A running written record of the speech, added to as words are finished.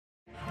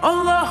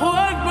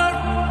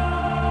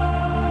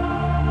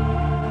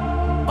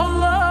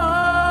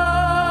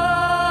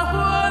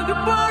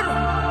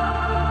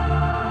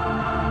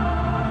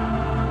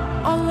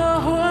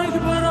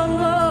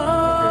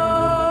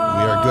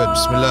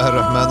الله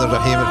الرحمن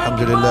الرحيم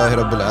الحمد لله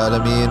رب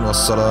العالمين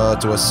والصلاة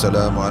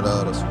والسلام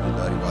على رسول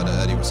الله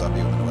وعلى آله وصحبه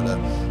ومن والاه.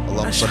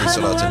 اللهم صل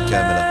صلاة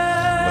كاملة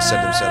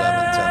وسلم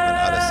سلاما تاما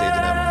على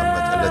سيدنا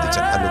محمد الذي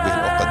تنحل به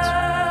العقد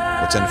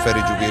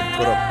وتنفرج به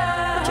الكرب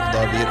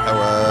وتقضى به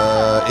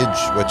الحوائج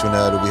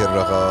وتنال به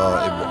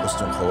الرغائب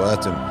وحسن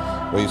الخواتم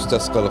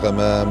ويستسقى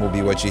الغمام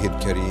بوجهه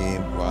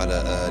الكريم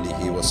وعلى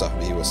آله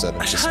وصحبه وسلم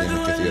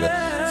تسليما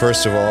كثيرا.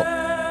 First of all,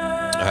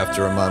 I have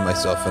to remind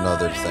myself and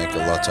others, thank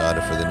Allah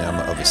Ta'ala for the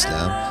ni'mah of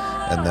Islam,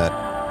 and that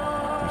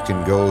you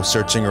can go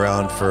searching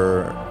around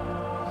for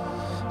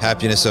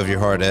happiness of your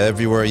heart.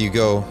 Everywhere you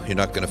go, you're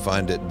not going to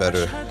find it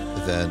better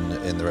than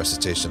in the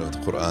recitation of the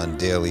Quran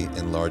daily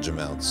in large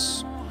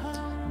amounts.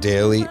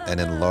 Daily and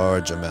in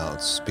large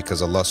amounts.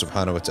 Because Allah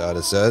Subhanahu wa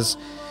Ta'ala says,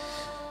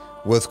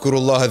 وَاذْكُرُوا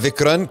اللَّهَ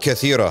ذِكْرًا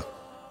كَثِيرًا.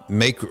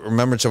 Make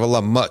remembrance of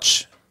Allah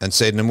much. And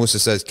Sayyidina Musa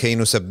says, كَيْ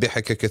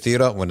نُسَبِّحَكَ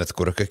كَثِيرًا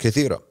وَنَذْكُرَكَ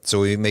كَثِيرًا. So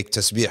we make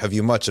tasbih of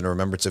you much and a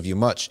remembrance of you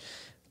much.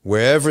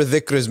 Wherever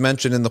dhikr is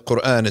mentioned in the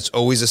Quran, it's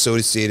always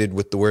associated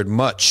with the word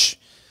much,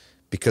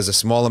 because a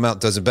small amount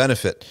doesn't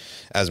benefit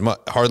as much,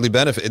 hardly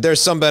benefit.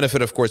 There's some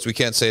benefit, of course, we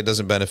can't say it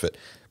doesn't benefit.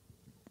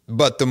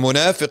 But the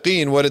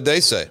munafiqeen, what did they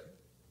say?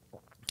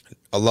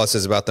 Allah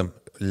says about them,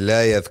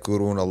 لَا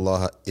يَذْكُرُونَ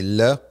اللَّهَ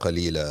إِلَّا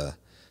قَلِيلًا.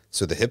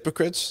 So the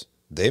hypocrites,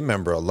 they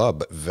remember Allah,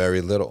 but very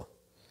little.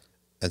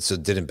 And so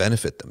it didn't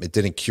benefit them. It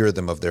didn't cure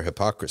them of their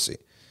hypocrisy.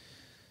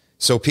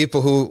 So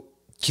people who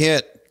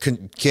can't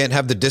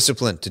have the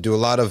discipline to do a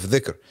lot of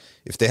dhikr,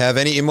 if they have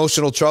any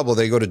emotional trouble,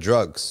 they go to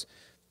drugs.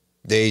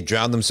 They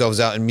drown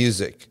themselves out in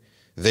music.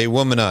 They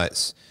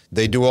womanize.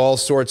 They do all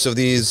sorts of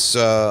these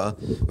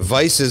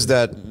vices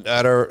that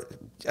are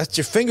at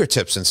your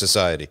fingertips in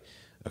society.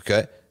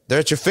 Okay? They're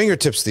at your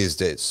fingertips these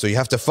days. So you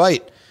have to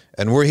fight.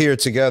 And we're here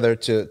together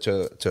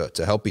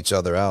to help each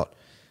other out.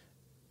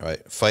 Right,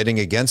 fighting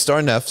against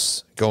our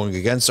nafs, going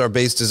against our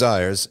base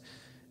desires,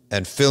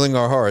 and filling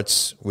our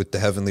hearts with the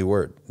heavenly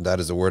word.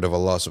 That is the word of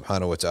Allah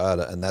Subhanahu wa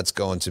Ta'ala, and that's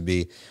going to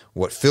be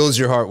what fills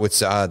your heart with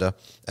sa'ada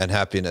and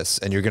happiness.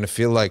 And you're going to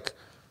feel like,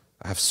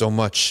 I have so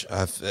much, I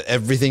have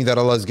everything that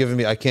Allah has given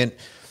me. I can't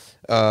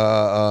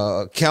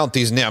count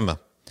these ni'mah.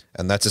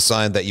 And that's a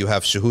sign that you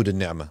have shuhud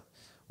al-ni'mah.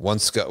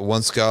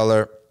 One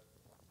scholar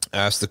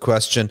asked the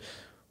question,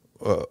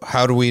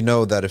 how do we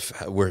know that if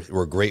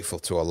we're grateful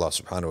to Allah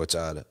Subhanahu wa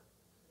Ta'ala?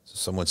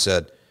 Someone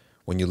said,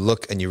 when you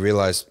look and you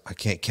realize, I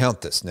can't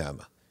count this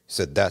ni'mah. He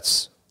said,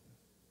 that's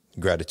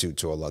gratitude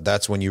to Allah.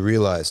 That's when you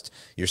realized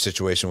your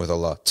situation with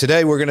Allah.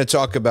 Today we're going to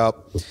talk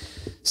about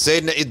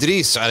Sayyidina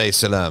Idris alayhi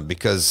salam,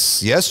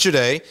 because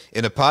yesterday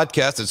in a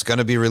podcast that's going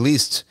to be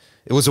released,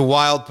 it was a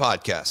wild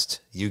podcast.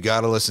 You got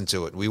to listen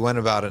to it. We went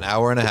about an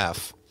hour and a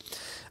half.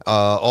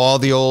 All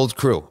the old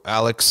crew,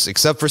 Alex,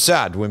 except for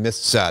Saad. We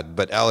missed Saad,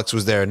 but Alex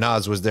was there.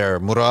 Naz was there.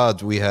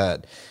 Murad we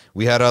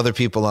had other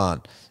people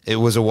on. It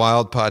was a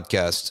wild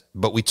podcast,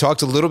 but we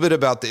talked a little bit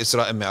about the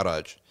Isra and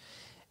Miraj.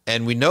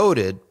 And we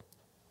noted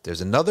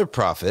there's another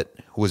prophet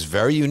who was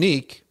very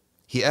unique.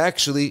 He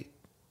actually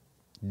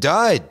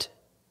died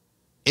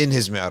in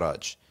his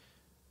Miraj.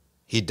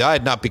 He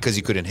died not because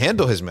he couldn't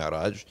handle his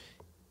Miraj,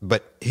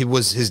 but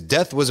his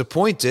death was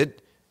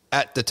appointed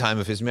at the time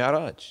of his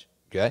Miraj.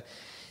 Okay?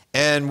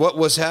 And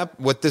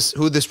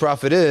who this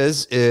prophet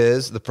is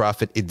the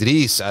prophet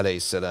Idris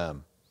alayhi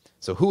salam.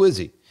 So who is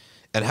he?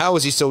 And how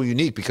is he so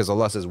unique? Because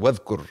Allah says,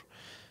 وَذْكُرْ.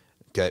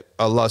 Okay,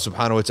 Allah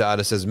subhanahu wa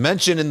ta'ala says,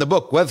 mention in the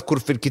book,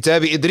 وَذْكُرْ فِي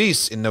الْكِتَابِ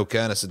إِدْرِيسِ إِنَّهُ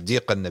كَانَ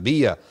صِدِّيقًا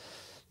نَبِيًّا.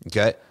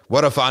 Okay,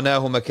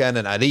 وَرَفَعْنَاهُ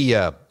مَكَانًا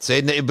عَلِيًّا.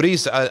 Sayyidina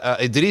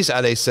Idris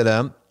alayhi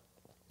salam,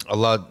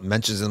 Allah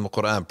mentions in the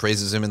Quran,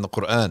 praises him in the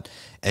Quran.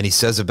 And he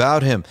says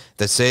about him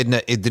that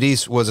Sayyidina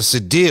Idris was a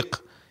Siddiq.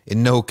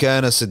 إِنَّهُ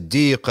كَانَ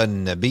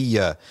صِدِّيقًا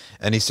نَبِيًّا.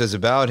 And he says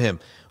about him,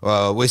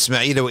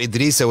 وَإِسْمَعِيلَ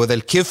وَإِدْرِيسَ وَذَا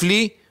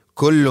الْكِفْلِ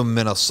كُلٌّ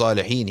مِّنَ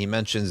الصَّالِحِينَ. He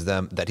mentions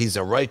them, that he's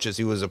a righteous,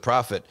 he was a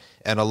prophet,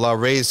 and Allah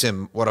raised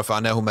him.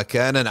 وَرَفَعْنَاهُ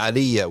مَكَانًا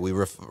عَلِيًّا. We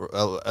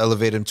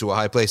elevate him to a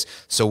high place.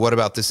 So what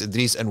about this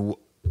Idris, and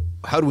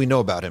how do we know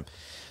about him?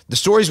 The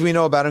stories we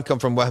know about him come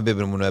from Wahb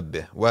ibn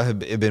Munabbih.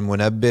 Wahb ibn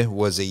Munabbih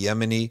was a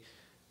Yemeni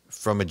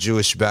from a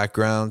Jewish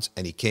background,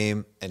 and he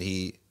came and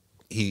he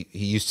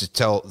used to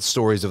tell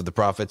stories of the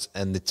prophets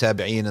and the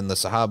Tabi'een and the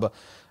Sahaba.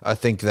 I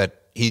think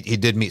that he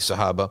did meet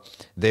Sahaba.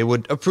 They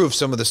would approve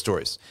some of the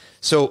stories.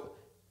 So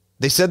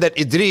they said that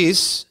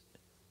Idris,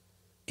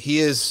 he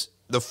is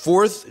the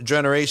fourth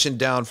generation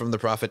down from the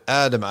Prophet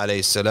Adam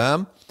alayhi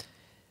salam.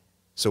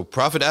 So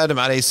Prophet Adam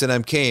alayhi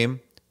salam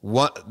came.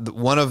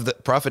 One of the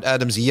Prophet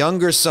Adam's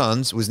younger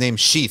sons was named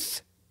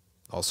Sheeth,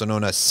 also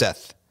known as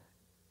Seth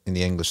in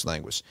the English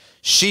language.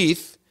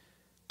 Sheeth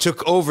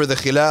took over the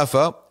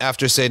Khilafah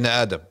after Sayyidina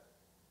Adam.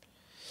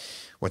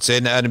 When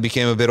Sayyidina Adam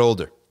became a bit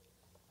older,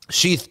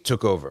 Sheeth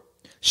took over.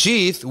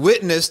 Sheeth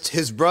witnessed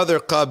his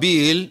brother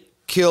Qabil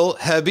kill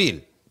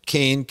Habil.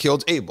 Cain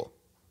killed Abel.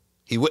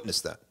 He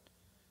witnessed that.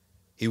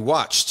 He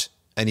watched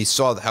and he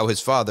saw how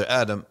his father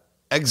Adam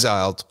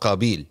exiled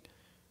Qabil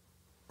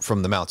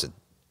from the mountain.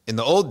 In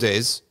the old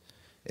days,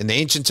 in the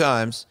ancient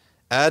times,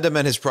 Adam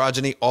and his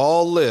progeny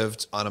all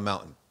lived on a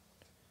mountain.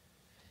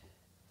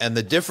 And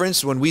the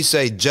difference when we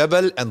say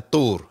Jabal and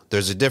Tur,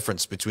 there's a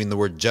difference between the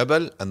word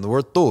Jabal and the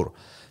word Tur.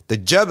 The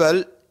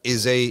Jabal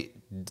is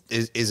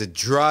a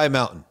dry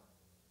mountain.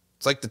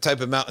 It's like the type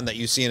of mountain that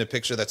you see in a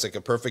picture that's like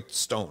a perfect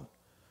stone.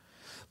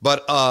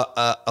 But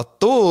a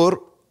Tur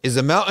is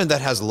a mountain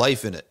that has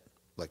life in it.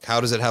 Like,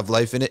 how does it have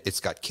life in it? It's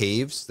got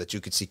caves that you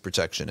could seek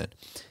protection in.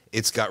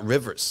 It's got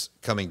rivers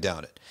coming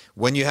down it.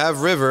 When you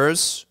have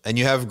rivers and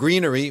you have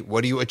greenery,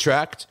 what do you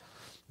attract?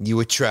 You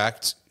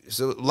attract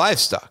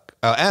livestock,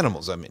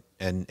 animals, I mean,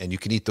 and you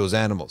can eat those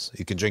animals.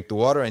 You can drink the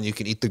water and you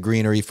can eat the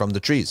greenery from the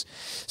trees.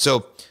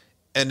 So,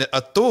 and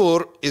a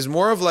Tur is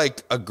more of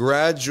like a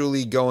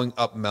gradually going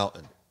up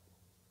mountain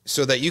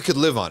so that you could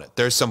live on it.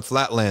 There's some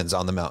flatlands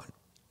on the mountain.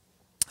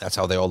 That's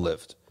how they all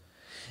lived.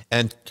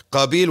 And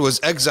Qabil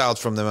was exiled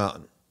from the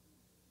mountain.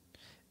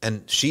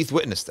 And Sheeth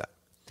witnessed that.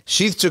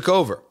 Sheeth took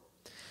over.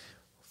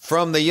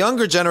 From the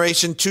younger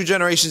generation, 2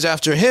 generations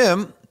after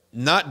him,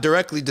 not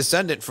directly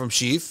descendant from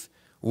Sheeth,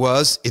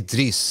 was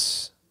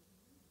Idris.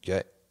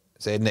 Okay?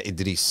 Sayyidina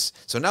Idris.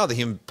 So now the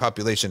human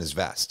population is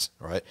vast,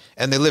 right?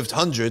 And they lived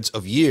hundreds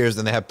of years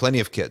and they had plenty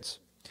of kids.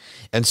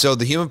 And so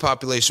the human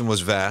population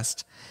was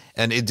vast.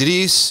 And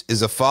Idris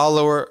is a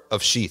follower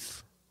of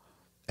Sheeth.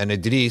 And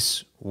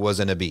Idris was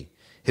a Nabi.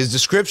 His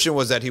description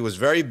was that he was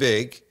very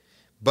big,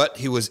 but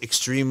he was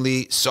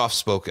extremely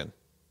soft-spoken.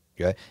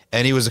 Okay?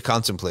 And he was a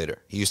contemplator.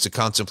 He used to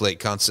contemplate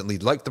constantly,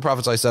 like the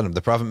Prophet ﷺ.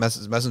 The Prophet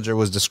Messenger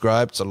was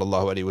described,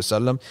 sallallahu alaihi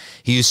wasallam.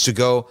 He used to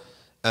go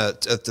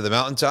to the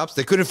mountaintops.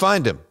 They couldn't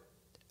find him.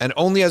 And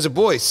only as a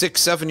boy,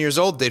 6, 7 years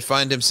old, they'd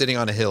find him sitting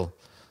on a hill.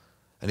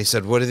 And he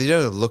said, what are they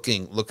doing?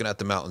 Looking at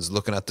the mountains,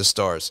 looking at the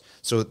stars.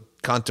 So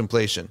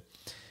contemplation.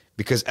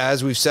 Because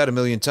as we've said a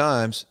million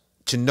times,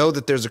 to know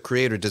that there's a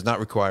creator does not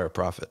require a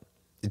prophet.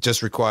 It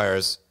just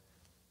requires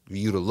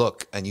you to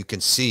look and you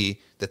can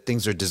see that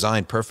things are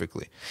designed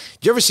perfectly.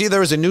 Do you ever see there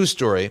was a news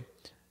story?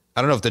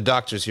 I don't know if the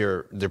doctors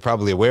here, they're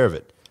probably aware of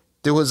it.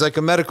 There was like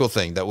a medical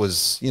thing that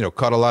was,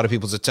 caught a lot of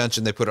people's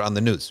attention. They put it on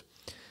the news.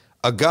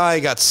 A guy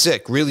got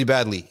sick really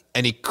badly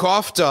and he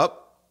coughed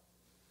up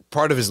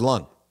part of his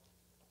lung.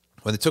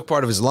 When they took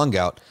part of his lung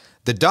out,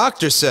 the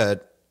doctor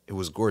said it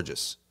was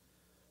gorgeous.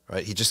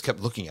 Right? He just kept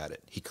looking at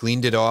it. He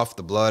cleaned it off,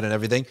 the blood and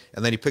everything,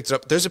 and then he picked it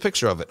up. There's a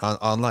picture of it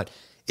online.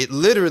 It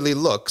literally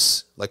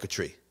looks like a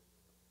tree.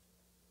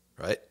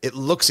 Right? It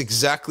looks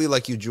exactly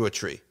like you drew a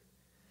tree.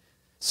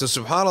 So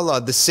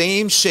subhanAllah, the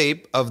same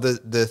shape of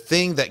the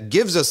thing that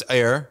gives us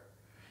air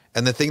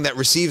and the thing that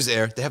receives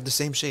air, they have the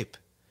same shape.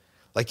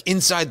 Like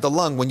inside the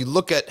lung, when you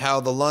look at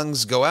how the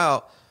lungs go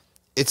out,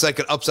 it's like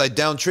an upside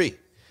down tree.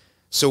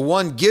 So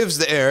one gives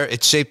the air,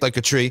 it's shaped like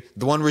a tree.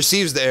 The one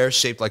receives the air,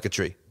 shaped like a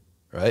tree.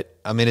 Right?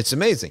 I mean, it's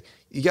amazing.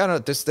 You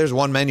gotta, there's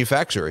one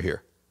manufacturer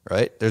here,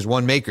 right? There's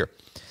one maker.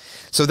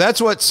 So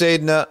that's what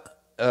Sayyidina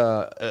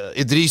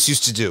Idris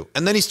used to do.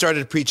 And then he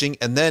started preaching,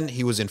 and then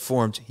he was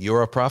informed,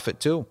 you're a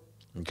prophet too.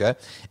 Okay?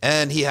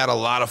 And he had a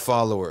lot of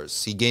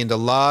followers. He gained a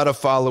lot of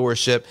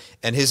followership.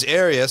 And his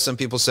area, some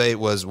people say it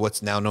was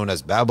what's now known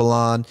as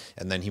Babylon.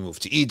 And then he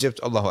moved to Egypt.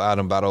 Allahu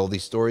A'lam about all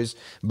these stories.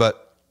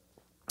 But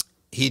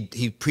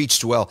he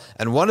preached well.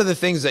 And one of the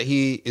things that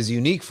he is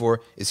unique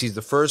for is he's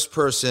the first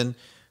person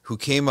who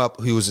came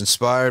up, he was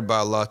inspired by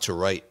Allah to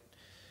write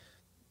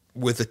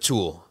with a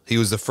tool. He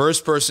was the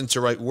first person to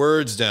write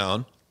words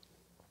down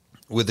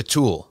with a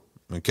tool.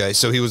 Okay,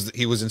 so he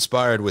was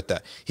inspired with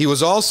that. He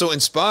was also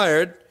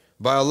inspired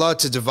by Allah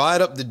to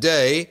divide up the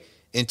day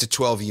into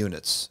 12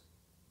 units.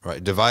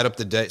 Right, divide up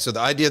the day. So the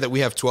idea that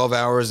we have 12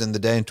 hours in the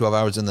day and 12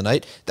 hours in the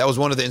night, that was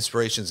one of the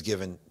inspirations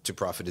given to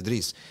Prophet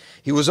Idris.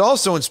 He was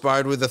also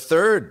inspired with a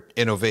third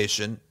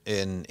innovation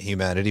in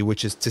humanity,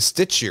 which is to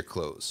stitch your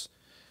clothes.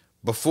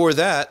 Before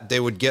that, they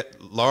would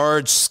get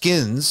large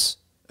skins,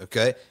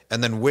 okay,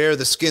 and then wear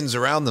the skins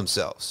around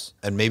themselves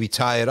and maybe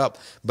tie it up.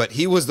 But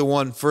he was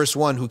the first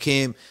one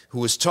who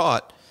was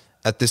taught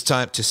at this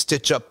time to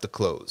stitch up the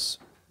clothes,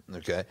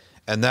 okay?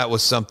 And that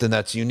was something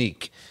that's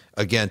unique,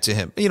 again, to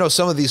him.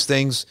 Some of these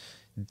things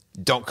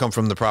don't come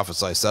from the Prophet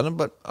ﷺ,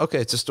 but okay,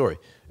 it's a story.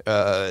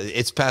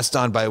 It's passed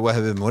on by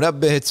Wahab ibn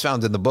Munabbih. It's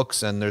found in the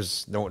books, and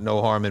there's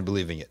no harm in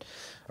believing it.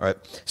 All right.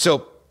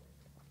 So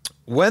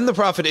when the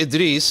Prophet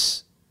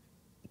Idris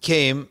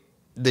came,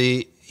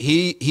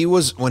 he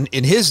was, when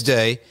in his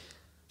day,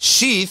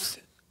 Sheeth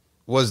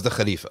was the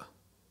Khalifa,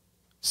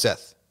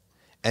 Seth,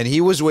 and he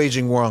was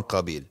waging war on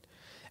Qabil.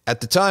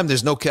 At the time,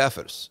 there's no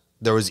kafirs.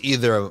 There was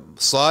either a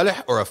salih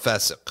or a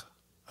fasiq.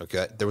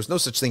 Okay, there was no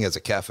such thing as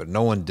a kafir.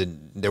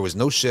 There was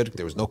no shirk.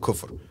 There was no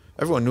kufr.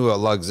 Everyone knew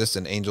Allah exists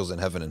and angels in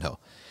heaven and hell.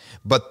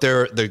 But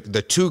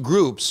the two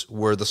groups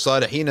were the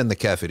salihin and the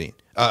kafirin,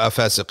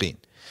 fasiqeen.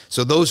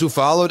 So those who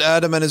followed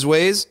Adam and his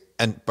ways.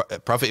 And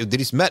Prophet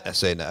Idris met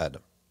Sayyidina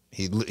Adam.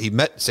 He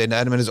met Sayyidina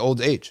Adam in his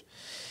old age.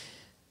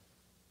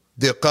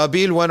 The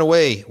Qabil went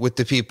away with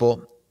the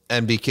people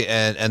and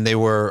they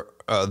were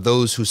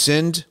those who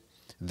sinned.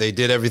 They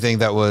did everything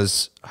that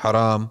was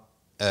haram,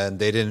 and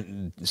they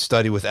didn't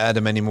study with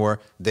Adam anymore.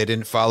 They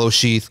didn't follow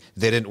Sheeth.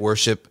 They didn't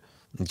worship.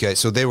 Okay,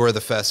 so they were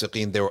the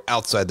fasiqeen. They were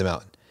outside the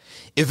mountain.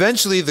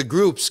 Eventually, the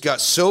groups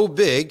got so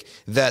big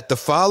that the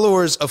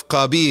followers of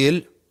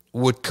Qabil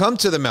would come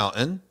to the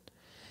mountain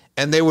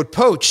and they would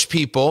poach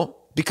people,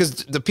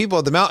 because the people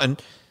of the mountain,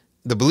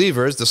 the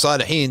believers, the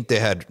Salihin, they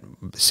had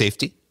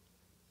safety,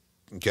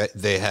 okay?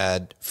 They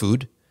had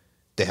food,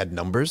 they had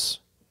numbers,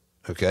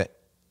 okay?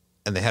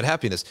 And they had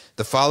happiness.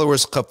 The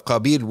followers of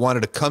Qabil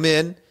wanted to come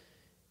in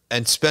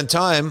and spend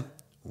time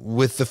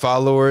with the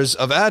followers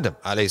of Adam,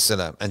 alayhi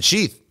salam, and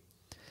Sheeth.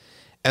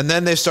 And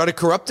then they started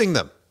corrupting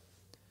them.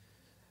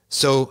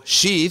 So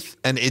Sheeth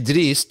and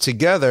Idris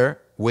together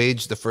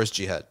waged the first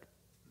jihad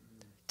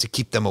to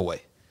keep them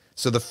away.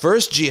 So the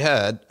first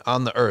jihad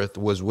on the earth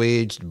was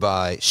waged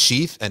by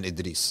Sheeth and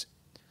Idris.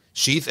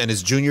 Sheeth and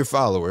his junior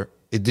follower,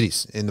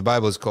 Idris. In the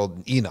Bible, it's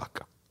called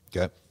Enoch.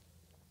 Okay?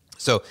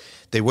 So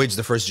they waged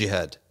the first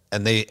jihad.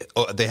 And they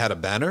had a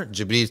banner.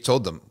 Jibreel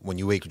told them, when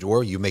you wage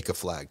war, you make a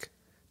flag.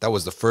 That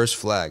was the first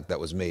flag that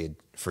was made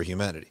for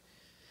humanity.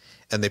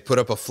 And they put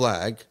up a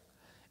flag,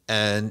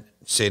 and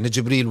Sayyidina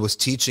Jibreel was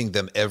teaching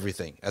them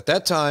everything. At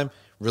that time,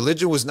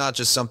 religion was not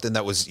just something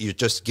that was, you're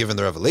just given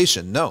the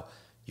revelation. No,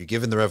 you're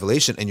given the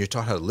revelation and you're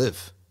taught how to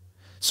live.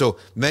 So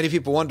many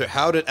people wonder,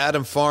 how did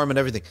Adam farm and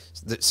everything?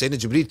 Sayyidina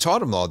Jibreel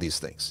taught them all these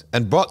things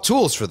and brought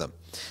tools for them.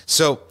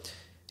 So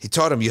he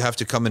taught them, you have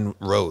to come in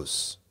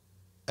rows,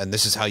 and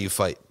this is how you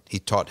fight. He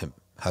taught him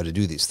how to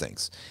do these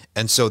things.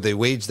 And so they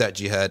waged that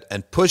jihad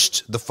and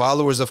pushed the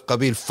followers of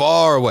Qabil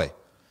far away,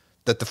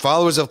 that the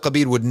followers of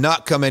Qabil would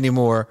not come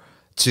anymore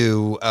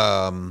to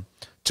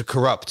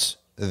corrupt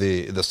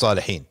the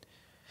Salihin.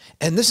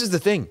 And this is the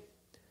thing.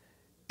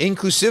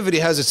 Inclusivity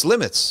has its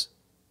limits.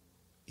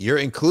 You're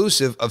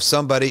inclusive of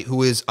somebody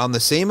who is on the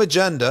same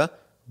agenda,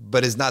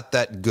 but is not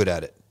that good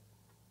at it.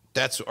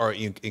 That's our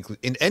in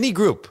any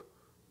group.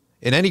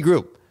 In any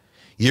group,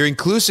 you're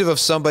inclusive of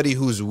somebody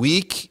who's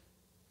weak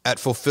at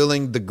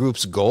fulfilling the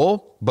group's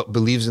goal, but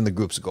believes in the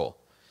group's goal.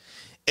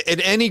 In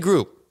any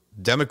group,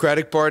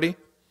 Democratic Party,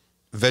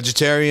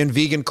 vegetarian,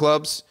 vegan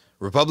clubs,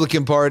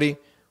 Republican Party,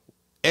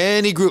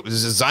 any group,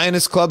 this is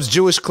Zionist clubs,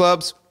 Jewish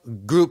clubs,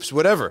 groups,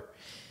 whatever.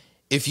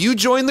 If you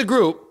join the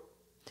group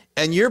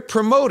and you're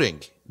promoting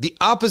the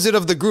opposite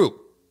of the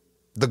group,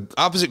 the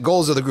opposite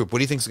goals of the group, what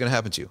do you think is going to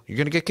happen to you? You're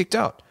going to get kicked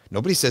out.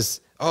 Nobody says,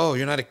 oh,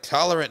 you're not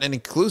tolerant and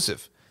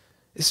inclusive.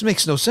 This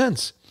makes no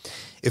sense.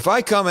 If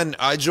I come and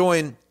I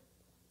join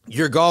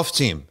your golf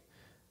team,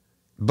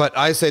 but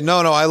I say, no,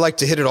 I like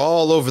to hit it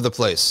all over the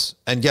place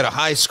and get a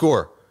high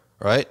score,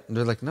 right? And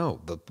they're like,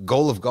 no, the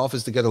goal of golf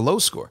is to get a low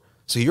score.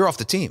 So you're off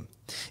the team.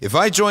 If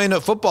I join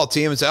a football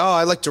team and say, oh,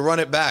 I like to run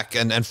it back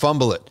and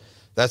fumble it,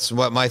 that's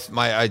what my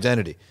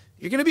identity,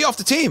 you're going to be off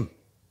the team,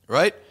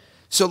 right?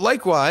 So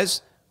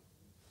likewise,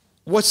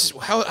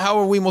 how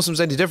are we Muslims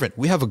any different?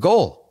 We have a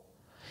goal.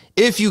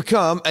 If you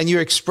come and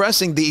you're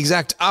expressing the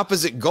exact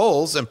opposite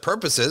goals and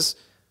purposes,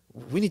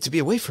 we need to be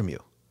away from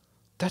you.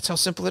 That's how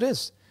simple it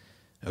is.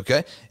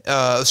 Okay?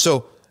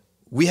 So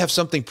we have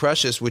something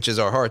precious, which is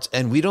our hearts,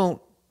 and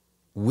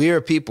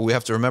we're people, we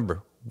have to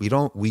remember, we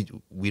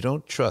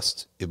don't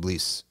trust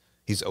Iblis.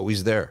 He's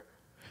always there.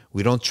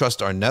 We don't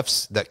trust our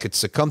nafs that could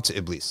succumb to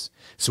Iblis.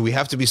 So we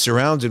have to be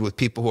surrounded with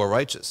people who are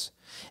righteous.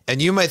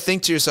 And you might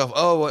think to yourself,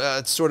 oh,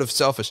 it's sort of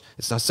selfish.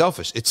 It's not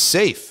selfish. It's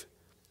safe.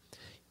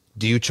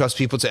 Do you trust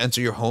people to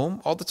enter your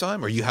home all the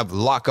time, or you have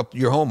lock up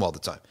your home all the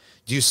time?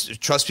 Do you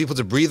trust people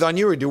to breathe on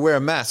you, or do you wear a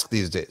mask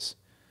these days?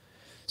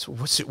 So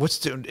what's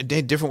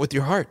different with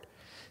your heart?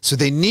 So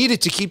they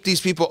needed to keep these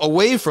people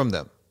away from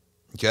them.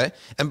 Okay?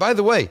 And by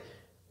the way,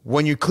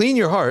 when you clean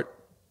your heart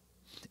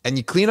and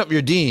you clean up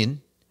your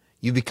deen,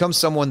 you become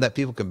someone that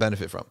people can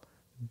benefit from.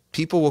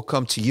 People will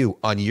come to you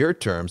on your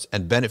terms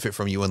and benefit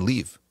from you and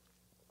leave.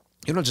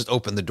 You don't just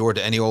open the door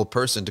to any old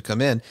person to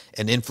come in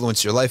and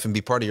influence your life and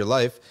be part of your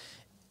life,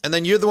 and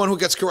then you're the one who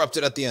gets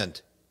corrupted at the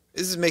end.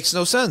 This makes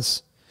no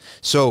sense.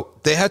 So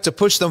they had to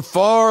push them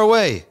far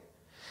away.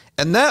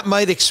 And that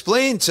might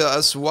explain to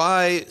us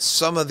why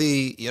some of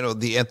the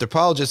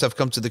anthropologists have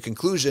come to the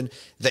conclusion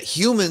that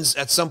humans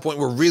at some point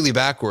were really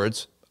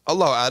backwards.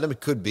 Allah Adam, it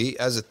could be,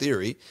 as a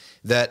theory,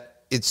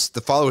 that it's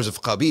the followers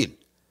of Qabil.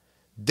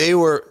 They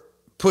were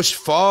pushed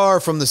far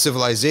from the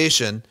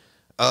civilization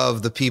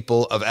of the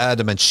people of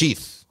Adam and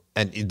Sheeth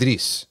and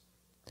Idris.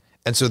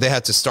 And so they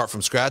had to start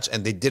from scratch,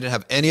 and they didn't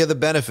have any of the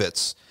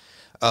benefits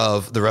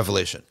of the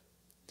revelation.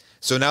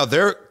 So now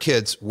their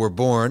kids were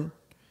born,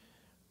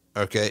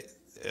 okay,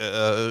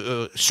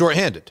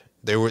 short-handed.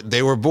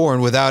 They were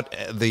born without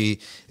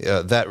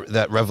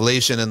that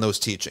revelation and those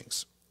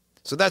teachings.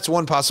 So that's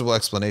one possible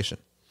explanation.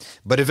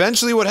 But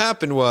eventually what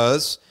happened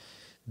was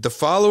the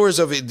followers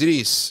of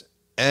Idris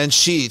and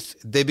Sheeth,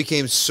 they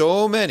became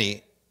so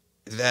many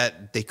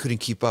that they couldn't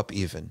keep up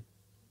even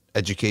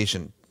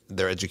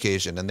their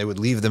education, and they would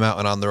leave the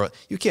mountain on their own.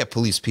 You can't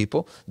police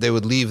people. They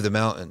would leave the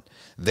mountain.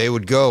 They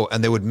would go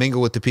and they would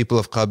mingle with the people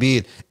of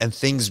Qabil, and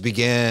things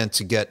began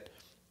to get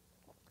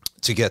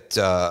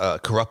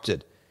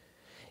corrupted.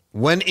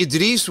 When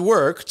Idris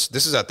worked,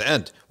 this is at the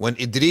end, when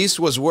Idris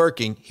was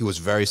working, he was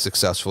very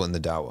successful in the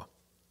da'wah.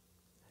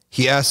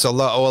 He asks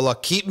Allah, oh Allah,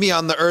 keep me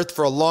on the earth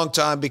for a long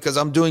time because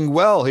I'm doing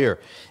well here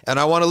and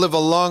I want to live a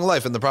long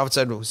life. And the Prophet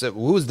said,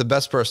 who is the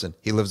best person?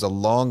 He lives a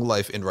long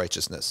life in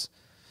righteousness.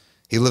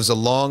 He lives a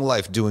long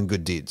life doing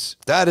good deeds.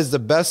 That is the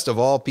best of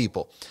all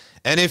people.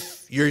 And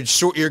if your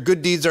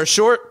good deeds are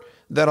short,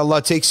 then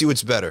Allah takes you,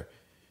 it's better.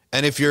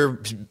 And if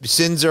your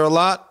sins are a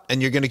lot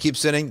and you're going to keep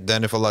sinning,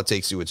 then if Allah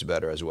takes you, it's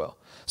better as well.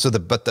 So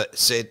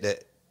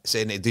Sayyidina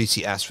Idris,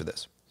 he asked for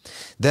this.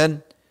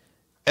 Then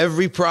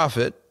every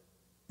prophet,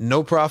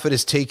 no prophet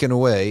is taken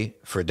away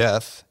for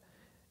death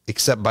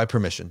except by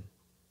permission.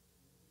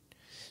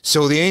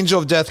 So the angel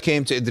of death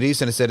came to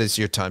Idris and it said, it's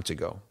your time to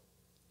go.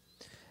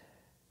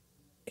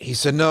 He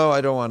said, no,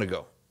 I don't want to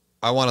go.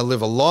 I want to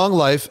live a long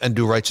life and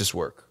do righteous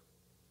work.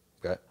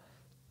 Okay.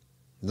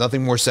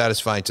 Nothing more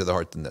satisfying to the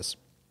heart than this.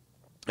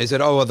 He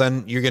said, oh, well,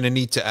 then you're going to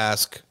need to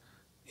ask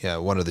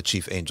one of the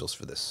chief angels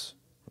for this.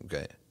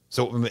 Okay.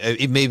 So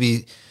it may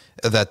be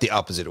that the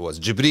opposite was.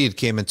 Jibreel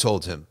came and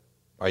told him,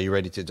 are you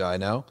ready to die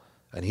now?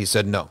 And he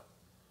said, no.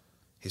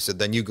 He said,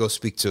 then you go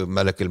speak to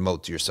Malak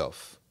al-Maut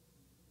yourself.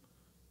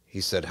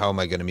 He said, how am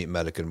I going to meet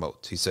Malak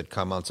al-Maut? He said,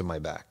 come onto my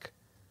back.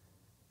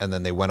 And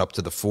then they went up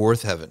to the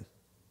fourth heaven.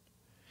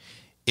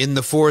 In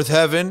the fourth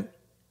heaven,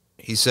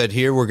 he said,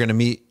 here we're going to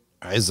meet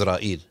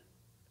Israel.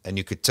 And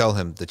you could tell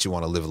him that you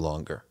want to live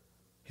longer.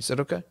 He said,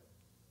 okay.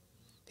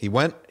 He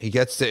went, he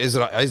gets to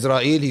Israel,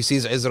 he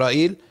sees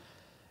Israel.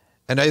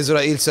 And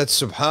Israel said,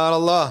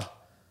 Subhanallah,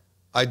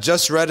 I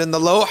just read in the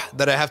Lawh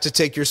that I have to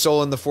take your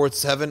soul in the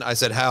fourth heaven. I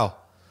said, how?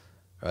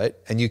 Right?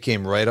 And you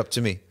came right up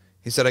to me.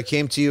 He said, I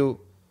came to you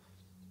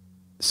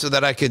so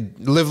that I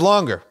could live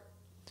longer.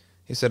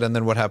 He said, and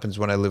then what happens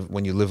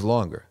when you live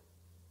longer?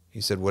 He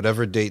said,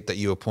 whatever date that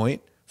you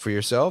appoint for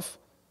yourself,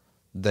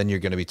 then you're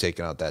going to be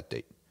taken out that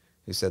date.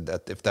 He said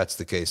that if that's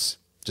the case,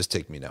 just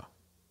take me now.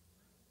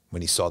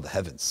 When he saw the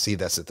heavens, see,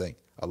 that's the thing.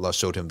 Allah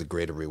showed him the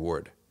greater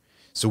reward.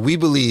 So we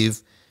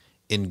believe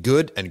in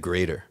good and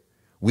greater.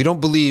 We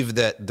don't believe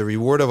that the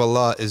reward of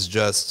Allah is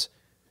just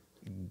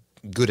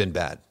good and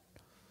bad.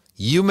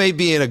 You may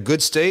be in a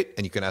good state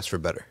and you can ask for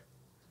better.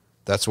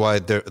 That's why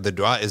the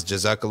dua is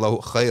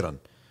Jazakallahu khairan,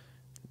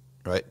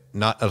 right?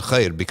 Not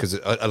al-khair, because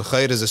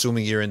al-khair is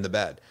assuming you're in the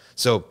bad.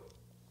 So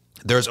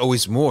there's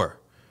always more.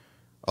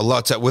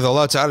 With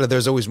Allah Ta'ala,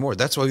 there's always more.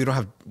 That's why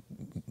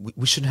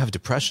we shouldn't have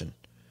depression.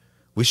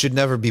 We should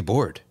never be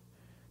bored.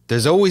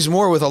 There's always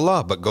more with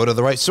Allah, but go to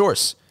the right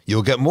source.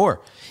 You'll get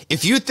more.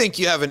 If you think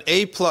you have an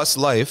A+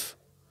 life,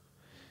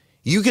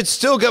 you could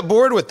still get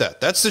bored with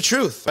that. That's the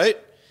truth, right?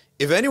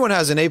 If anyone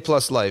has an A+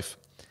 life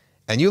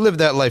and you live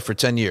that life for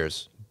 10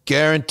 years,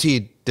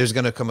 guaranteed there's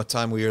going to come a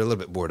time where you're a little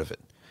bit bored of it.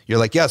 You're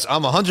like, yes,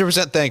 I'm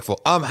 100%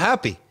 thankful. I'm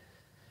happy.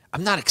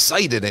 I'm not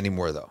excited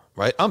anymore though,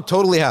 right? I'm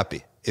totally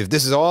happy. If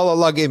this is all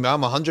Allah gave me,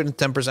 I'm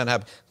 110%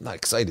 happy. I'm not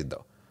excited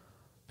though.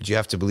 But you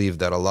have to believe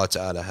that Allah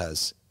Ta'ala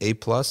has A+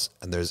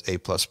 and there's A++,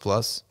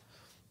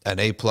 and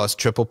A+,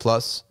 triple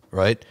plus,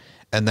 right?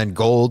 And then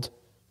gold,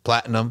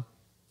 platinum,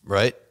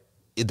 right?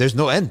 There's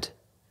no end.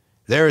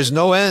 There is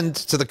no end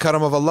to the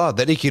karam of Allah,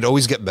 that He could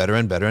always get better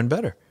and better and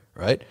better,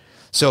 right?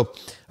 So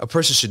a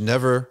person should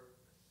never,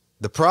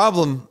 the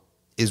problem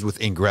is with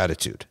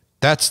ingratitude.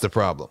 That's the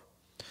problem.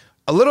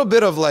 A little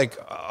bit of like,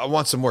 I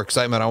want some more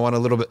excitement, I want a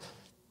little bit,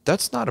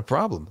 that's not a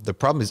problem. The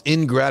problem is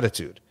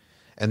ingratitude.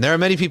 And there are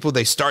many people,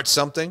 they start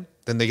something,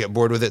 then they get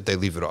bored with it, they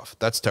leave it off.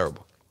 That's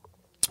terrible.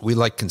 We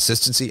like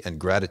consistency and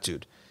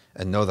gratitude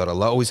and know that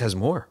Allah always has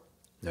more,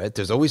 right?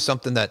 There's always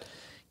something that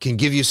can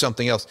give you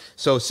something else.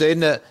 So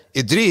Sayyidina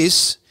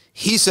Idris,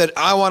 he said,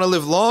 I want to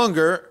live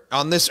longer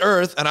on this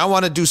earth and I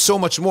want to do so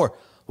much more.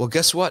 Well,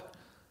 guess what?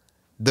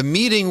 The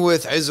meeting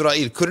with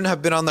Israel couldn't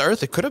have been on the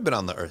earth. It could have been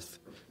on the earth.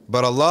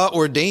 But Allah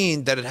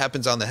ordained that it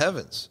happens on the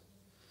heavens.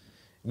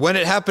 When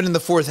it happened in the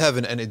fourth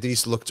heaven and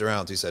Idris looked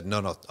around, he said,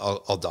 no,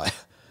 I'll die.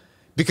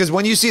 Because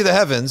when you see the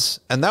heavens,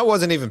 and that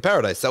wasn't even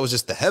paradise, that was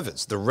just the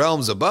heavens, the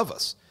realms above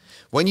us.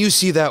 When you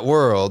see that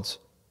world,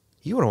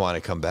 you don't want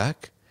to come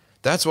back.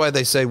 That's why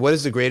they say, what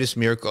is the greatest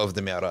miracle of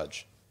the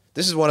Miraj?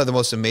 This is one of the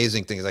most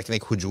amazing things. I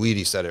think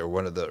Hujwiri said it, or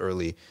one of the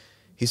early.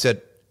 He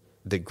said,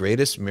 the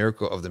greatest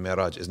miracle of the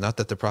Miraj is not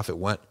that the Prophet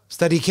went, it's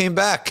that he came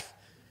back.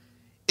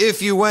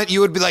 If you went,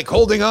 you would be like,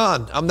 holding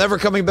on, I'm never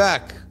coming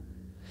back.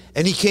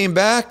 And he came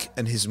back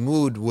and his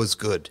mood was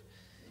good.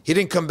 He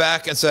didn't come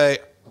back and say,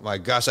 oh my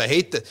gosh, I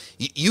hate that.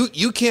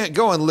 You can't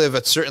go and live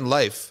a certain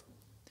life.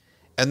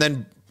 And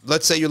then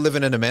let's say you're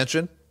living in a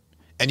mansion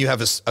and you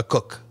have a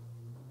cook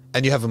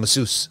and you have a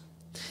masseuse.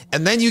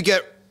 And then you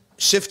get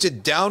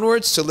shifted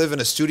downwards to live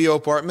in a studio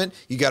apartment.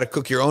 You got to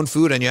cook your own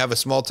food and you have a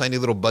small, tiny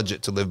little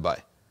budget to live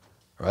by,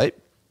 right?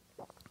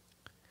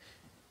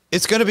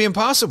 It's going to be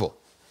impossible.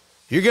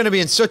 You're going to be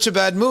in such a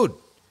bad mood.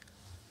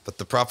 But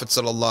the Prophet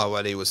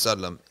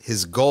ﷺ,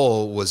 his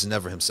goal was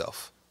never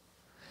himself.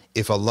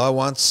 If Allah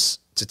wants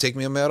to take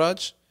me on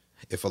Miraj,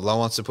 if Allah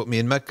wants to put me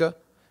in Mecca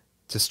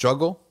to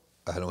struggle,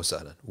 ahlan wa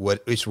sahlan.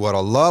 What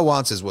Allah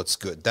wants is what's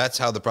good. That's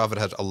how the Prophet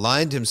has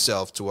aligned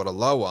himself to what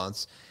Allah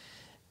wants.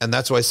 And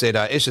that's why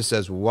Sayyidah Aisha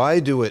says, why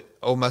do it,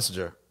 O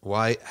Messenger?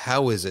 Why?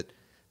 How is it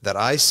that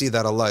I see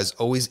that Allah is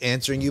always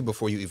answering you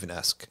before you even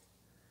ask.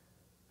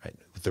 Right?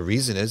 The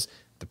reason is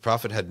the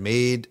Prophet had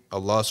made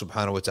Allah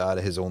subhanahu wa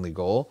ta'ala his only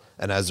goal,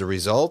 and as a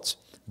result,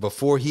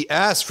 before he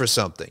asked for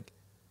something,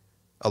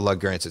 Allah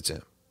grants it to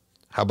him.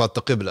 How about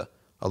the Qibla?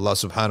 Allah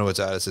subhanahu wa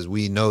ta'ala says,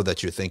 we know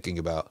that you're thinking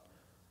about,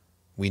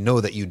 we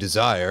know that you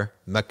desire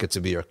Mecca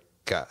to be your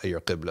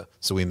Qibla,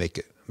 so we make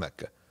it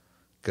Mecca.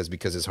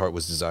 Because his heart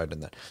was desired in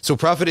that. So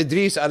Prophet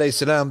Idris alayhi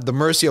salam, the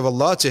mercy of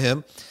Allah to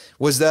him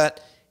was that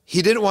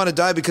he didn't want to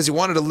die because he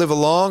wanted to live a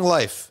long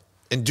life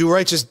and do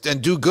righteous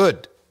and do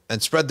good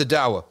and spread the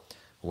da'wah.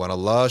 When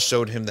Allah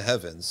showed him the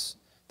heavens,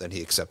 then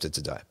he accepted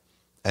to die.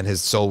 And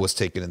his soul was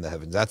taken in the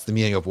heavens. That's the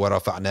meaning of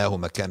وَرَفَعْنَاهُ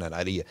مَكَانًا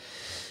عَلِيًّا.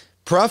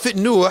 Prophet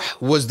Nuh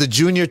was the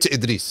junior to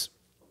Idris.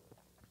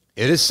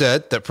 It is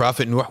said that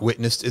Prophet Nuh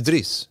witnessed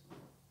Idris.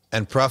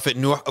 And Prophet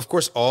Nuh, of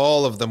course,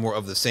 all of them were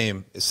of the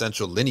same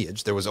essential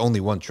lineage. There was only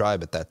one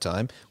tribe at that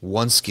time,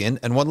 one skin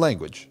and one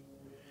language.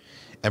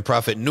 And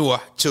Prophet Nuh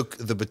took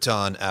the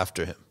baton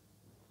after him.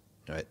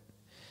 Right?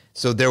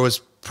 So there was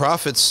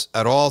prophets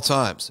at all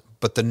times,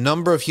 but the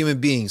number of human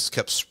beings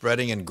kept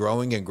spreading and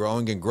growing and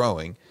growing and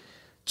growing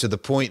to the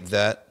point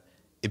that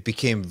it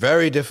became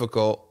very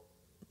difficult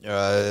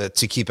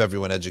to keep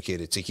everyone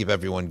educated, to keep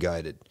everyone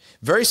guided.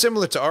 Very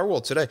similar to our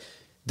world today.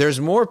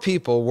 There's more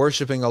people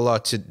worshiping Allah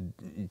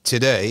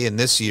today, in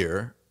this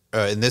year,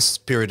 in this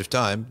period of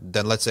time,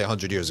 than let's say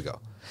 100 years ago,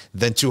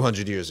 than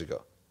 200 years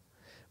ago.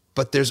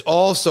 But there's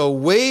also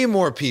way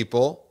more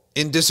people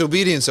in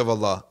disobedience of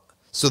Allah.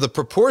 So the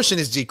proportion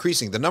is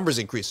decreasing, the number is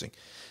increasing.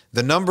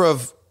 The number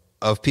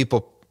of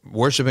people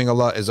worshiping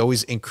Allah is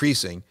always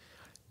increasing,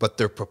 but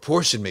their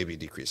proportion may be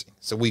decreasing.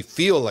 So we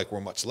feel like we're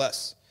much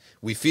less.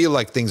 We feel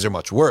like things are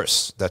much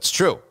worse. That's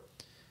true.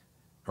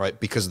 Right?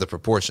 Because of the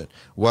proportion.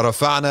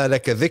 وَرَفَعْنَا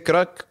لَكَ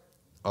ذِكْرَكَ,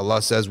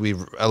 Allah says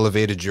we've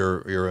elevated your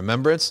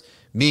remembrance,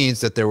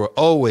 means that there will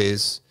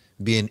always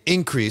be an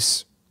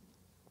increase,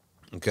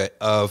 okay,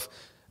 of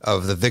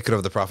the dhikr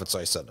of the Prophet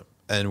ﷺ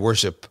and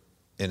worship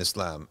in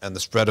Islam and the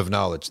spread of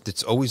knowledge.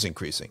 It's always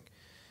increasing,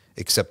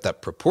 except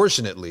that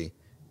proportionately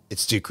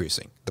it's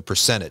decreasing, the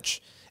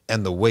percentage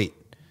and the weight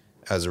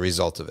as a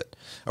result of it.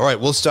 All right,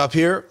 we'll stop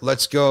here.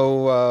 Let's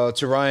go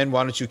to Ryan.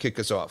 Why don't you kick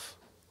us off?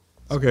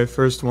 Okay,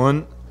 first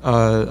one.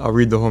 I'll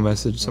read the whole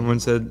message. Someone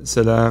said,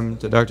 Salam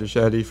to Dr.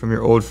 Shadi from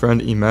your old friend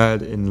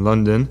Imad in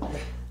London.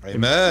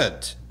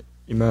 Imad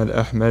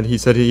Ahmed. He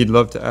said he'd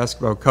love to ask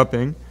about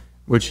cupping,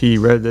 which he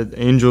read that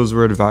angels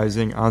were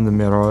advising on the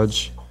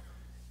Miraj.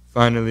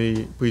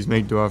 Finally, please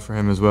make dua for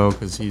him as well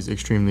because he's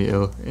extremely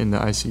ill in the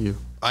ICU.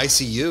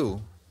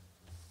 ICU?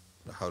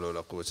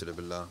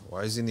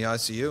 Why is he in the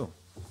ICU?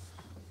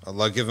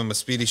 Allah give him a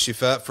speedy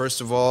shifa.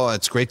 First of all,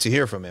 it's great to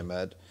hear from him,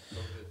 Ahmed.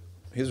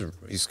 He's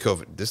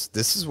COVID.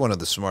 This is one of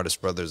the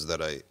smartest brothers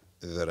that I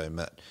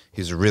met.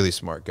 He's a really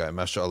smart guy.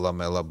 MashaAllah,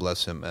 may Allah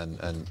bless him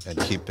and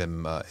keep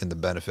him in the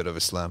benefit of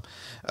Islam.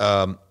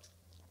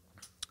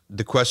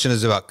 The question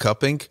is about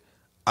cupping.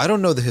 I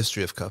don't know the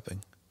history of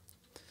cupping,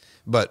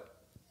 but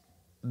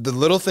the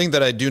little thing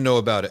that I do know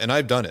about it, and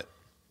I've done it,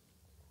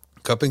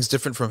 cupping's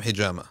different from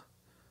hijama.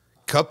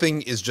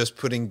 Cupping is just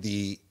putting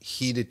the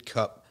heated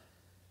cup,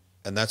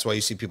 and that's why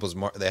you see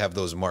they have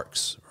those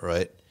marks,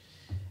 right?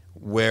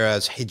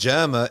 Whereas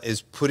hijama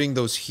is putting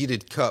those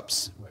heated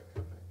cups,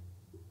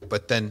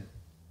 but then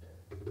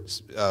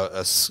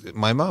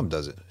my mom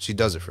does it. She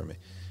does it for me.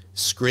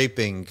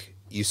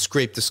 You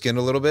scrape the skin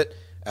a little bit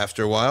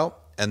after a while,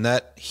 and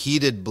that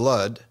heated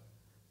blood,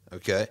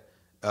 okay,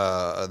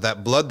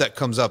 that blood that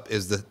comes up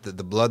is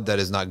the blood that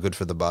is not good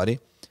for the body,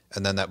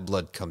 and then that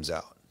blood comes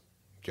out,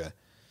 okay?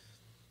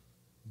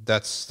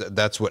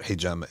 That's what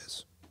hijama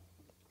is.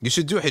 You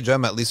should do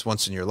hijama at least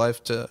once in your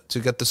life to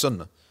get the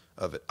sunnah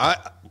of it. I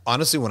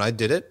honestly, when I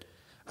did it,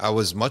 I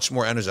was much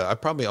more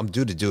energized. I'm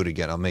due to do it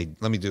again.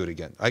 Let me do it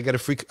again. I get a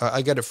free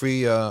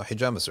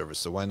hijama service,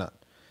 so why not?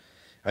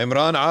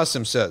 Imran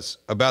Asim says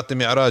about the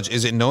Miraj,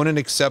 is it known and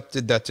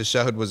accepted that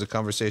tashahud was a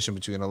conversation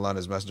between Allah and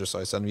His Messenger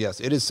sallallahu alaihi wasallam?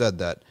 Yes, it is said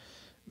that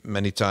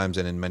many times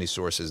and in many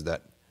sources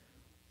that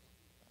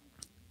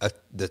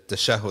the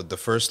tashahud, the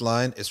first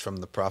line, is from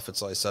the Prophet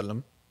sallallahu alaihi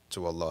wasallam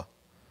to Allah.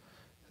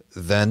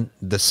 Then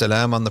the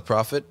salam on the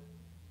Prophet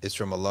is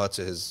from Allah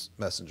to His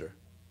Messenger.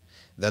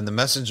 Then the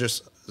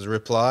Messenger's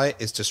reply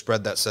is to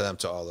spread that salam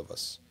to all of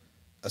us.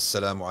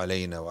 Assalamu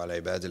alayna wa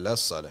ala ibadillah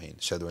as-salihin.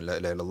 Ashhadu an la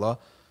ilaha illallah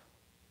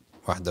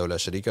wahdahu la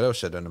sharika lahu wa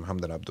ashhadu anna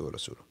Muhammadan abduhu wa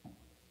rasuluh.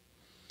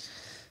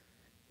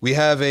 We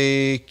have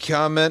a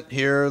comment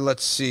here.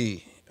 Let's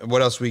see.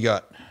 What else we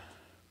got?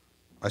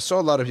 I saw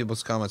a lot of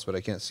people's comments, but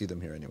I can't see them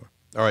here anymore.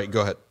 All right,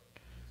 go ahead.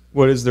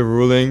 What is the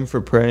ruling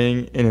for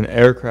praying in an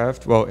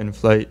aircraft while in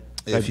flight?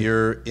 If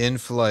you're in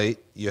flight,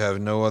 you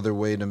have no other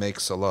way to make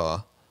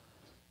salah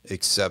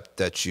except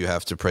that you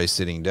have to pray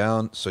sitting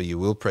down, so you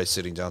will pray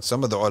sitting down.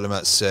 Some of the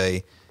ulama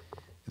say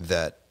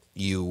that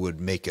you would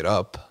make it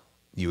up,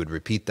 you would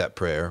repeat that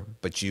prayer,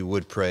 but you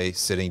would pray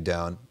sitting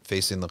down,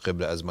 facing the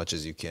Qibla as much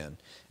as you can.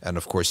 And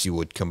of course you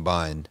would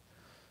combine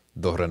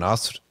Dhuhr and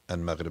Asr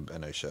and Maghrib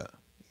and Isha.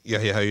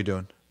 Yahya, how you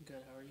doing? Good,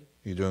 how are you?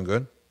 You doing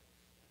good?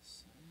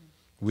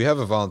 We have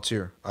a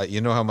volunteer.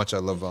 You know how much I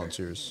love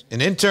volunteers.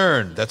 An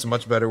intern. That's a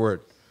much better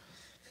word.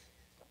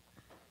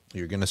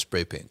 You're going to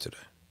spray paint today.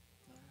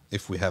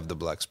 If we have the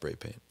black spray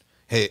paint.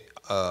 Hey,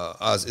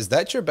 Oz, is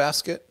that your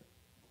basket?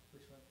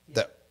 Which one?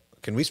 That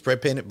can we spray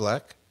paint it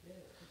black?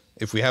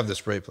 If we have the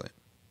spray paint.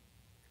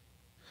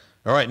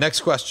 All right,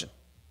 next question.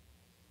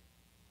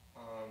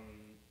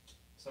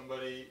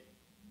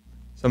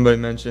 Somebody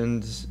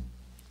mentioned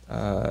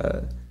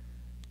a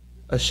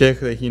sheikh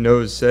that he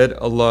knows said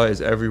Allah is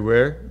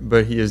everywhere,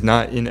 but he is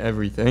not in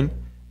everything.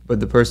 But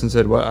the person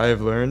said, what I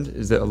have learned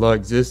is that Allah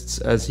exists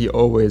as he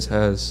always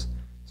has.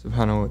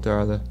 Subhanahu wa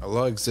ta'ala.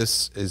 Allah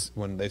exists is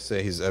when they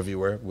say he's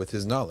everywhere with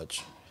his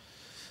knowledge.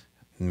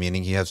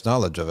 Meaning he has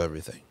knowledge of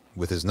everything.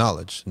 With his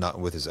knowledge, not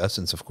with his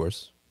essence, of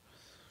course.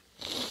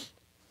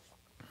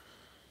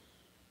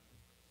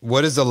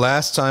 What is the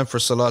last time for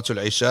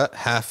Salatul Isha?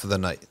 Half of the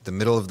night. The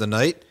middle of the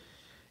night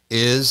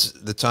is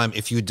the time.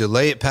 If you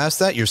delay it past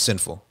that, you're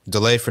sinful.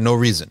 Delay for no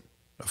reason,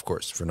 of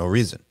course, for no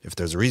reason. If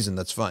there's a reason,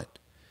 that's fine.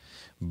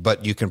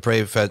 But you can pray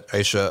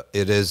Isha.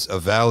 It is a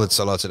valid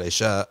Salatul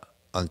Isha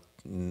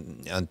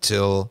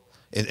until,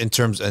 in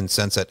terms and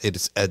sense that it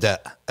is ada.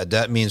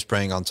 Ada means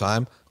praying on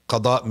time.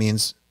 Qada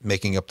means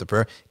making up the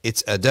prayer.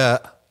 It's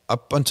ada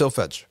up until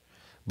Fajr.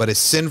 But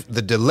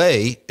the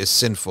delay is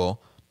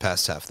sinful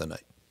past half the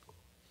night.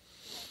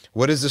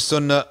 What is the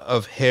sunnah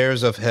of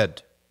hairs of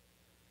head?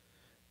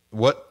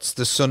 What's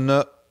the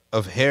sunnah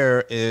of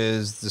hair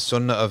is, the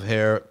sunnah of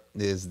hair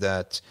is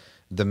that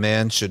the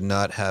man should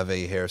not have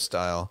a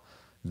hairstyle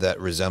that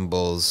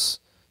resembles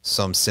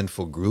some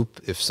sinful group,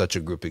 if such a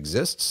group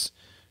exists,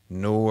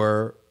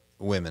 nor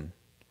women.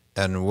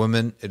 And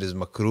women, it is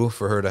makruh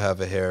for her to have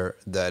a hair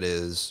that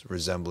is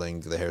resembling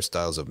the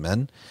hairstyles of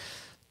men,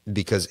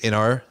 because in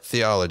our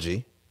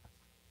theology,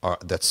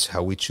 that's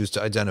how we choose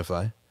to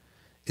identify,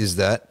 is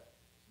that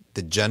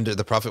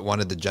the Prophet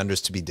wanted the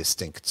genders to be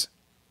distinct,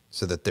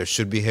 so that there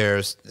should be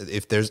hairs.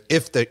 If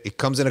it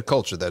comes in a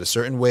culture that a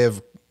certain way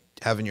of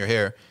having your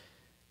hair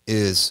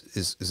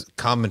is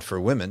common for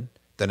women,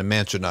 then a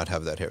man should not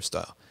have that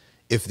hairstyle.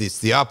 If it's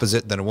the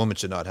opposite, then a woman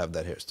should not have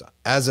that hairstyle.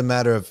 As a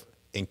matter of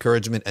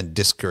encouragement and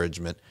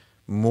discouragement,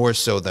 more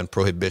so than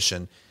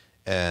prohibition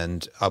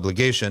and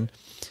obligation.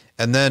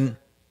 And then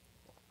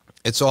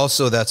it's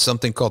also that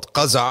something called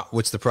qaza,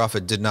 which the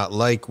Prophet did not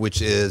like,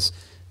 which is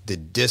the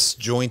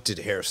disjointed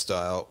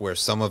hairstyle, where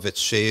some of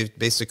it's shaved,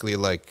 basically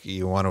like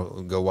you want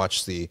to go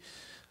watch the,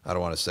 I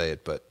don't want to say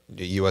it, but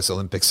the U.S.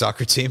 Olympic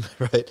soccer team,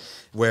 right?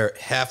 Where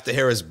half the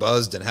hair is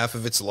buzzed and half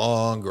of it's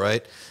long,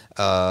 right?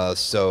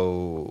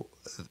 So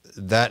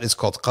that is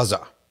called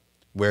qaza,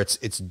 where it's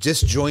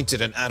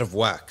disjointed and out of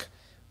whack.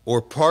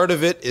 Or part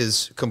of it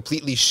is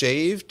completely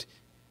shaved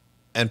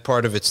and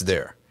part of it's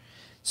there.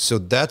 So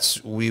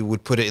we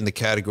would put it in the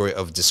category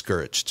of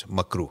discouraged,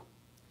 makruh.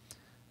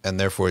 And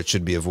therefore it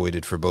should be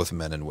avoided for both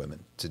men and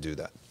women to do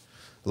that.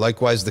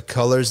 Likewise, the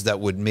colors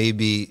that would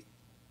maybe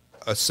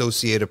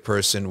associate a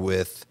person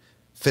with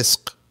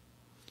fisq.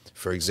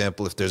 For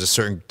example, if there's a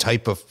certain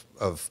type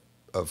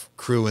of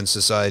crew in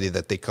society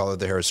that they color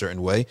their hair a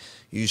certain way,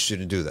 you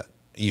shouldn't do that.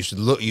 You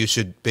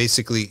should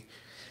basically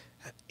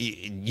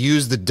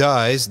use the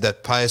dyes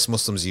that pious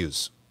Muslims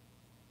use.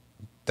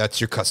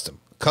 That's your custom.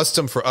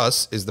 Custom for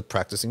us is the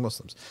practicing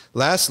Muslims.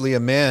 Lastly,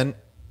 a man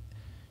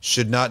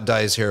should not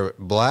dye his hair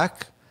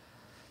black,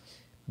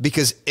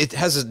 because it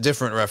has a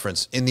different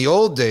reference. In the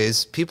old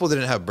days, people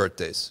didn't have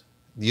birthdays.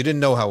 You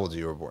didn't know how old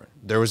you were born.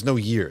 There was no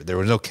year. There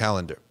was no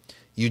calendar.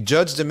 You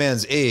judged a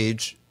man's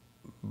age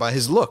by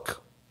his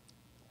look,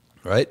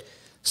 right?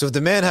 So if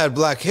the man had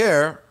black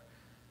hair,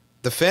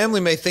 the family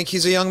may think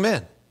he's a young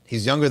man.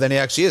 He's younger than he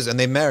actually is, and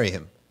they marry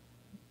him.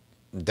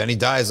 Then he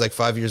dies like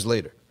 5 years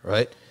later,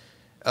 right?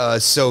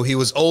 So he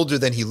was older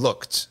than he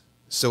looked.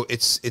 So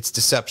it's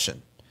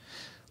deception.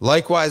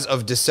 Likewise,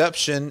 of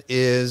deception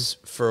is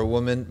for a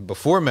woman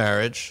before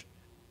marriage,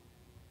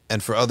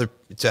 and for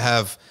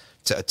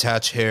to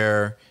attach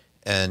hair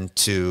and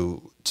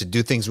to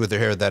do things with her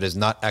hair that is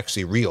not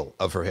actually real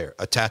of her hair,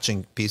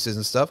 attaching pieces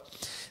and stuff.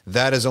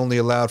 That is only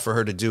allowed for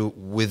her to do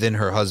within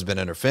her husband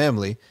and her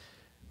family,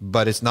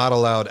 but it's not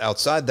allowed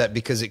outside that,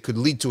 because it could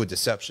lead to a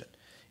deception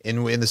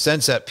in the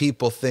sense that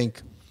people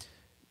think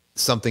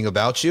something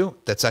about you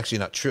that's actually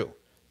not true.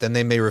 Then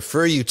they may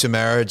refer you to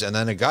marriage, and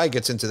then a guy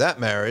gets into that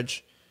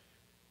marriage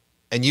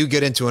and you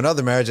get into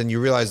another marriage and you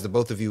realize that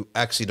both of you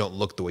actually don't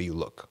look the way you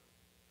look.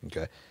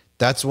 Okay.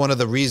 That's one of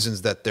the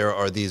reasons that there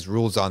are these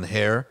rules on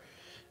hair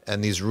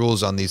and these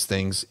rules on these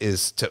things,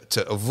 is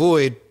to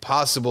avoid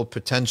possible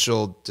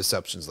potential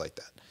deceptions like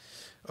that.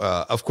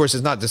 Of course,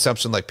 it's not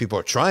deception like people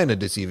are trying to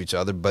deceive each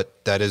other,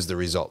 but that is the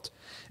result.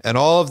 And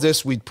all of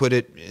this, we'd put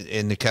it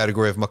in the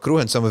category of makruh,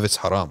 and some of it's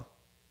haram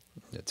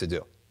to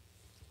do.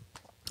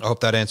 I hope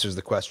that answers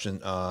the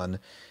question on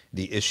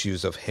the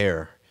issues of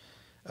hair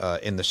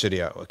in the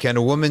Sharia. Can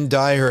a woman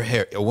dye her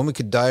hair? A woman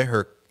could dye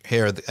her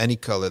hair any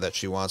color that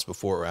she wants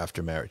before or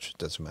after marriage. It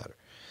doesn't matter.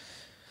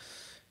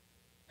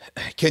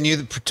 Can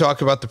you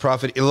talk about the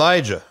Prophet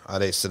Elijah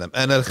alayhi salam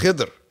and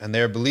Al-Khidr, and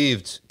they're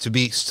believed to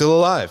be still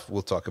alive?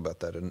 We'll talk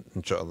about that,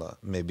 inshallah.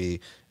 Maybe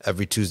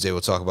every Tuesday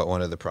we'll talk about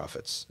one of the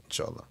prophets,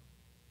 inshallah.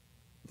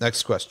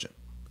 Next question.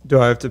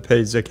 Do I have to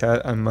pay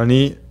zakat on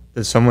money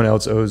that someone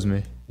else owes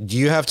me? Do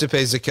you have to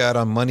pay zakat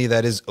on money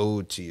that is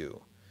owed to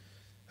you?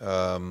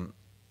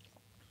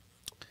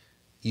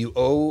 You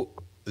owe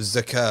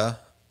zakah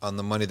on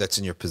the money that's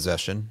in your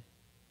possession.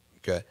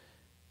 Okay.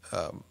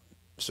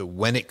 So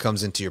when it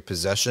comes into your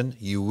possession,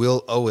 you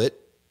will owe it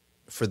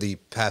for the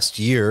past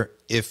year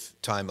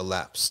if time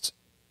elapsed.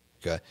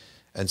 Okay.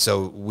 And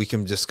so we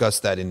can discuss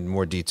that in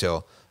more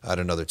detail at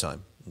another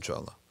time,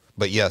 inshallah.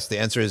 But yes, the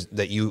answer is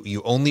that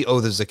you only owe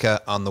the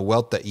zakat on the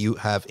wealth that you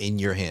have in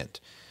your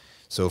hand.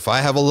 So if I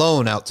have a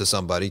loan out to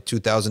somebody,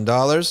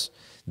 $2,000,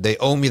 they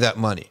owe me that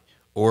money.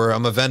 Or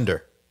I'm a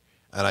vendor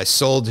and I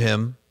sold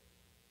him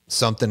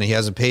something and he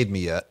hasn't paid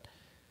me yet.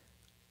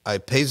 I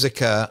pay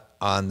zakat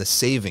on the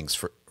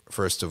savings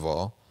first of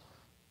all,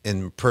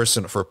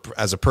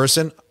 as a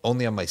person,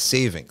 only on my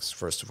savings,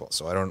 first of all.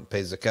 So I don't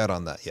pay zakat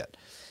on that yet.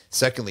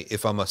 Secondly,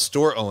 if I'm a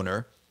store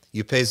owner,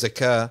 you pay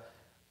zakat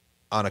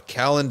on a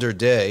calendar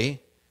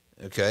day,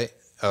 okay,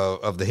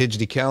 of the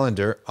Hijri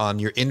calendar on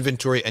your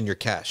inventory and your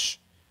cash.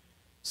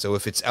 So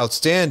if it's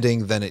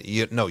outstanding, then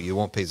you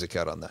won't pay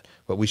zakat on that.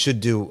 But we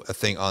should do a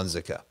thing on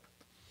zakat.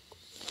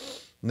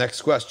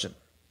 Next question.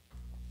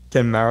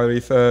 Can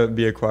ma'rifah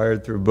be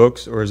acquired through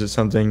books, or is it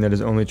something that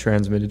is only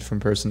transmitted from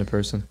person to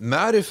person?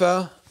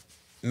 Ma'rifah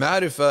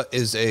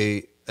is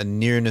a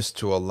nearness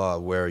to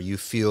Allah where you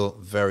feel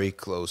very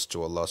close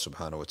to Allah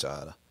subhanahu wa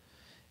ta'ala.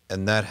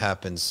 And that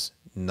happens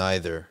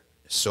neither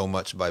so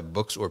much by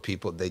books or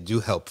people. They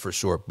do help for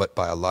sure, but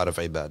by a lot of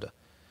ibadah.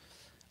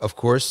 Of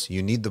course,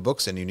 you need the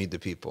books and you need the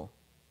people.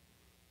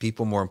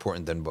 People more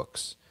important than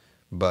books.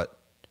 But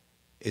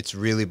it's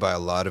really by a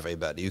lot of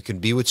ibadah. You can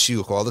be with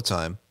shuyukh all the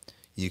time.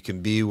 You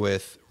can be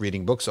with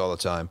reading books all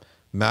the time.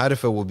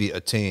 Ma'rifah will be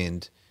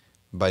attained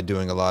by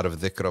doing a lot of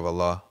dhikr of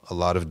Allah, a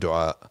lot of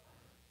dua,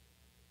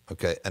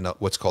 okay, and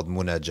what's called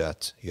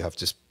munajat. You have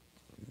to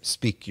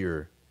speak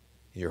your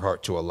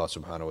heart to Allah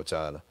subhanahu wa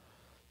ta'ala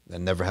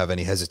and never have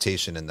any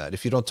hesitation in that.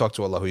 If you don't talk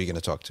to Allah, who are you going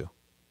to talk to?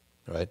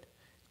 Right?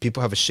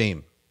 People have a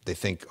shame. They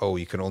think, oh,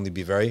 you can only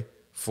be very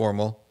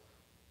formal.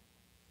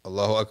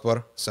 Allahu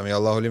Akbar, Sami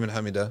Allahu liman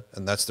hamida,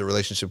 and that's the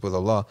relationship with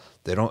Allah.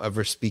 They don't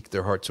ever speak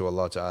their heart to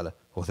Allah Ta'ala.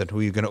 Well, then who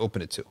are you going to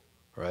open it to?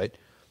 Right?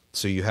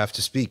 So you have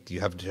to speak. You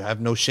have to have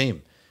no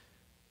shame.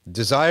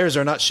 Desires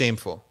are not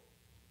shameful.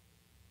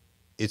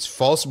 It's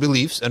false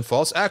beliefs and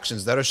false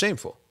actions that are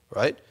shameful.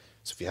 Right?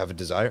 So if you have a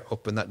desire,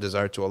 open that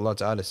desire to Allah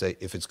Ta'ala. Say,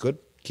 if it's good,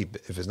 keep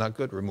it. If it's not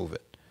good, remove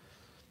it.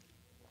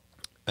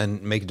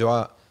 And make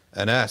dua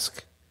and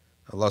ask.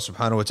 Allah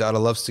Subhanahu wa Ta'ala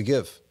loves to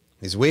give.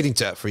 He's waiting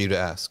for you to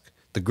ask.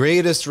 The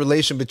greatest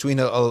relation between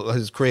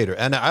his creator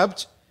and an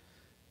abd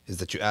is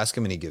that you ask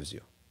him and he gives you.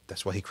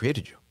 That's why he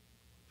created you.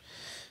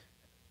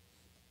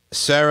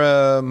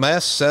 Sarah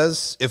Mass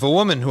says, if a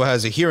woman who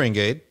has a hearing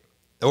aid,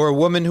 or a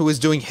woman who is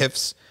doing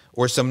hifz,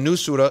 or some new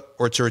surah,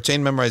 or to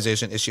retain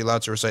memorization, is she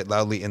allowed to recite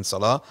loudly in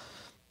salah,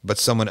 but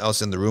someone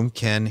else in the room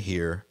can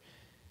hear?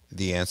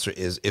 The answer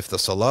is, if the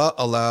salah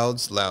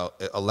allows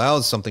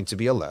something to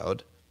be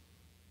allowed,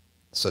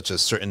 such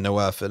as certain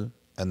nawafil,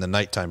 and the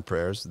nighttime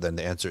prayers, then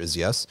the answer is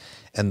yes.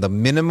 And the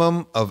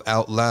minimum of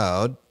out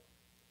loud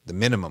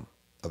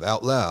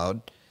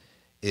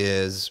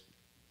is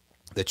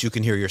that you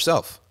can hear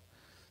yourself.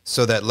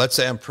 So that, let's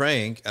say I'm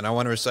praying and I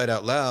want to recite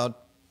out loud,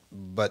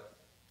 but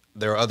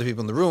there are other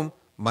people in the room,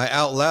 my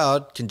out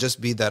loud can just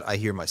be that I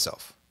hear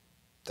myself.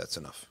 That's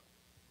enough.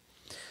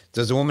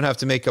 Does a woman have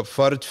to make up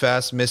fard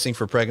fast missing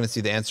for pregnancy?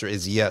 The answer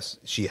is yes.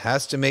 She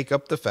has to make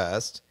up the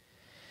fast,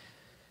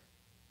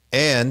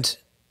 and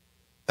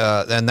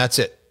that's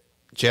it.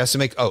 She has to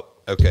make. Oh,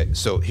 okay.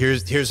 So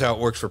here's how it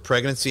works for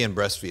pregnancy and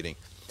breastfeeding.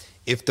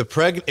 If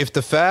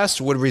the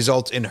fast would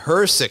result in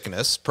her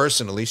sickness,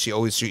 personally, she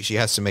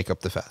has to make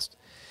up the fast.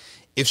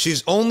 If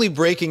she's only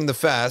breaking the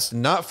fast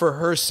not for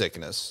her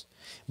sickness,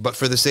 but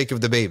for the sake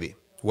of the baby,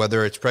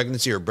 whether it's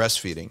pregnancy or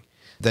breastfeeding,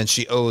 then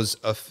she owes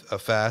a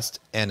fast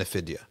and a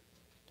fidya.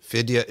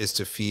 Fidya is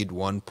to feed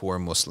one poor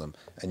Muslim,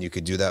 and you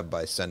could do that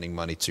by sending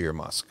money to your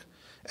mosque.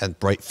 And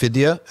write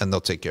fidya, and they'll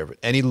take care of it.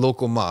 Any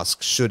local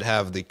mosque should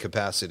have the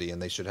capacity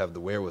and they should have the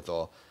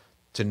wherewithal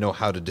to know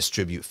how to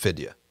distribute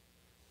fidya.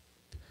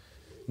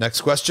 Next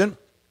question.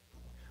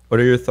 What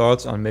are your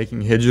thoughts on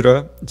making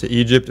hijrah to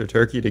Egypt or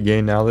Turkey to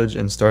gain knowledge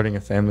and starting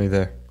a family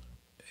there?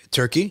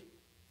 Turkey?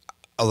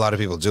 A lot of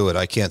people do it.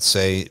 I can't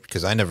say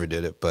because I never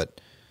did it,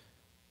 but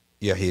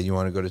Yahya, you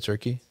want to go to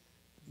Turkey?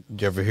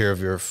 Did you ever hear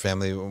of your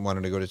family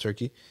wanting to go to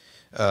Turkey?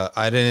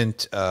 I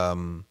didn't.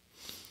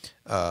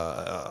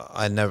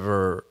 I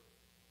never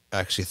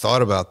actually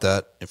thought about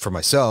that for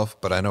myself,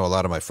 but I know a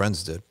lot of my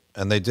friends did,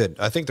 and they did.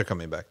 I think they're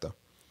coming back though.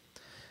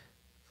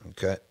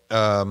 Okay.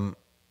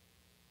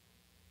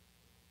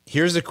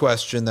 Here's a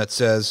question that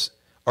says,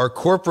 are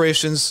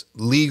corporations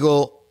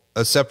legal,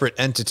 a separate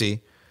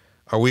entity?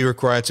 Are we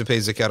required to pay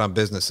zakat on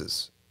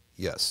businesses?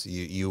 Yes,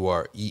 you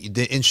are.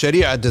 In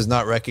Sharia, does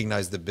not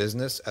recognize the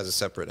business as a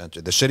separate entity.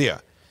 The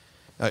Sharia,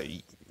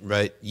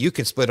 right? You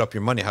can split up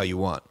your money how you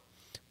want,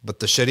 but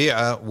the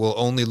Sharia will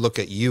only look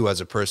at you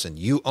as a person.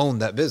 You own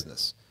that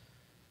business.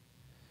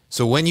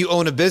 So when you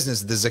own a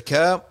business, the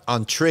zakah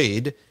on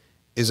trade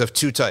is of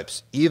two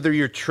types. Either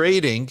you're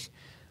trading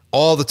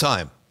all the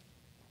time,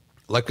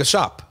 like a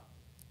shop.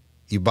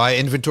 You buy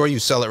inventory, you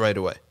sell it right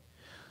away.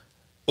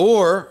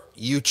 Or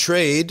you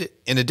trade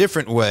in a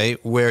different way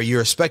where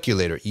you're a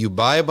speculator. You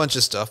buy a bunch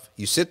of stuff,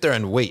 you sit there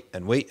and wait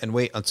and wait and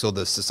wait until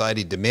the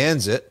society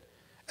demands it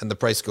and the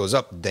price goes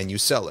up, then you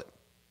sell it.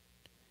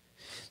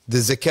 The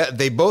zakah,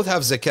 they both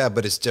have zakah,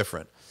 but it's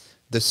different.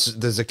 The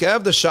zakah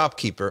of the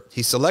shopkeeper,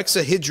 he selects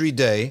a Hijri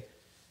day,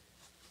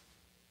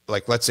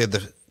 like let's say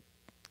the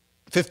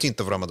 15th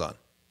of Ramadan.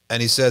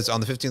 And he says on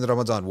the 15th of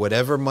Ramadan,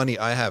 whatever money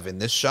I have in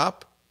this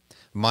shop,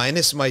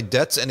 minus my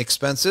debts and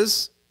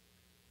expenses,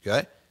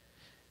 okay,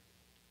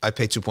 I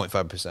pay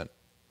 2.5%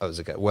 of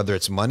zakah, whether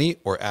it's money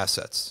or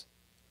assets.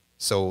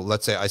 So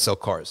let's say I sell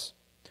cars.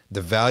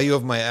 The value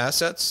of my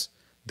assets,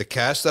 the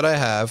cash that I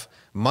have,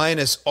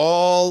 minus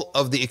all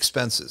of the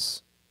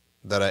expenses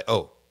that I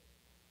owe,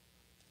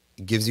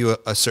 gives you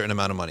a certain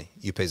amount of money.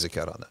 You pay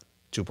zakat on that,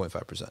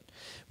 2.5%.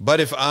 But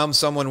if I'm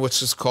someone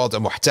which is called a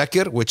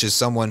muhtakir, which is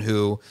someone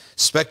who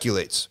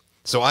speculates.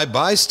 So I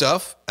buy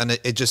stuff and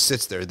it just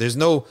sits there. There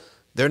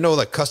are no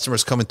like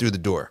customers coming through the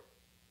door.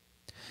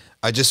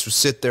 I just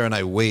sit there and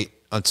I wait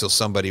until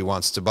somebody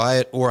wants to buy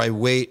it, or I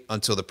wait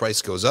until the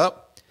price goes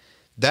up.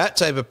 That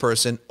type of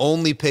person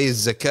only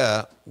pays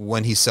zakah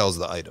when he sells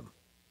the item.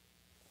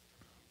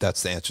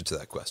 That's the answer to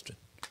that question.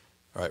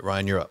 All right,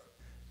 Ryan, you're up.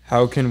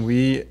 How can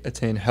we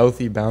attain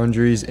healthy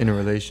boundaries in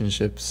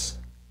relationships?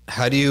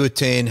 How do you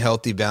attain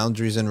healthy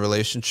boundaries in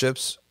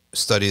relationships?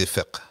 Study the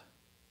fiqh.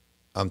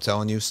 I'm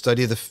telling you,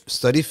 study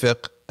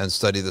fiqh and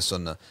study the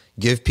sunnah.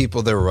 Give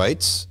people their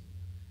rights.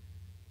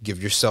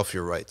 Give yourself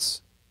your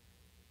rights.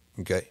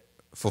 Okay?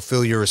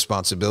 Fulfill your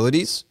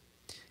responsibilities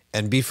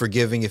and be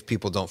forgiving if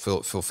people don't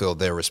fulfill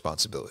their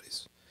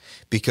responsibilities.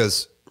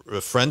 Because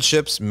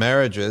friendships,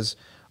 marriages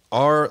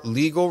are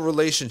legal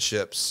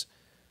relationships,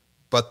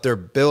 but they're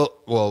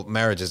built, well,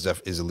 marriage is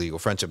illegal.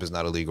 Friendship is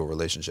not a legal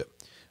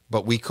relationship.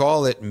 But we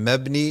call it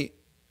mabni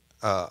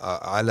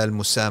ala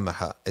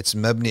al-musamaha. It's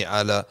mabni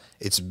ala,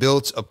 it's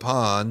built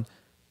upon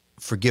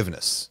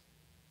forgiveness.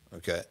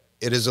 Okay?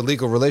 It is a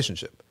legal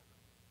relationship.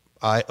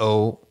 A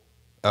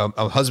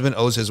husband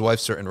owes his wife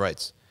certain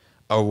rights.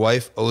 A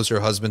wife owes her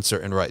husband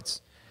certain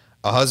rights.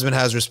 A husband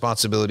has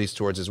responsibilities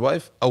towards his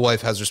wife. A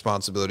wife has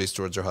responsibilities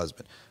towards her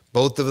husband.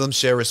 Both of them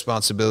share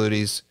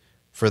responsibilities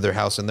for their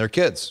house and their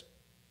kids.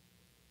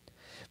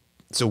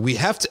 So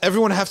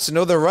everyone has to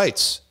know their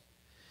rights.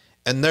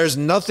 And there's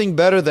nothing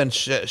better than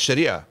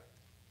Sharia.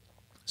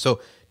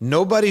 So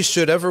nobody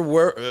should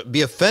ever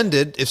be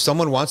offended if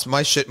someone wants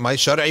my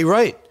Shari'i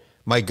right,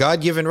 my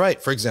God-given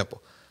right. For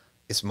example,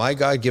 it's my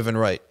God-given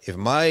right. If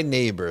my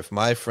neighbor, if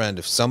my friend,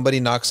 if somebody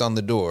knocks on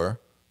the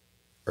door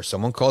or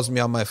someone calls me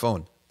on my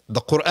phone,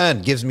 the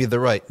Quran gives me the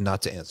right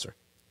not to answer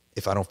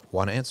if I don't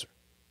want to answer,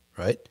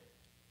 right?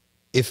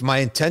 If my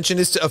intention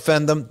is to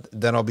offend them,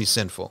 then I'll be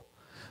sinful.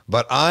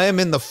 But I am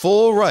in the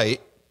full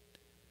right,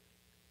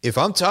 if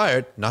I'm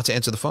tired, not to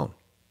answer the phone.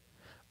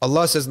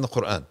 Allah says in the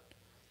Quran,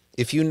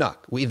 if you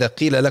knock, وَإِذَا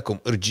قِيلَ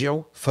لَكُمْ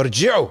ارْجِعُوا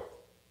فَارْجِعُوا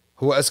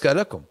هُوَ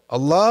أَزْكَى لَكُمْ.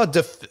 Allah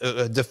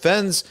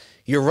defends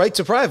your right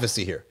to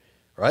privacy here,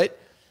 right?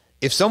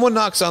 If someone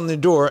knocks on the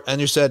door and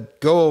you said,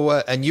 go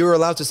away, and you're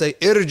allowed to say,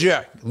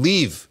 irja',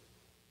 leave,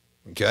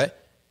 okay?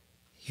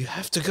 You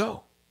have to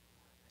go.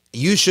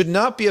 You should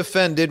not be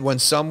offended when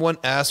someone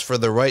asks for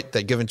the right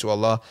that given to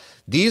Allah.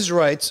 These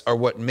rights are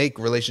what make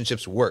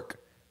relationships work.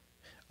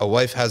 A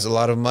wife has a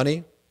lot of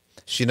money.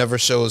 She never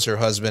shows her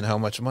husband how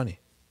much money.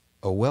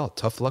 Oh, well,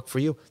 tough luck for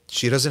you.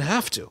 She doesn't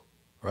have to,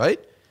 right?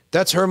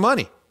 That's her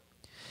money.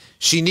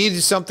 She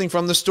needed something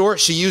from the store.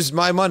 She used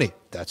my money.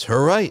 That's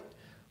her right.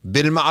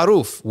 Bil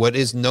ma'ruf, what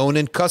is known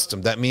in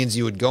custom. That means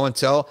you would go and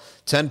tell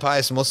 10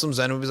 pious Muslims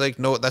and it would be like,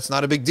 no, that's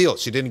not a big deal.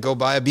 She didn't go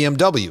buy a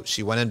BMW.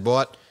 She went and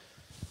bought,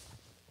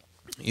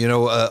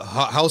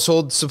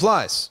 household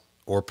supplies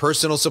or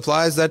personal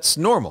supplies. That's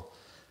normal.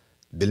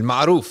 Bil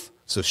ma'ruf.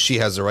 So she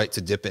has a right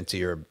to dip into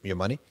your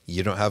money.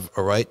 You don't have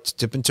a right to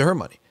dip into her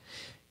money.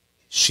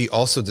 She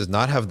also does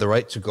not have the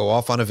right to go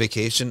off on a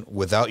vacation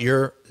without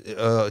your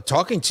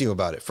talking to you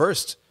about it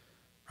first,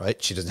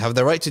 right? She doesn't have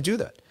the right to do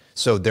that.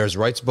 So there's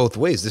rights both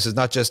ways. This is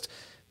not just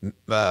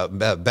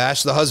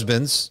bash the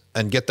husbands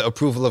and get the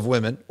approval of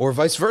women or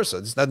vice versa.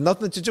 It's not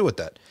nothing to do with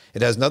that.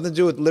 It has nothing to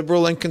do with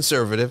liberal and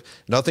conservative,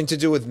 nothing to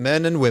do with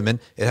men and women.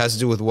 It has to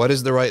do with what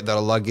is the right that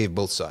Allah gave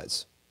both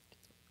sides.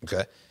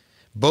 Okay?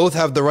 Both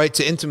have the right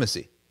to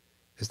intimacy.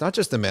 It's not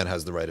just the man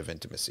has the right of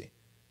intimacy.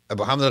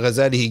 Abu Hamid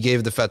al-Ghazali, he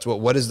gave the fatwa,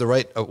 what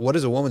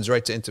is a woman's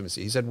right to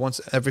intimacy? He said once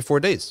every 4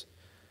 days.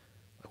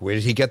 Where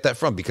did he get that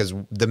from? Because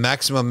the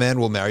maximum man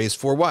will marry is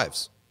 4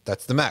 wives.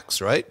 That's the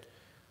max, right?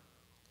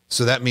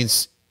 So that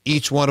means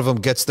each one of them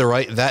gets the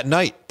right that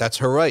night. That's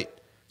her right.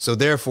 So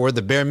therefore,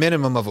 the bare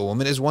minimum of a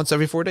woman is once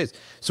every 4 days.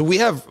 So we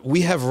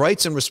have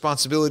rights and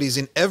responsibilities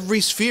in every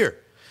sphere.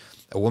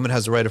 A woman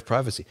has the right of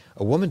privacy.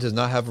 A woman does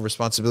not have a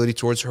responsibility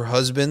towards her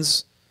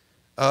husband's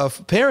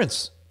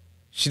parents.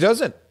 She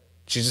doesn't.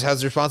 She just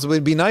has the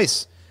responsibility to be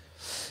nice.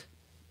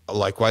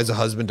 Likewise, a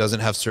husband doesn't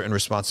have certain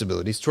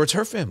responsibilities towards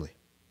her family.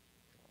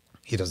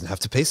 He doesn't have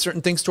to pay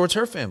certain things towards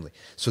her family.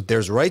 So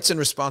there's rights and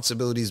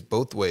responsibilities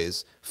both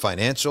ways: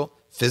 financial,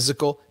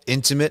 physical,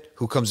 intimate,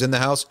 who comes in the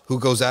house, who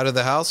goes out of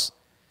the house.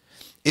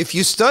 If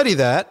you study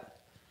that,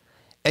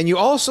 and you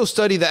also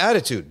study the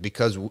attitude,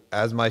 because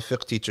as my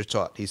fiqh teacher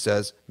taught, he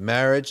says,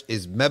 marriage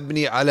is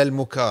mabni ala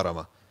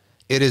al-mukarama.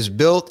 It is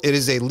built, it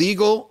is a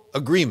legal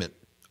agreement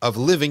of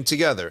living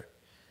together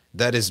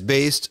that is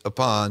based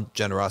upon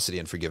generosity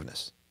and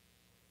forgiveness.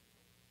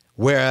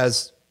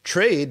 Whereas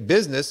trade,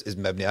 business, is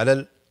mabni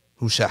ala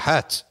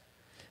al-mushahat.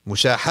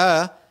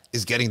 Mushaha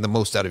is getting the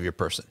most out of your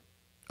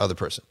other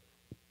person.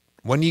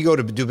 When you go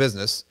to do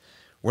business,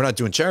 we're not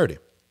doing charity.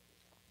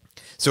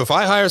 So if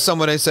I hire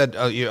someone, I said,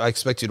 I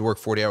expect you to work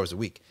 40 hours a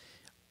week.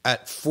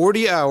 At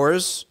 40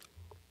 hours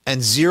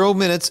and 0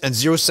 minutes and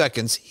 0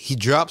 seconds, he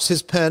drops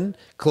his pen,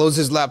 closes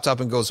his laptop,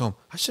 and goes home.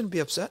 I shouldn't be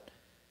upset.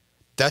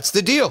 That's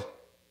the deal,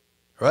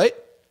 right?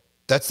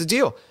 That's the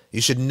deal. You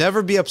should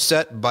never be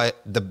upset by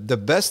the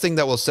best thing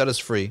that will set us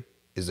free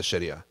is the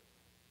Sharia.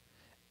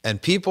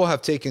 And people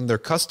have taken their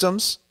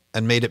customs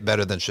and made it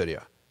better than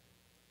Sharia.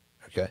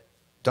 Okay?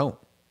 Don't.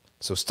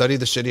 So study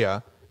the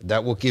Sharia.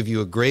 That will give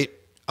you a great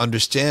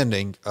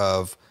understanding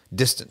of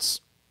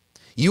distance.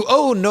 You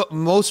owe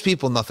most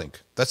people nothing.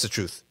 That's the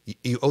truth.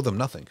 You owe them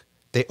nothing.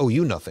 They owe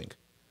you nothing.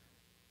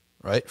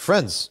 Right?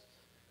 Friends.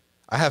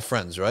 I have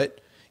friends, right?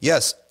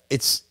 Yes,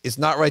 it's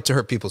not right to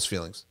hurt people's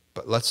feelings.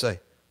 But let's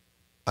say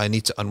I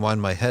need to unwind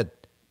my head.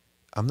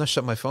 I'm not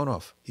shutting my phone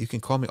off. You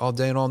can call me all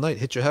day and all night.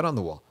 Hit your head on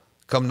the wall.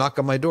 Come knock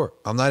on my door.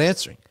 I'm not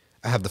answering.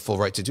 I have the full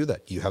right to do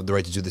that. You have the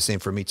right to do the same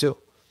for me too.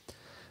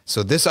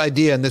 So this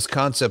idea and this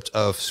concept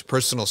of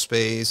personal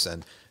space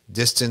and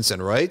distance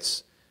and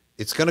rights,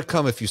 it's going to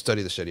come if you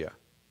study the Sharia.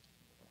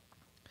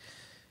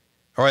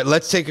 All right,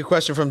 let's take a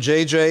question from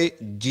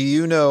JJ. Do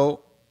you know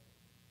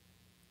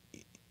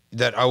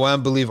that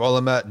awam believe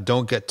ulama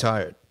don't get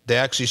tired? They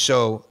actually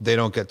show they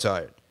don't get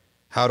tired.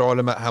 How do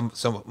ulama have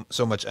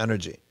so much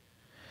energy?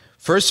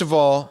 First of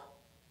all,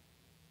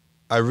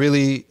 I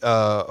really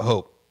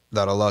hope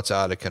that Allah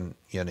Ta'ala can,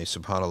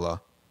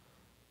 subhanAllah,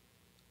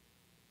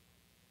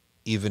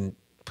 even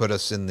put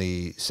us in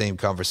the same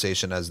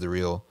conversation as the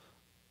real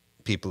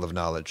people of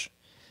knowledge.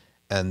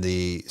 And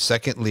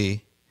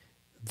secondly,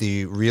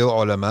 the real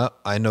ulama,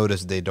 I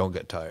notice they don't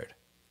get tired.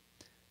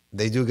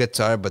 They do get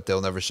tired, but they'll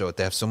never show it.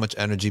 They have so much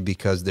energy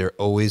because they're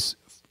always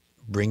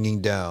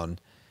bringing down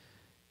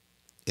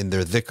in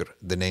their dhikr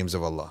the names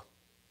of Allah.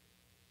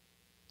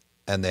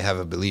 And they have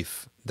a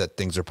belief that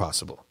things are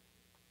possible.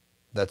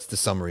 That's the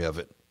summary of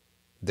it.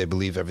 They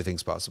believe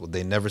everything's possible.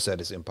 They never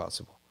said it's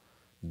impossible.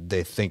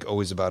 They think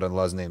always about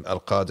Allah's name,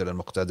 Al-Qadir,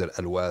 Al-Muqtadir,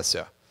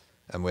 Al-Wasi'.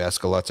 And we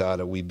ask Allah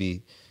Ta'ala we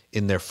be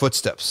in their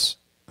footsteps,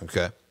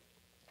 okay?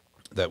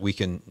 That we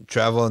can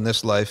travel in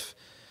this life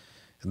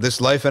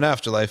and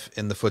afterlife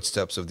in the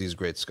footsteps of these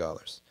great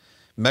scholars.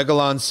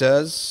 Megalon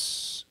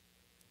says,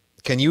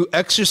 can you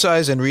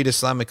exercise and read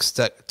Islamic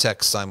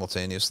texts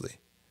simultaneously?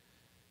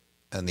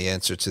 And the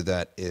answer to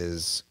that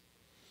is,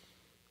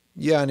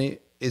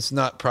 it's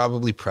not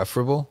probably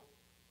preferable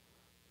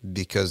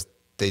because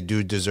they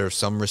do deserve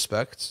some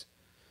respect.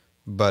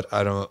 But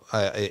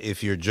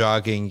if you're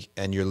jogging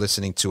and you're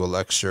listening to a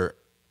lecture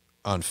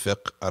on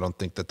fiqh, I don't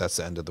think that that's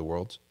the end of the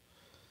world.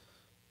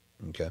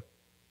 Okay.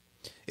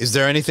 Is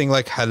there anything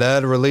like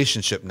halal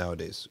relationship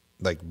nowadays?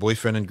 Like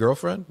boyfriend and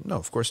girlfriend? No,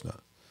 of course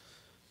not.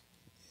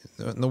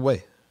 No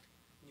way.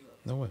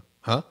 No way.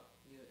 Huh?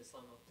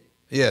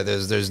 Yeah, there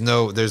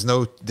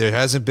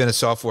hasn't been a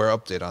software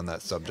update on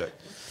that subject.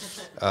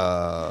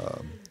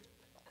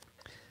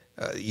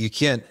 You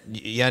can't,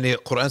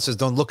 Quran says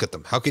don't look at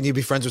them. How can you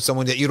be friends with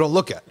someone that you don't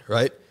look at,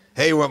 right?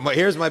 Hey,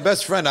 here's my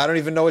best friend. I don't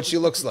even know what she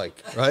looks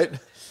like, right?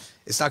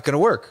 It's not going to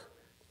work.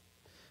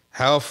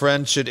 How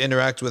friends should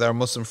interact with our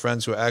Muslim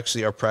friends who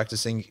actually are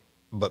practicing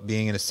but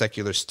being in a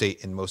secular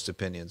state in most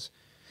opinions.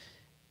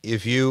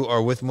 If you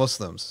are with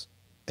Muslims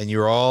and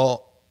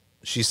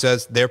she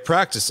says they're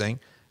practicing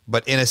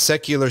but in a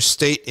secular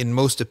state in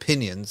most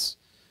opinions,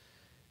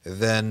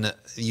 then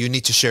you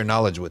need to share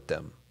knowledge with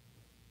them.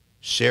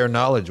 Share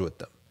knowledge with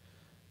them.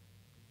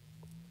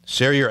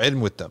 Share your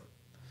ilm with them.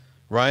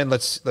 Ryan,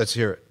 let's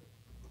hear it.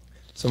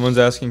 Someone's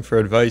asking for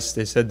advice.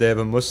 They said they have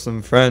a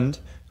Muslim friend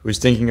who is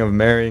thinking of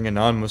marrying a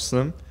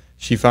non-Muslim.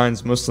 She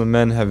finds Muslim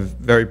men have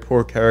very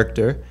poor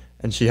character,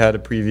 and she had a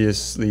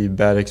previously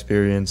bad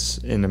experience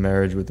in a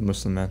marriage with a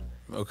Muslim man.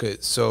 Okay,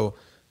 so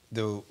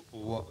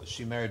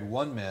she married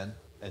one man,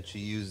 and she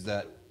used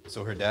that.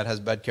 So her dad has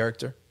bad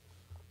character?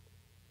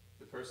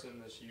 The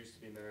person that she used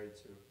to be married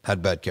to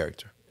had bad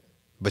character.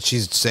 But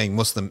she's saying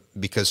Muslim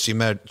because she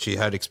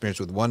had experience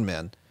with one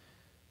man,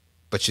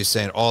 but she's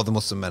saying all the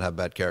Muslim men have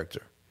bad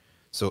character.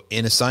 So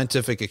in a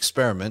scientific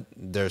experiment,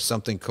 there's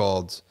something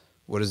called,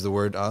 what is the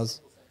word,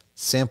 Oz?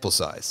 Sample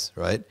size,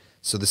 right?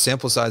 So the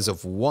sample size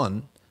of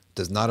one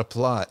does not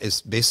apply,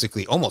 is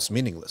basically almost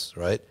meaningless,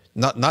 right?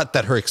 Not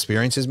that her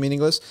experience is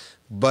meaningless,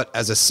 but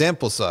as a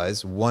sample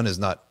size, one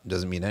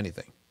doesn't mean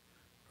anything,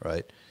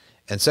 right?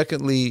 And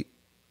secondly,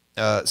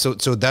 so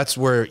that's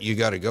where you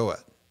got to go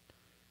at.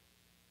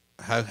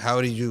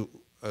 How do you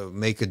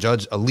make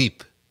a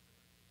leap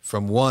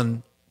from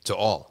one to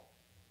all?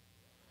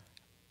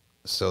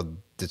 So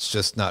it's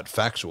just not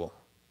factual.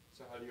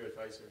 So how do you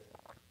advise her?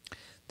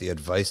 The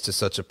advice to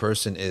such a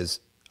person is,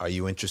 are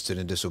you interested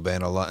in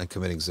disobeying Allah and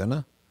committing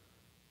zina?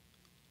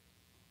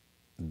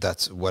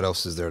 That's what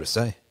else is there to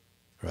say,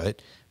 right?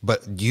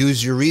 But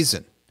use your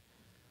reason.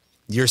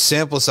 Your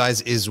sample size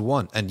is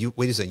one. And you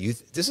wait a second,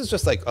 this is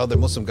just like other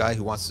Muslim guy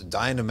who wants to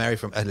die and marry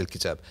from Ahl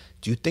al-Kitab.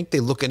 Do you think they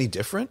look any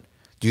different?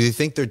 Do you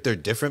think they're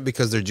different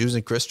because they're Jews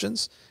and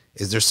Christians?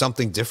 Is there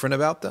something different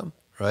about them,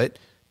 right?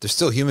 They're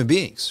still human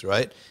beings,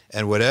 right?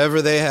 And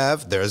whatever they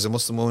have, there's a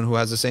Muslim woman who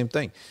has the same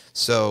thing.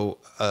 So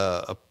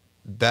a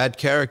bad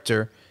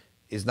character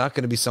is not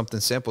going to be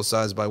something sample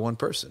sized by one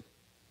person.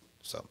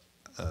 So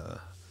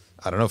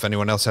I don't know if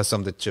anyone else has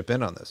something to chip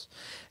in on this.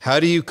 How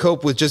do you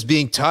cope with just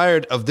being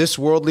tired of this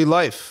worldly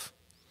life?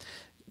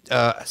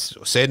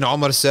 Sayyidina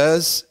Umar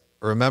says,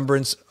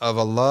 remembrance of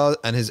Allah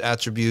and His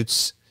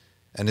attributes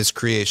and His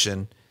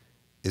creation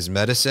is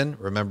medicine.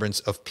 Remembrance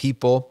of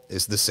people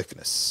is the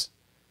sickness.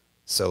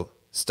 So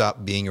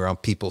stop being around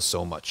people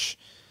so much.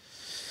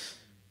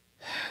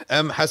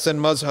 M. Hassan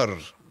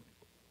Mazhar.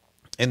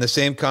 In the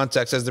same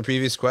context as the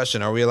previous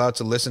question, are we allowed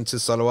to listen to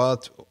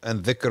salawat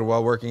and dhikr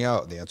while working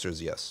out? The answer is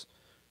yes.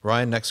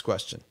 Ryan, next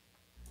question.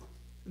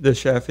 The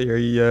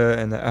Shafi'iyya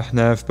and the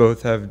Ahnaf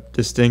both have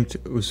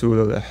distinct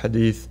usul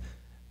al-hadith.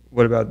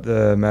 What about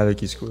the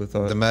Maliki school of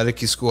thought? The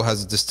Maliki school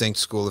has a distinct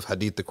school of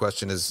hadith. The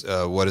question is,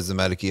 what is the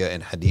Malikiyya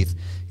in hadith?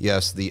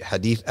 Yes, the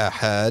hadith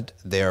ahad,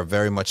 they are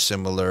very much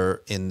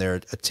similar in their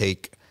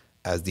take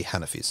as the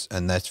Hanafis.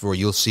 And that's where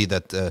you'll see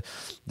that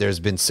there's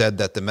been said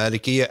that the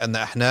Malikiyya and the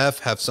Ahnaf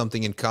have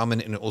something in common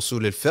in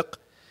usul al-fiqh,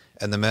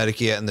 and the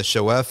Malikiyya and the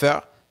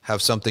Shawafi'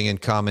 have something in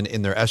common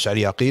in their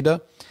Ash'ari Aqidah,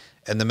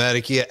 and the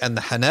Malikiyya and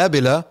the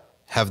Hanabila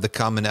have the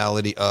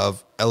commonality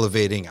of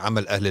elevating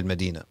Amal Ahl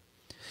al-Madinah.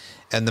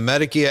 And the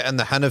Malikiyya and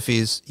the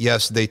Hanafis,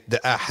 yes, the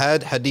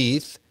Ahad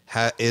Hadith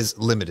is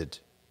limited.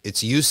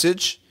 Its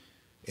usage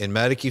in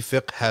Maliki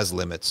fiqh has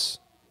limits,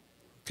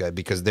 okay,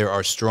 because there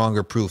are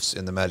stronger proofs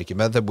in the Maliki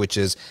madhab, which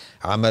is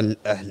Amal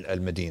Ahl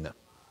al-Madinah.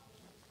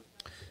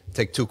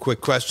 Take two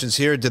quick questions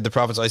here. Did the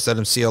Prophet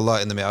ﷺ see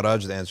Allah in the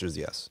Miraj? The answer is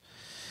yes.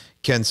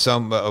 Can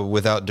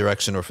without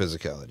direction or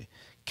physicality.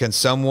 Can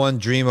someone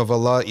dream of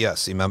Allah?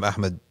 Yes. Imam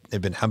Ahmad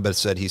ibn Hanbal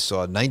said he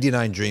saw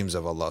 99 dreams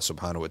of Allah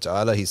subhanahu wa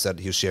ta'ala. He said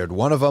he shared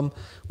one of them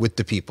with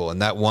the people.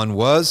 And that one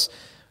was,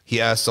 he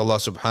asked Allah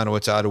subhanahu wa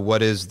ta'ala,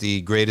 what is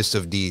the greatest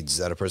of deeds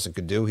that a person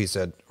could do? He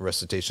said,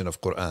 recitation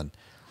of Quran.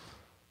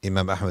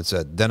 Imam Ahmad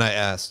said, then I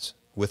asked,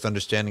 with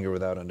understanding or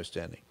without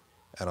understanding?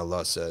 And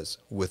Allah says,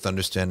 with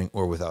understanding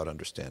or without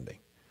understanding.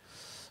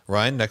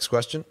 Ryan, next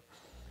question.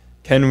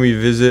 Can we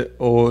visit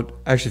old...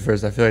 Actually,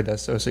 first, I feel like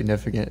that's so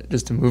significant.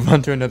 Just to move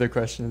on to another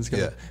question. It's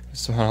gonna,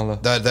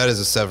 SubhanAllah. That is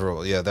a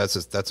several. Yeah,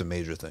 that's a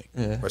major thing.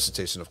 Yeah.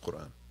 Recitation of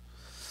Quran.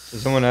 So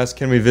someone asked,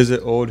 can we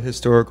visit old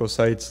historical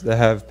sites that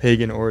have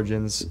pagan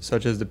origins,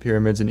 such as the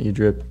pyramids in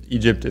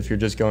Egypt, if you're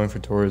just going for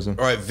tourism?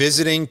 All right,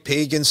 visiting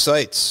pagan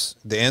sites.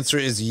 The answer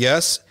is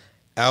yes,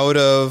 out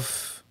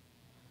of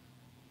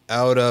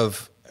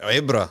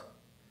ibrah.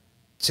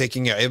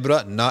 Taking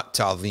ibrah, not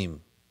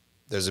ta'zim.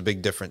 There's a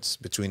big difference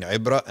between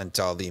ibrah and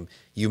ta'zim.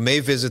 You may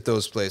visit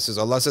those places.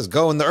 Allah says,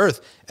 go in the earth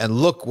and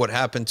look what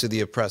happened to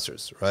the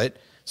oppressors, right?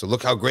 So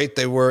look how great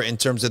they were in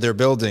terms of their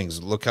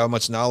buildings. Look how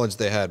much knowledge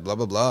they had, blah,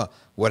 blah, blah.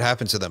 What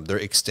happened to them? They're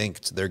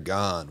extinct. They're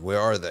gone. Where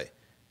are they?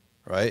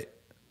 Right?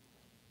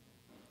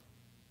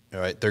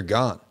 All right, they're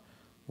gone.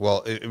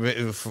 Well,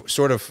 it's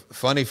sort of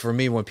funny for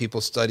me when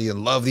people study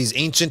and love these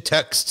ancient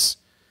texts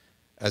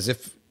as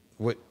if,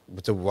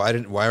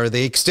 why are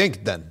they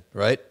extinct then,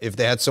 right? If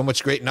they had so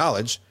much great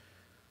knowledge,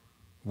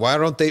 why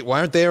aren't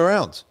they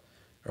around?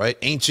 Right?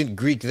 Ancient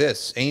Greek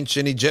this,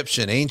 ancient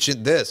Egyptian,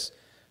 ancient this.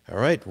 All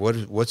right,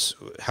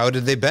 how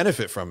did they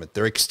benefit from it?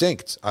 They're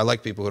extinct. I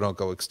like people who don't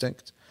go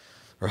extinct.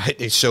 Right?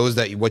 It shows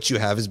that what you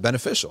have is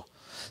beneficial.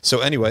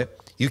 So anyway,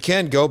 you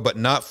can go, but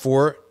not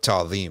for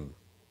ta'zim.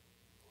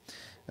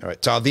 All right,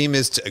 ta'zim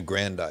is to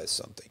aggrandize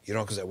something. You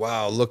don't say,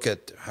 wow, look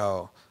at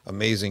how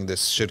amazing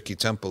this shirki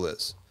temple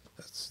is.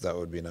 That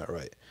would be not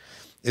right.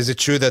 Is it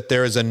true that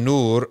there is a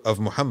nur of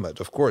Muhammad?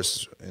 Of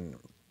course. And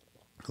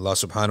Allah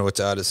subhanahu wa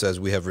ta'ala says,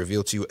 we have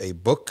revealed to you a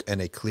book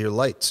and a clear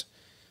light.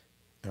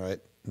 All right.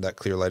 That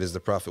clear light is the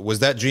Prophet. Was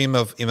that dream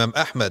of Imam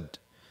Ahmad?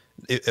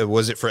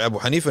 Was it for Abu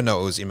Hanifa?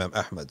 No, it was Imam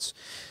Ahmad's.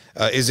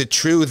 Is it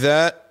true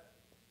that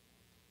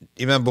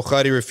Imam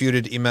Bukhari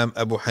refuted Imam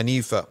Abu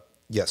Hanifa?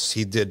 Yes,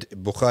 he did.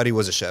 Bukhari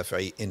was a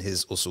Shafi'i in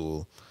his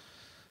usul.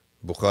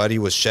 Bukhari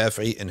was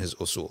Shafi'i in his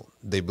usul.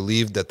 They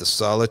believed that the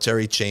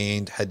solitary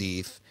chained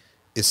hadith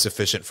is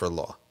sufficient for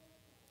law,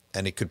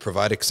 and it could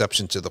provide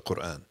exception to the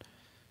Quran.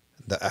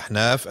 The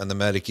Ahnaf and the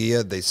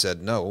Malikiya, they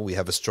said, no, we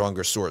have a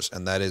stronger source,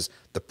 and that is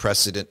the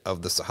precedent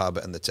of the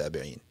Sahaba and the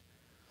Tabi'een.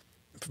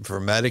 For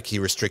Malik, he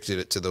restricted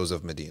it to those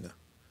of Medina.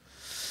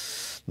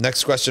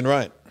 Next question,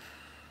 Ryan.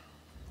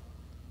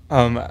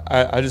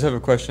 I just have a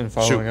question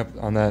following up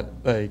on that.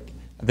 Like,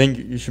 I think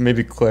you should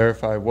maybe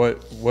clarify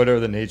what are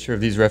the nature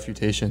of these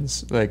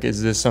refutations? Like,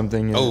 is this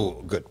something?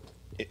 Oh, good.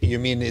 You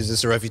mean, is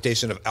this a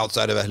refutation of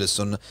outside of Ahl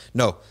Sunnah?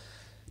 No.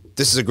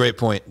 This is a great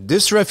point.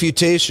 This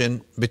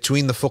refutation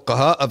between the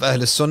fuqaha of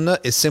Ahl Sunnah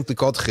is simply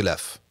called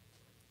khilaf.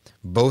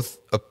 Both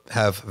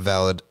have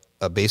valid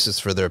a basis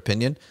for their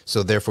opinion,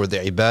 so therefore the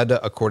ibadah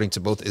according to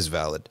both is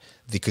valid.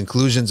 The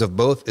conclusions of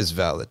both is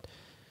valid.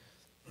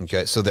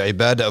 Okay, so the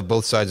ibadah of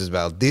both sides is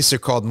valid. These are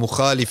called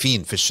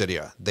mukhalifin fi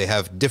sharia. They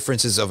have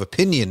differences of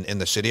opinion in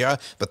the sharia,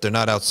 but they're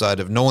not outside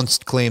of, no one's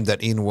claimed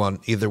that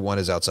either one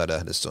is outside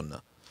Ahl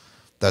Sunnah.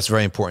 That's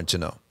very important to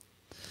know.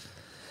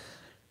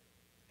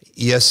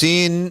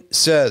 Yasin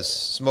says,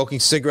 smoking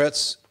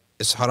cigarettes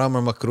is haram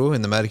or makruh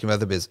in the Maliki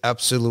madhab is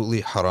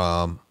absolutely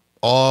haram.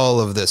 All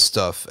of this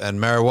stuff and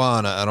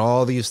marijuana and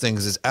all these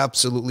things is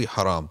absolutely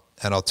haram.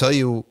 And I'll tell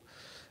you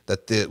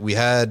that we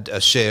had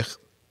a sheikh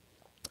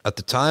at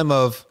the time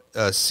of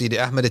Sidi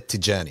Ahmed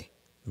al-Tijani.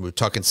 We're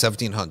talking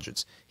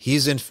 1700s.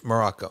 He's in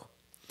Morocco.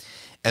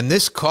 And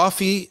this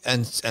coffee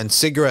and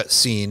cigarette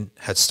scene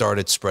had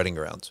started spreading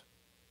around.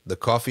 The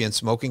coffee and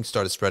smoking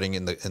started spreading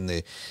in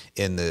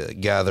the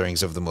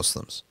gatherings of the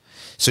Muslims.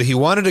 So he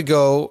wanted to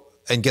go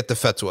and get the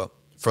fatwa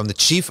from the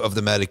chief of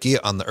the Malikiyya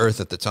on the earth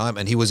at the time,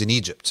 and he was in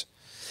Egypt.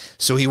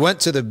 So he went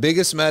to the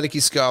biggest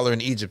Maliki scholar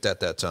in Egypt at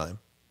that time,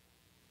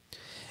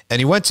 and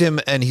he went to him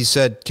and he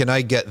said, "Can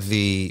I get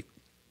the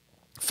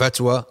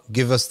fatwa?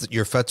 Give us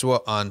your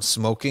fatwa on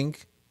smoking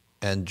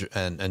and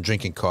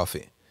drinking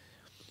coffee."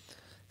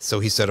 So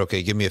he said,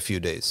 "Okay, give me a few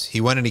days."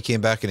 He went and he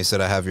came back and he said,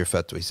 "I have your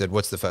fatwa." He said,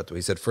 "What's the fatwa?"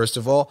 He said, "First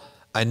of all,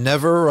 I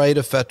never write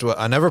a fatwa.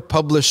 I never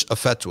publish a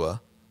fatwa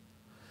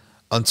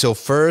until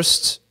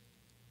first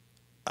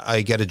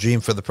I get a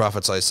dream for the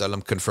Prophet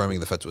ﷺ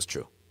confirming the fatwa is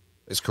true,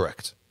 is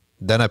correct.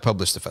 Then I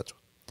publish the fatwa."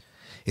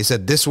 He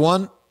said, "This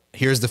one,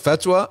 here's the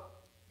fatwa,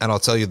 and I'll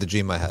tell you the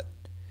dream I had."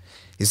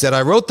 He said,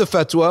 "I wrote the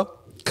fatwa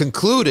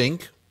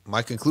concluding,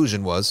 my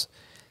conclusion was,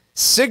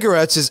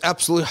 cigarettes is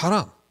absolutely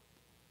haram.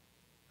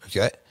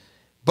 Okay?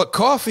 But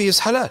coffee is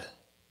halal.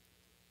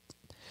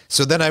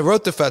 So then I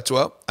wrote the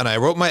fatwa and I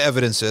wrote my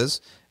evidences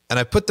and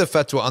I put the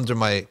fatwa under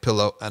my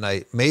pillow and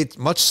I made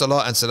much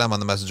salah and salam on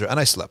the messenger and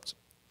I slept.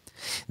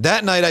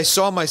 That night I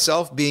saw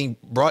myself being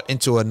brought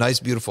into a nice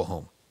beautiful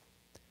home.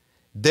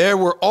 There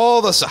were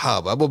all the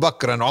Sahaba, Abu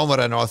Bakr and Umar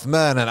and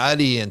Uthman and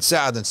Ali and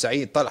Sa'ad and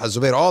Sa'id, Talha,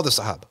 Zubair, all the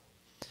Sahaba.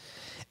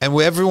 And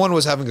everyone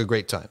was having a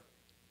great time.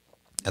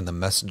 And the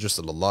Messenger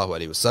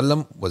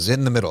ﷺ was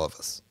in the middle of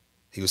us.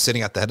 He was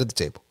sitting at the head of the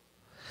table.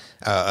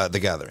 The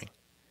gathering.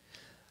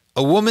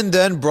 A woman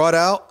then brought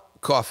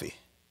out coffee.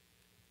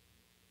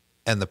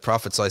 And the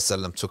Prophet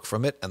ﷺ took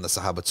from it and the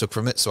Sahaba took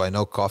from it. So I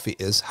know coffee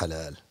is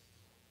halal.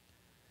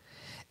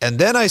 And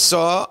then I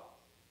saw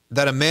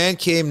that a man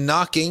came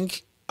knocking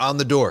on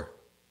the door.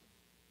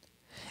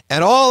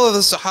 And all of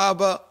the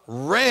Sahaba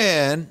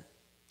ran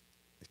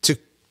to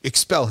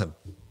expel him,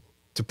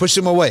 to push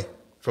him away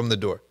from the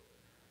door.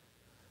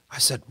 I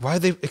said, "Why are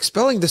they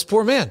expelling this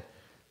poor man?"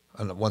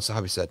 And one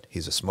Sahabi said,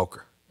 "He's a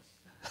smoker.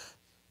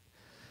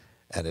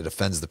 And it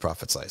offends the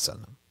Prophet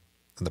ﷺ.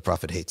 And the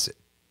Prophet hates it."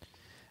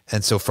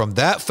 And so from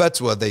that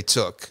fatwa they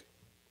took,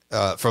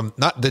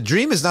 the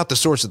dream is not the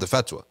source of the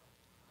fatwa.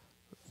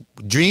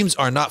 Dreams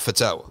are not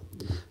fatwa.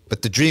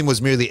 But the dream was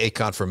merely a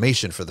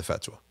confirmation for the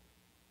fatwa.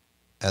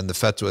 And the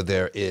fatwa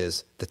there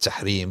is the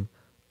tahrim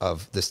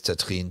of this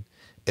tadkhin.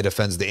 It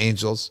offends the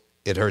angels.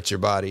 It hurts your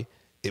body.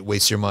 It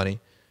wastes your money.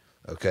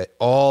 Okay.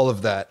 All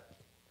of that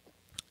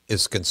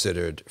is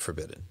considered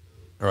forbidden.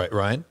 All right,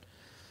 Ryan?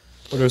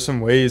 What are some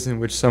ways in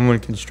which someone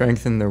can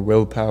strengthen their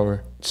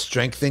willpower?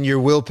 Strengthen your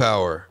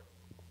willpower.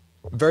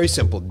 Very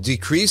simple.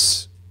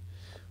 Decrease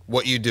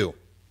what you do.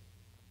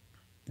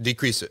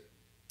 Decrease it.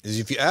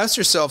 If you ask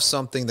yourself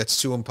something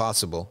that's too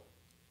impossible,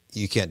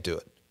 you can't do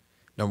it.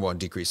 Number one,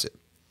 decrease it.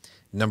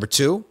 Number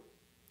two,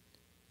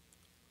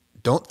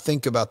 don't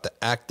think about the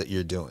act that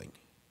you're doing.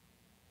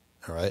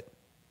 All right?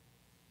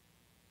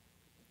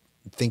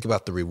 Think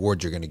about the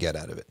reward you're going to get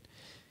out of it.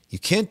 You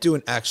can't do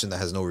an action that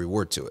has no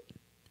reward to it.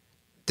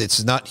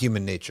 It's not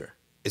human nature.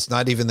 It's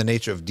not even the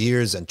nature of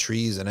deers and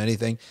trees and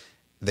anything.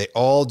 They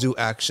all do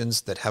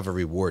actions that have a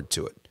reward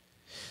to it.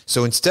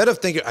 So instead of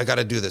thinking, I got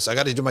to do this, I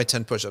got to do my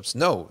 10 push-ups.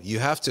 No, you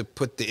have to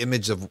put the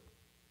image of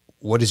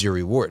what is your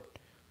reward.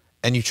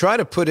 And you try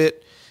to put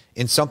it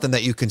in something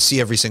that you can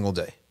see every single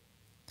day.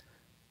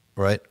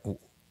 Right?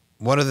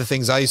 One of the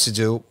things I used to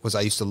do was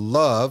I used to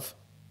love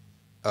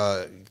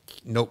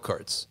note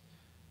cards.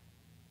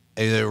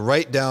 And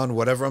write down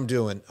whatever I'm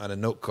doing on a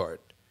note card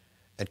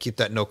and keep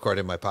that note card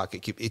in my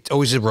pocket. It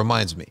always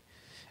reminds me.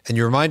 And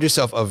you remind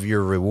yourself of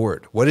your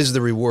reward. What is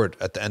the reward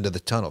at the end of the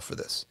tunnel for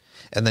this?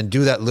 And then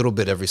do that little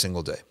bit every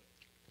single day.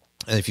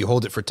 And if you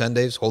hold it for 10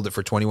 days, hold it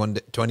for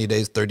 20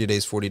 days, 30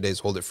 days, 40 days,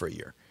 hold it for a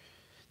year.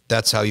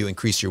 That's how you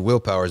increase your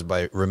willpower, is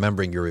by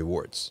remembering your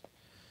rewards.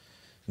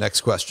 Next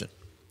question.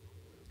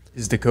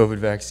 Is the COVID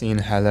vaccine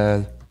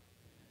halal?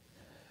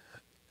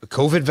 The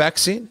COVID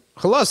vaccine?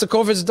 Khalas, the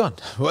COVID's done.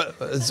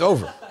 It's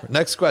over.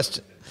 Next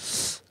question.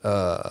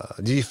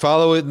 Do you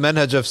follow it,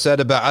 manhaj of Said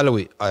about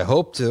Alawi? I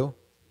hope to.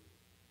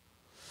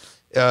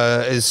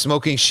 Is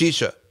smoking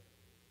shisha?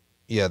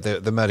 Yeah,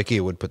 the Maliki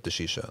would put the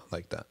shisha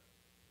like that.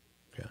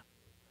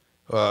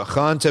 Yeah.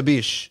 Khan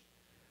Tabish.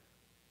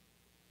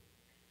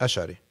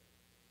 Ashari.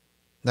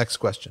 Next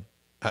question.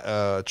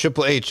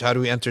 Triple H, how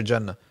do we enter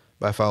Jannah?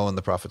 By following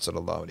the Prophet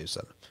sallallahu alaihi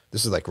wasallam.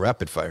 This is like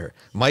rapid fire.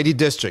 Mighty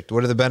District,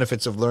 what are the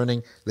benefits of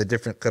learning the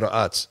different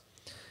qira'ats?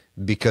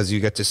 Because you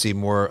get to see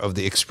more of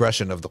the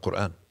expression of the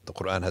Quran. The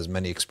Quran has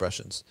many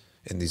expressions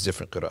in these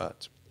different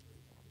qira'ats.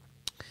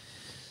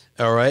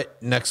 All right,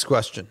 next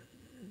question.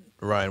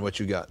 Ryan, what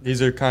you got?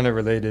 These are kind of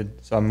related,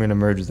 so I'm going to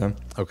merge them.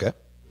 Okay.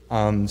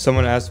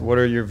 Someone asked, what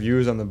are your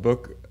views on the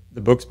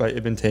books by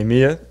Ibn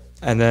Taymiyyah?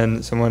 And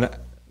then someone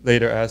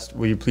later asked,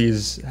 will you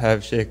please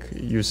have Sheikh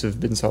Yusuf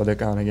bin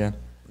Sadiq on again?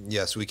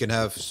 Yes, we can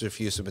have Sheikh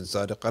Yusuf bin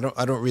Sadiq.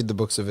 I don't read the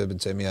books of Ibn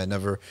Taymiyyah. I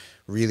never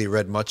really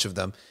read much of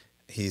them.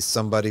 He's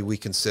somebody we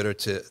consider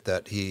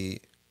that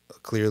he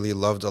clearly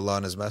loved Allah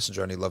and His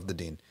Messenger, and he loved the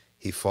Deen.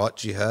 He fought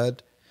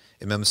jihad.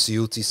 Imam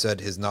Suyuti said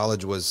his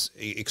knowledge was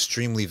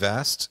extremely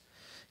vast.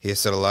 He has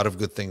said a lot of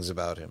good things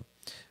about him.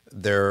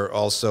 There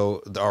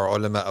also, our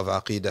ulama of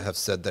Aqidah have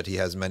said that he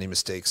has many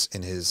mistakes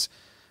in his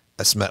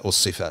Asma' ul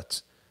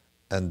Sifat.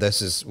 And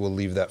this is, we'll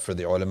leave that for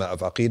the ulama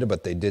of Aqidah,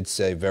 but they did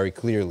say very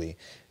clearly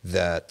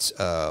that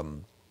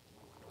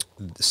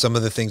some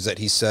of the things that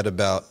he said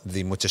about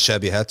the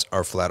mutashabihat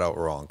are flat out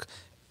wrong.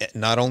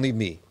 Not only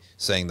me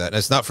saying that, and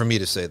it's not for me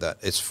to say that,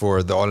 it's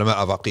for the ulama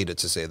of Aqidah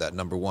to say that,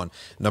 number one.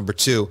 Number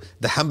two,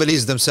 the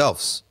Hanbalis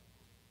themselves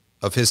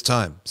of his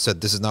time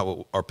said this is not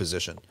what our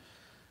position.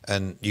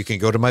 And you can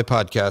go to my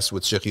podcast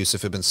with Sheikh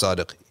Yusuf ibn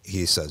Sadiq,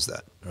 he says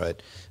that,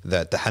 right?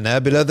 That the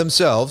Hanabila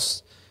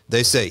themselves,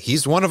 they say,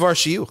 he's one of our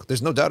shiyukh,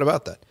 there's no doubt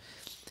about that.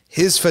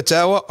 His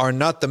fatawa are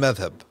not the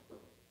madhab.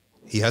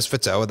 He has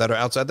fatawa that are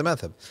outside the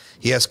madhab.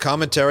 He has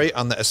commentary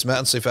on the asma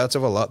and sifats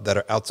of Allah that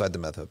are outside the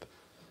madhab.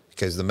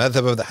 Because the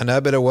madhab of the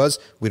Hanabila was,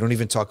 we don't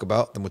even talk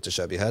about the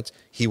mutashabihat.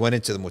 He went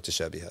into the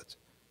mutashabihat.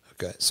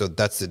 Okay, so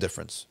that's the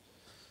difference.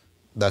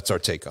 That's our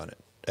take on it.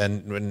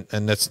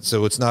 And that's,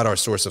 so it's not our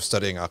source of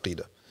studying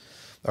Aqidah.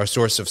 Our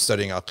source of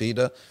studying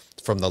Aqidah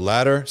from the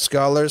latter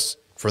scholars,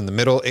 from the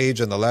middle age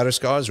and the latter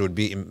scholars, would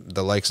be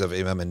the likes of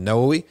Imam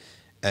al-Nawawi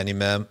and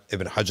Imam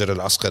Ibn Hajar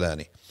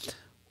al-Asqalani.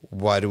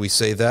 Why do we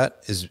say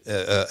that?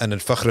 And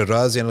al-Fakhr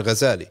al-Razi and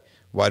al-Ghazali.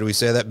 Why do we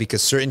say that?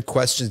 Because certain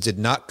questions did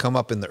not come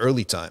up in the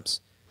early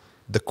times.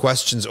 The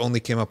questions only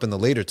came up in the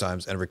later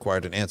times and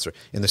required an answer.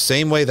 In the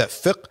same way that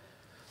fiqh,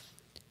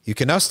 you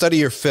can now study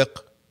your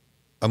fiqh.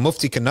 A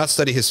mufti cannot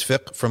study his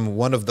fiqh from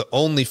one of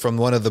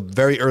the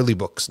very early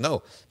books.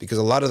 No, because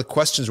a lot of the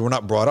questions were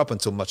not brought up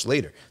until much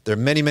later. There are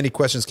many, many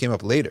questions came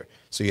up later.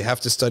 So you have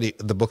to study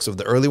the books of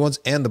the early ones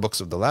and the books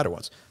of the latter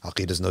ones.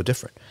 Aqeedah is no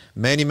different.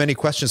 Many, many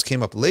questions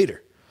came up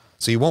later.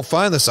 So you won't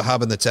find the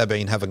Sahaba and the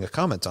Tabi'in having a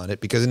comment on it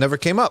because it never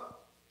came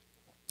up.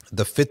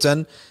 The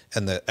fitan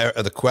and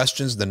the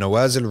questions, the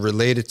nawazil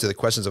related to the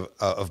questions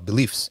of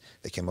beliefs,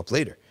 they came up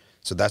later.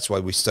 So that's why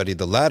we study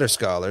the latter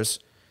scholars,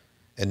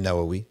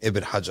 Nawawi,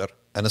 Ibn Hajar,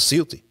 and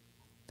As-Suyuti.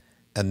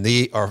 And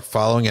they are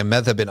following a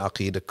madhab in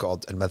Aqidah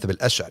called al-madhab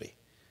al-Ash'ari,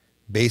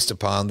 based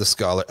upon the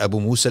scholar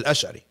Abu Musa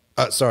al-Ash'ari.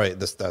 That's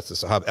the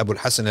Sahab, Abu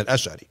al-Hasan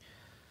al-Ash'ari.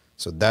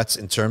 So that's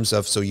in terms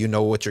of, so you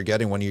know what you're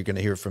getting when you're going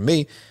to hear from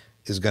me,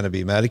 is going to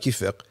be Maliki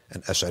fiqh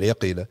and Ash'ari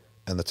Aqidah,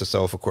 and the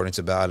Tasawwuf according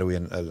to Ba'alawi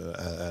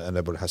and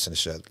Abu al-Hasan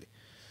al-Shadli.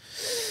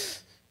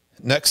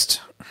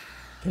 Next.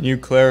 Can you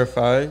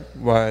clarify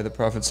why the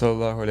Prophet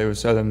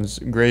ﷺ's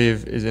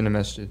grave is in a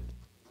masjid?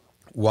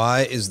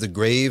 Why is the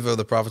grave of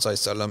the Prophet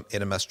ﷺ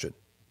in a masjid?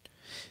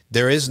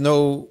 There is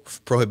no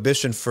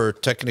prohibition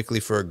technically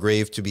for a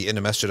grave to be in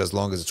a masjid as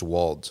long as it's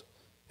walled.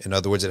 In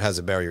other words, it has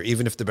a barrier,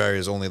 even if the barrier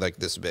is only like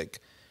this big.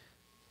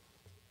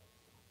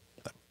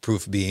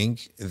 Proof being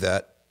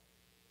that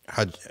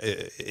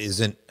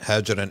isn't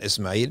Hajar and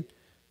Ismail,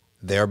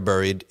 they are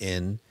buried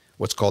in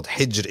what's called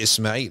Hijr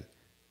Ismail.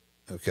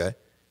 Okay?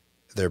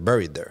 They're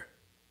buried there,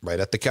 right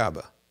at the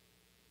Kaaba.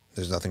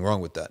 There's nothing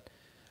wrong with that.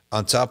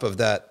 On top of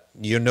that,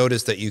 you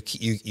notice that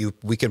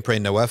we can pray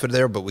nawafil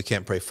there, but we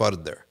can't pray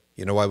fard there.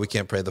 You know why we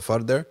can't pray the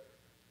fard there?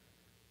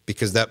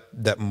 Because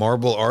that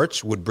marble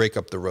arch would break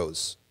up the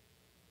rows.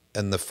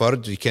 And the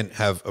fard, you can't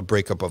have a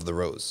breakup of the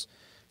rows.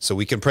 So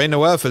we can pray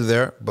nawafil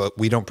there, but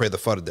we don't pray the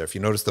fard there. If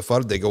you notice the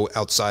fard, they go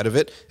outside of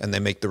it, and they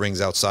make the rings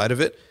outside of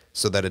it,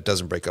 so that it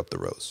doesn't break up the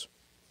rows.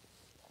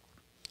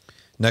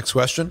 Next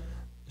question.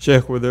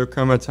 Sheikh, will there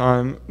come a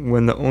time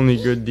when the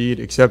only good deed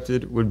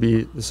accepted would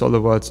be the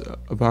salawats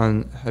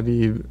upon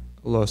Habib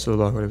Allah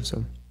sallallahu alayhi wa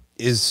sallam?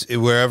 Is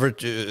wherever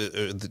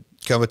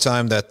come a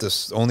time that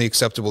the only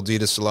acceptable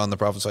deed is salah on the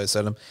Prophet sallallahu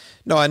alaihi wasallam?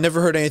 No, I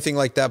never heard anything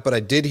like that, but I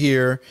did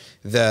hear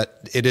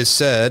that it is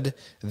said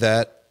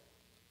that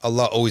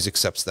Allah always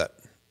accepts that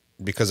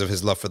because of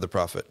His love for the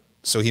Prophet.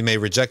 So he may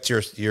reject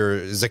your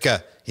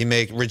zakah. He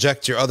may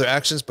reject your other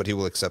actions, but he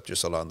will accept your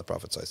salah on the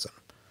Prophet ﷺ.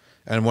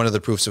 And one of the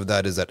proofs of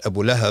that is that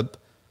Abu Lahab,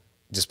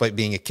 despite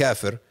being a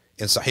kafir,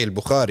 in Sahih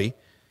al-Bukhari,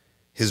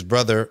 his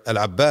brother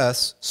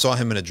Al-Abbas saw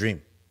him in a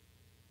dream.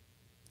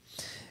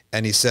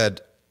 And he said,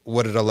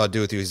 what did Allah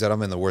do with you? He said,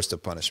 I'm in the worst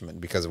of punishment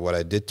because of what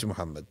I did to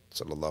Muhammad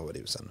sallallahu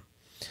alaihi wasallam.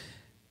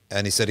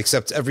 And he said,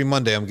 except every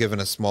Monday I'm given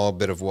a small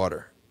bit of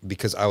water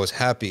because I was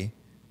happy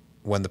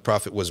when the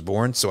Prophet was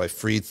born. So I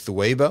freed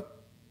Thuwayba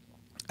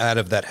out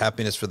of that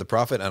happiness for the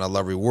Prophet, and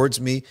Allah rewards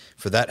me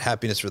for that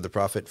happiness for the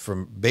Prophet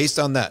based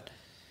on that.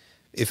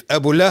 If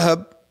Abu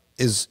Lahab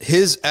is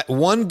his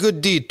one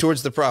good deed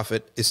towards the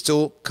Prophet is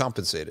still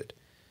compensated,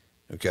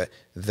 okay,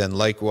 then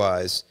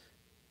likewise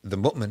the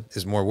mu'min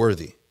is more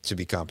worthy to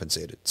be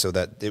compensated, so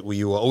that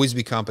you will always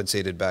be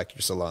compensated back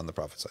your salah on the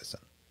Prophet ﷺ.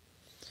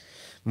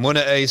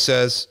 Muna A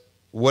says,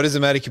 what is the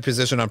Maliki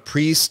position on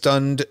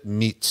pre-stunned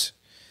meat?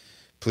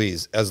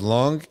 Please, as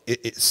long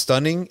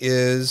stunning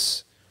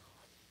is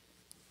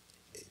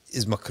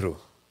makruh.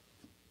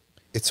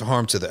 It's a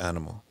harm to the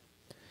animal,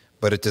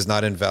 but it does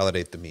not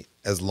invalidate the meat.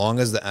 As long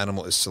as the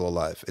animal is still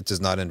alive, it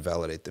does not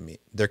invalidate the meat.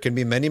 There can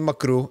be many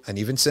makruh and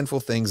even sinful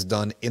things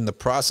done in the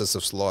process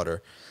of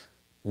slaughter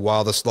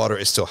while the slaughter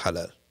is still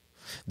halal.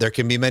 There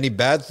can be many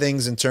bad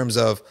things in terms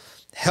of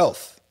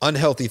health,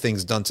 unhealthy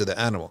things done to the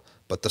animal,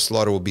 but the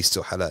slaughter will be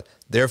still halal.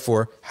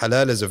 Therefore,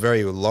 halal is a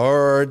very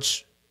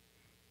large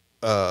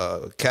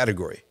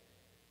category.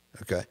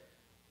 Okay?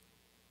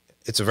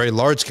 It's a very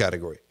large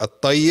category. A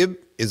tayyib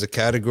is a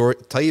category.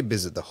 Tayyib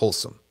is the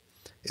wholesome.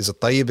 A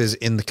tayyib is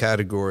in the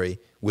category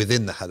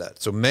within the halal.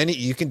 So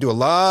you can do a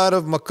lot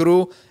of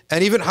makruh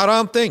and even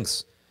haram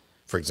things.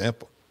 For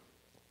example,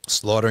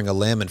 slaughtering a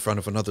lamb in front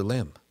of another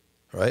lamb.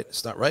 Right?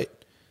 It's not right.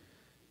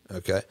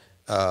 Okay?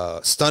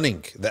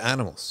 Stunning the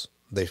animals.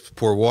 They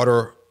pour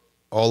water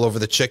all over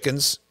the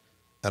chickens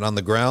and on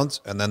the ground,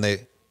 and then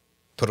they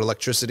put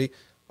electricity.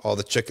 All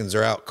the chickens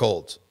are out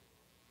cold.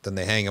 Then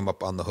they hang them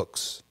up on the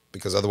hooks,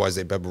 because otherwise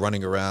they'd be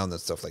running around and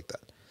stuff like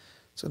that.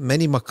 So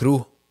many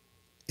makruh,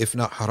 if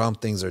not haram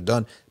things are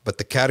done, but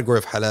the category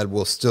of halal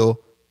will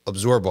still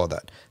absorb all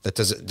that. That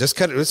doesn't, just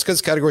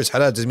because category is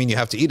halal doesn't mean you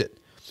have to eat it.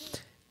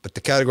 But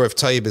the category of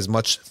tayyib is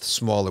much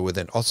smaller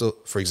within. Also,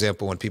 for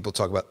example, when people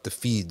talk about the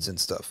feeds and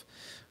stuff,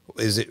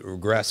 is it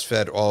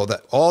grass-fed, all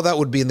that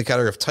would be in the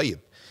category of tayyib.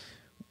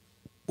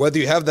 Whether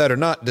you have that or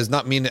not does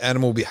not mean the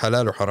animal will be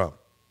halal or haram.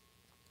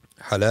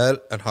 Halal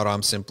and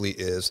haram simply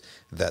is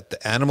that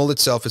the animal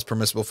itself is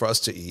permissible for us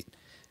to eat,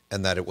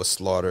 and that it was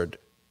slaughtered,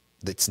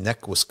 its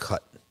neck was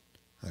cut,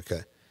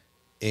 okay,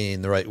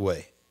 in the right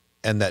way,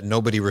 and that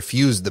nobody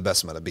refused the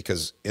basmala,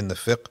 because in the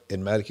fiqh,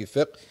 in Maliki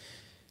fiqh,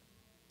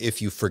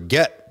 if you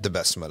forget the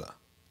basmala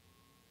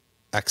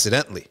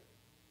accidentally,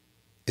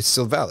 it's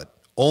still valid.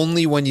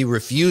 Only when you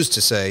refuse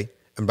to say,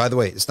 and by the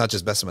way, it's not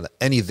just basmala,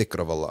 any dhikr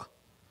of Allah.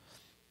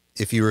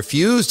 If you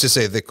refuse to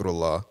say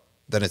dhikrullah,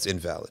 then it's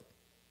invalid.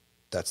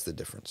 That's the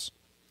difference.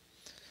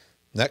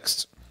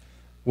 Next.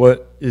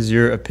 What is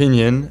your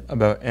opinion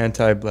about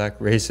anti-black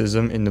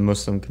racism in the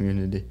Muslim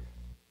community?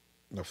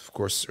 Of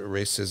course,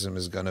 racism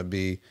is going to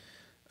be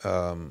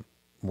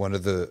one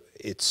of the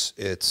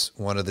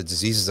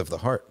diseases of the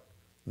heart,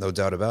 no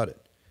doubt about it.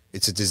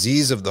 It's a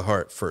disease of the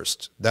heart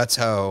first. That's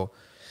how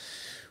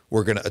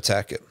we're going to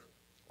attack it.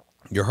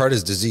 Your heart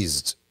is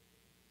diseased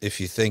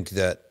if you think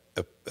that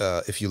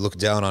if you look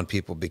down on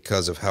people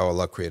because of how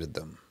Allah created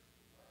them.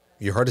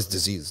 Your heart is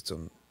diseased.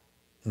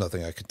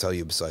 Nothing I can tell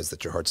you besides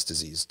that your heart's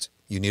diseased.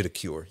 You need a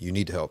cure. You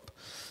need help.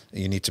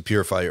 You need to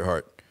purify your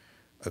heart.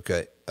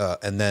 Okay?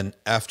 And then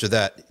after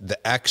that,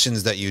 the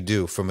actions that you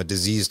do from a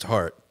diseased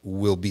heart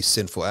will be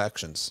sinful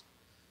actions.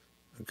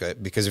 Okay?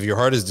 Because if your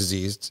heart is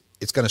diseased,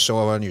 it's going to show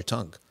up on your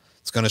tongue.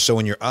 It's going to show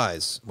in your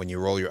eyes when you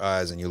roll your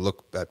eyes and you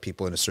look at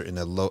people in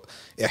a low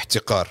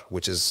ihtiqar,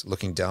 which is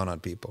looking down on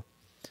people.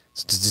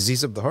 It's a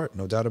disease of the heart,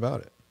 no doubt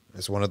about it.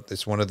 It's one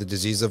of the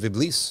diseases of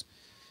Iblis,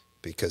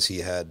 because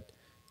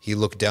he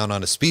looked down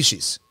on a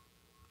species,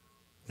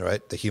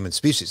 right? The human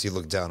species, he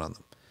looked down on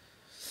them.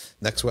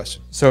 Next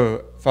question.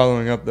 So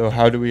following up though,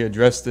 how do we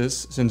address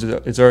this since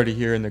it's already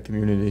here in the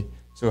community?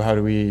 So how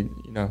do we,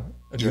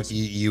 address it?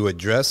 You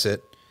address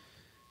it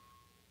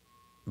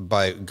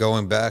by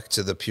going back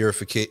to the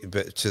purification,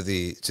 to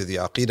the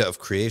aqidah of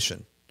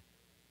creation,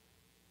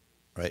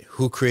 right?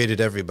 Who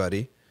created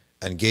everybody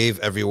and gave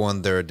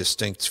everyone their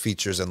distinct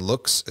features and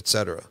looks,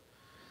 etc.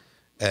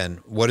 And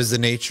what is the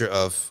nature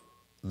of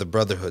the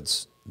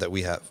brotherhoods that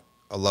we have?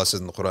 Allah says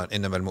in the Quran,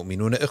 إِنَّمَا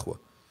الْمُؤْمِنُونَ إِخْوَةٌ.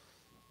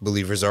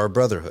 Believers are a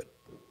brotherhood.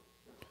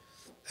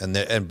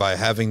 And by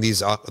having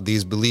these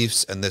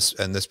beliefs and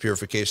this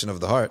purification of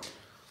the heart,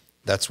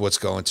 that's what's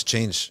going to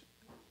change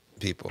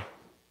people.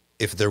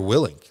 If they're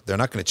willing. They're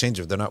not going to change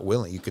if they're not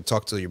willing. You could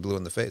talk till you're blue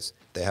in the face.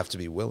 They have to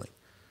be willing.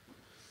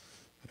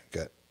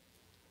 Okay.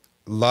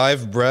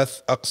 Live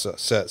Breath Aqsa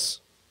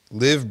says,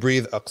 live,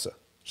 breathe Aqsa,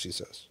 she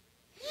says.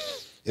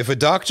 If a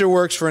doctor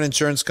works for an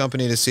insurance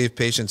company to see if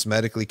patients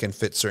medically can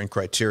fit certain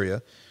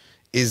criteria,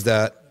 is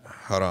that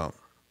haram?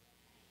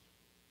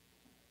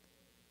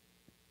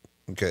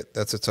 Okay,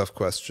 that's a tough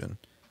question.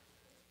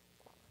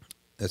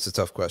 It's a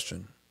tough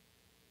question.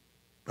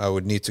 I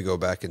would need to go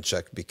back and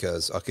check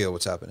because, Akil,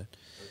 what's happening?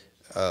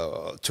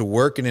 To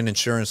work in an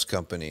insurance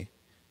company,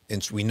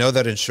 we know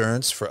that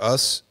insurance for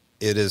us,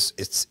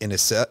 it's in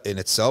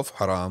itself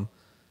haram.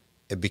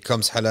 It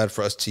becomes halal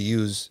for us to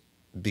use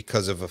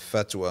because of a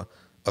fatwa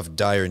of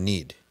dire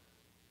need.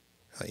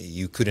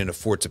 You couldn't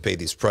afford to pay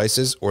these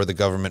prices or the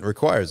government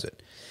requires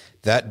it.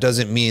 That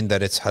doesn't mean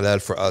that it's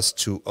halal for us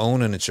to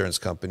own an insurance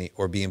company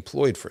or be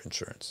employed for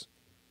insurance.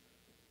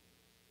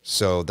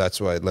 So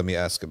that's why, let me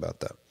ask about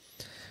that.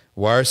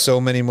 Why are so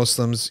many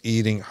Muslims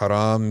eating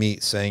haram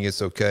meat, saying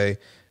it's okay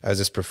as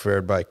is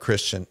preferred by a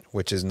Christian,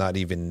 which is not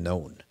even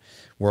known?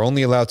 We're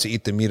only allowed to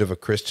eat the meat of a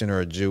Christian or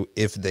a Jew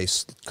if they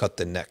cut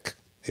the neck,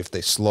 if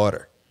they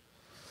slaughter.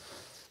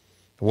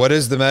 What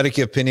is the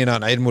Maliki opinion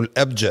on Ilmul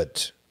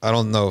Abjad? I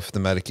don't know if the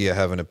Maliki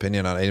have an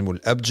opinion on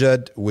Ilmul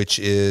Abjad, which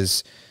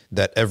is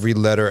that every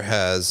letter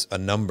has a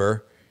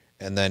number,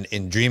 and then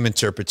in dream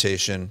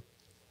interpretation,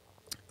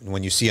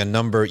 when you see a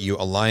number, you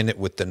align it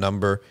with the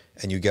number,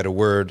 and you get a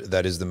word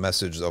that is the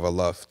message of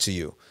Allah to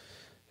you.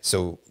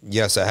 So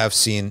yes, I have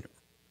seen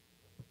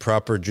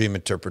proper dream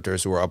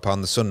interpreters who are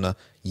upon the Sunnah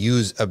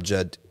use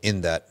Abjad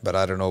in that, but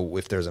I don't know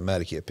if there's a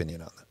Maliki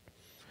opinion on that.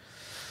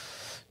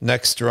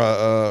 Next,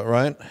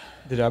 Ryan.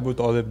 Did Abu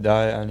Talib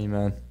die on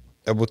Iman?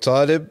 Abu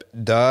Talib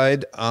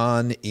died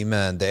on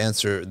Iman. The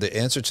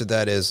answer to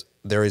that is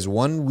there is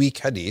one weak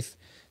hadith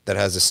that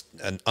has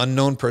an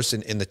unknown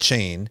person in the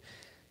chain,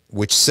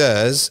 which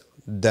says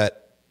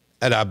that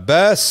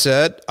Al-Abbas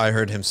said, I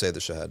heard him say the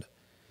Shahada.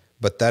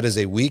 But that is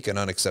a weak and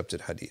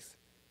unaccepted hadith.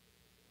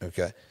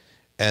 Okay?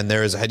 And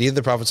there is a hadith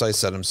the Prophet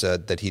ﷺ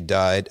said that he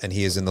died and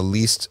he is in the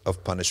least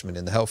of punishment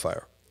in the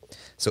hellfire.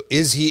 So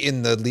is he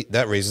in the,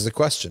 that raises a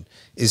question.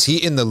 Is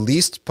he in the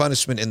least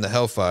punishment in the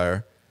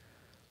hellfire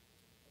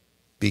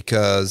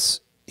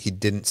because he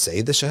didn't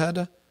say the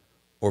Shahada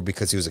or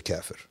because he was a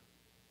kafir?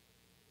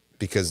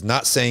 Because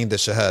not saying the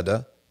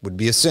Shahada would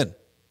be a sin,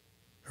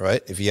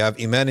 right? If you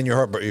have Iman in your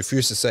heart but you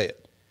refuse to say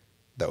it,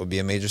 that would be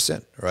a major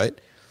sin, right?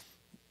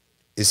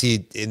 Is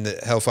he in the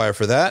hellfire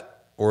for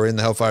that or in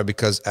the hellfire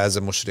because as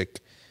a mushrik?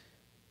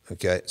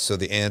 Okay, so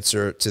the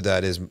answer to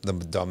that is the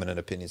dominant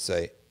opinion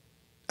say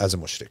as a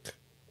mushrik,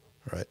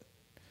 right?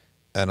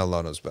 And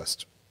Allah knows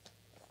best.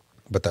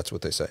 But that's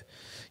what they say.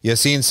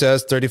 Yasin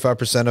says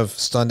 35% of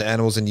stunned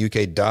animals in the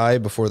UK die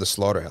before the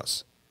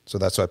slaughterhouse. So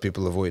that's why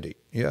people avoid it.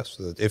 Yes,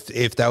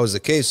 if that was the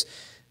case,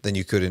 then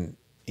you couldn't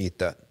eat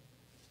that.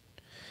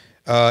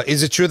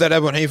 Is it true that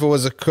Abu Hanifa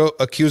was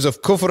accused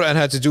of kufr and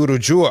had to do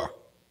rujua?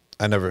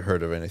 I never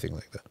heard of anything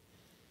like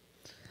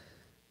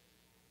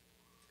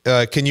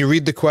that. Can you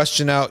read the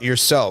question out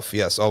yourself?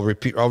 Yes, I'll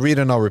read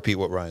and I'll repeat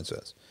what Ryan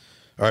says.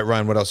 All right,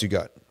 Ryan, what else you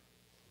got?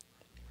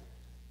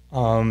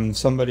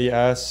 Somebody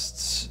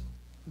asked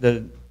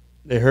that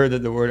they heard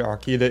that the word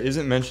Aqidah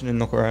isn't mentioned in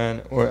the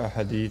Quran or a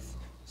hadith.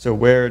 So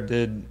where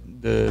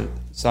did the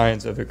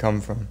science of it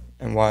come from?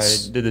 And why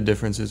did the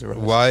differences arise?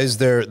 Why is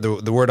there,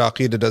 the word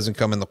Aqidah doesn't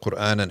come in the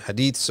Quran and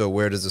hadith, so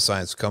where does the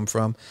science come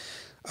from?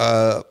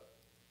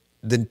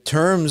 The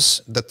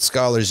terms that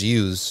scholars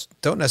use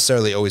don't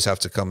necessarily always have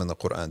to come in the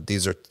Quran.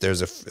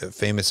 There's a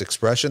famous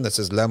expression that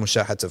says, La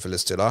mushahata fil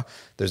istilah.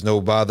 There's no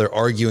bother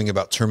arguing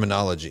about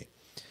terminology.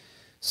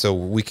 So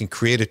we can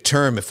create a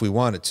term if we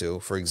wanted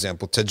to. For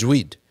example,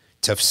 tajweed,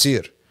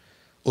 tafsir,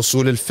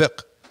 usul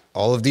al-fiqh.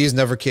 All of these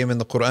never came in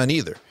the Quran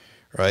either,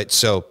 right?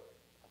 So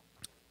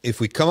if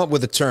we come up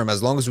with a term,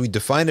 as long as we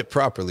define it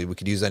properly, we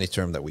could use any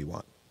term that we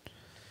want.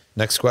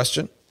 Next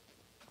question.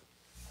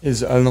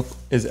 Is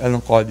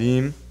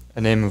Al-Qadim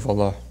a name of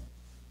Allah?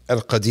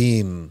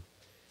 Al-Qadim.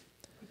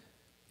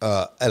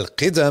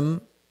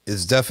 Al-Qidam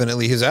is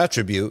definitely his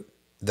attribute,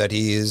 that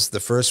he is the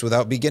first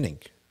without beginning.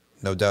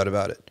 No doubt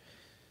about it.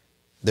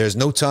 There's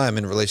no time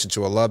in relation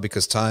to Allah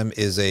because time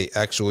is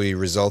actually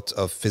result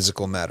of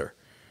physical matter,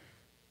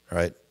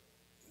 right?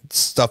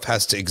 Stuff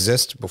has to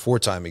exist before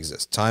time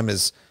exists. Time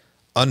is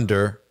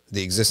under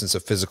the existence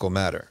of physical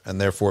matter,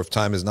 and therefore if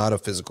time is not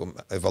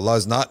if Allah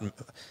is not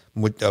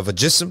of a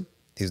jism,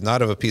 he's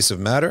not of a piece of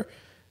matter,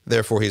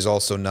 therefore he's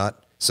also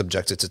not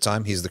subjected to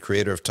time. He's the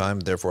creator of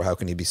time, therefore how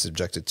can he be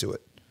subjected to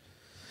it?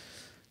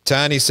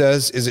 Tani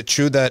says, is it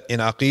true that in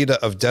Aqidah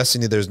of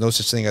destiny there's no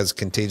such thing as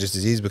contagious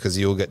disease because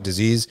you will get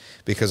disease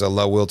because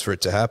Allah willed for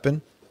it to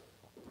happen?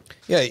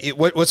 Yeah,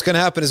 what's going to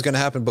happen is going to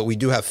happen, but we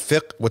do have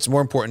fiqh. What's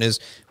more important is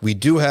we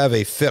do have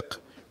a fiqh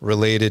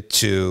related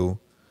to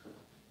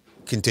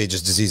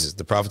contagious diseases.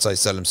 The Prophet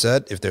ﷺ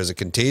said, if there's a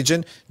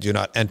contagion, do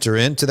not enter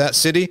into that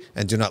city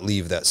and do not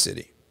leave that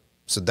city.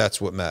 So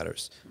that's what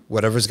matters.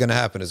 Whatever's going to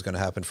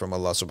happen from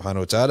Allah subhanahu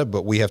wa ta'ala,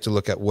 but we have to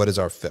look at what is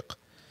our fiqh.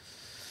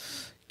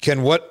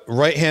 Can what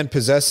right hand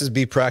possesses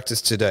be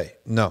practiced today?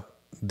 No.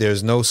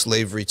 There's no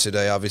slavery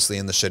today, obviously,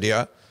 in the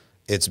Sharia.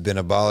 It's been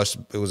abolished.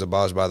 It was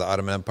abolished by the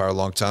Ottoman Empire a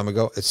long time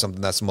ago. It's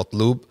something that's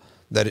matlub,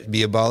 that it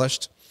be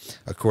abolished.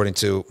 According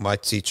to my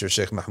teacher,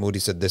 Sheikh Mahmoud, he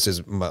said this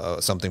is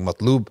something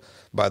matlub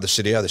by the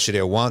Sharia. The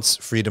Sharia wants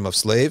freedom of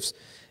slaves.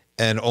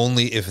 And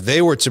only if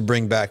they were to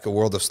bring back a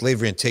world of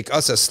slavery and take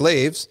us as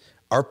slaves,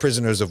 our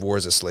prisoners of war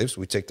as slaves,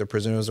 we take their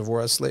prisoners of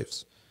war as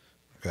slaves.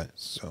 Okay,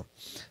 so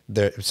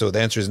the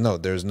answer is no.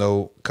 There's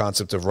no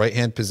concept of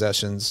right-hand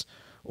possessions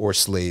or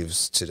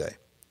slaves today.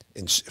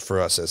 For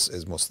us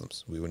as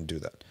Muslims, we wouldn't do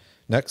that.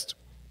 Next.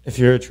 If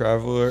you're a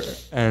traveler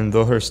and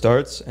Dhuhr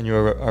starts and you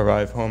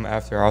arrive home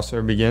after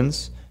Asr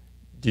begins,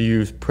 do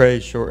you pray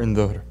shortened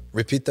Dhuhr?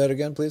 Repeat that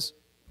again, please.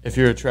 If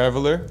you're a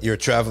traveler. You're a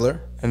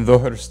traveler. And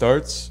Dhuhr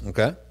starts.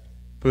 Okay.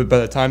 But by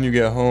the time you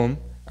get home,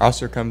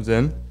 Asr comes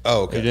in.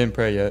 Oh, okay. You didn't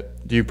pray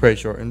yet. Do you pray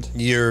shortened?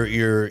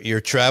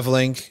 You're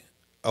traveling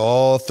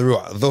all through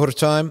Dhuhr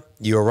time.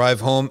 You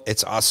arrive home,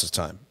 it's Asr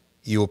time.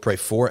 You will pray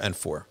 4 and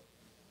 4.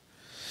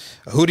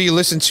 Who do you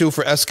listen to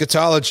for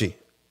eschatology?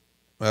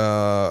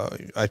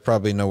 I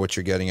probably know what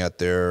you're getting at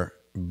there,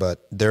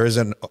 but there is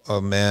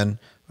a man,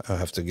 I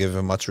have to give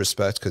him much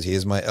respect because he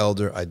is my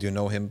elder. I do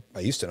know him.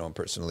 I used to know him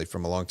personally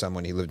from a long time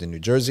when he lived in New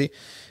Jersey.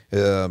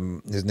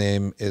 His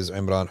name is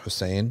Imran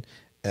Hussein,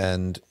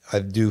 and I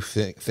do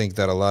think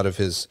that a lot of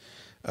his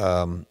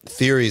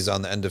theories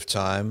on the end of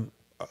time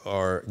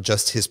are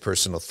just his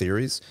personal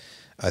theories.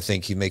 I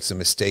think he makes a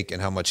mistake in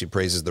how much he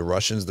praises the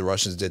Russians. The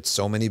Russians did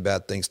so many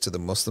bad things to the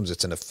Muslims.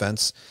 It's an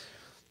offense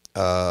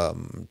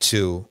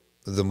to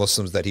the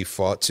Muslims that he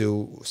fought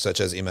to, such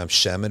as Imam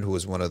Shaman, who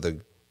was one of the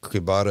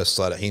Kibar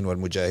al-Salihin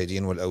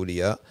wal-Mujahideen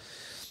wal-Awliya,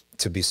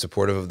 to be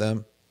supportive of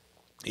them.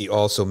 He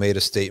also made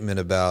a statement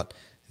about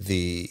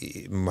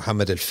the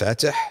Muhammad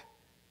al-Fatih,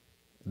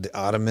 the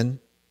Ottoman,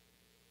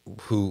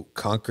 who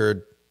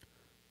conquered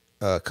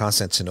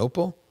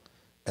Constantinople,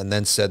 and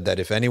then said that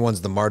if anyone's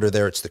the martyr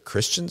there, it's the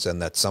Christians,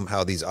 and that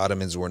somehow these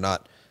Ottomans were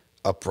not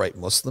upright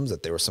Muslims,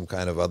 that they were some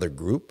kind of other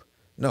group.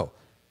 No.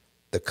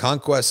 The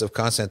conquest of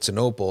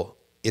Constantinople,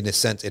 in a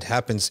sense, it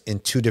happens in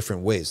 2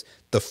 different ways.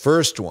 The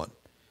first one,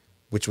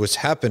 which was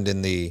happened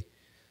in the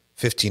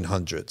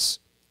 1500s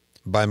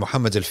by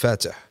Muhammad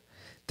al-Fatih.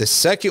 The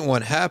second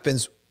one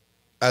happens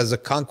as a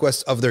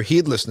conquest of their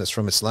heedlessness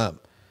from Islam.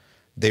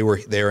 They were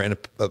in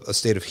a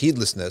state of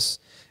heedlessness,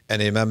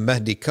 and Imam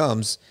Mahdi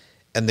comes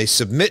and they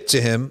submit to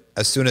him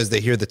as soon as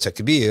they hear the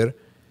takbir.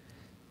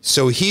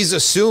 So he's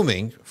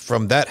assuming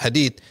from that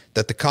hadith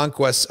that the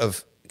conquest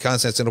of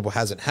Constantinople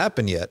hasn't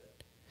happened yet,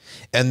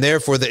 and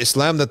therefore the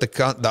Islam that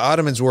the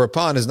Ottomans were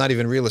upon is not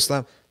even real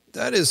Islam.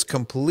 That is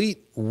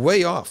complete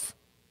way off.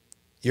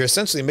 You're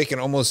essentially making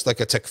almost like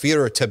a takfir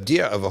or a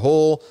tabdi'ah of a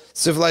whole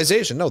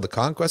civilization. No, the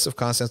conquest of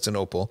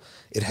Constantinople,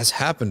 it has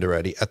happened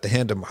already at the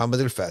hand of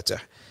Muhammad al-Fatih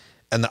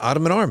and the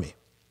Ottoman army.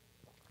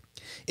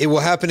 It will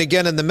happen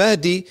again, and the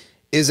Mahdi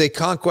is a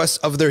conquest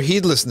of their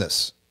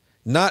heedlessness,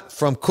 not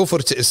from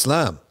kufr to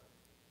Islam,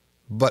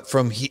 but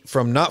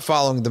from not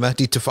following the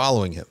Mahdi to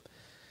following him.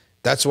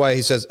 That's why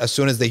he says, as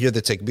soon as they hear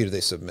the takbir,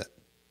 they submit.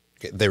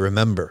 Okay? They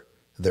remember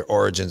their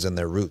origins and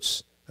their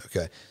roots.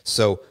 Okay,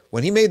 so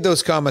when he made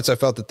those comments, I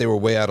felt that they were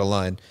way out of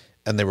line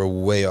and they were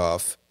way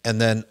off.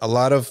 And then a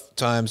lot of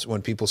times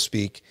when people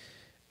speak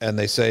and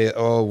they say,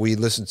 oh, we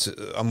listen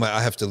to,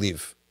 I have to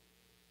leave.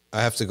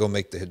 I have to go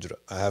make the hijrah.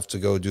 I have to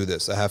go do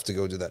this. I have to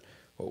go do that.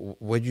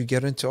 What did you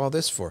get into all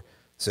this for? I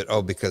said,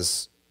 oh,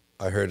 because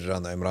I heard it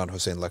on the Imran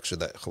Hussein lecture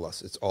that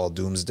khalas, it's all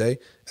doomsday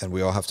and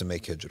we all have to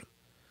make hijrah.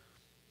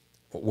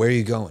 Where are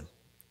you going?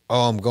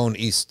 Oh, I'm going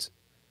east.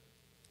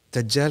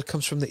 Dajjal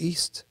comes from the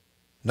east,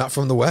 not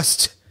from the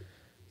west.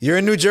 You're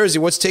in New Jersey.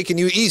 What's taking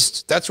you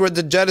east? That's where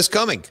the Dajjal is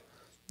coming.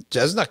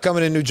 Dajjal's not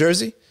coming in New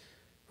Jersey,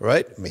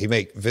 right? He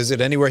may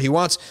visit anywhere he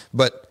wants,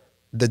 but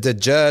the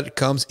Dajjal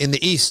comes in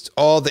the east.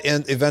 All the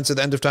events at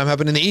the end of time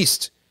happen in the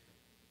east.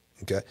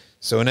 Okay,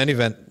 so in any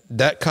event,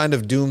 that kind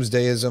of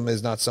doomsdayism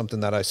is not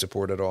something that I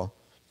support at all.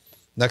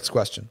 Next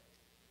question.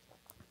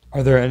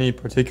 Are there any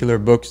particular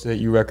books that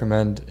you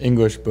recommend,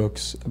 English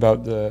books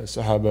about the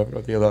Sahaba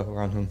radiallahu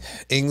anhum?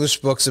 English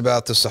books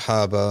about the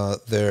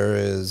Sahaba, there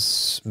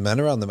is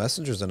Men Around the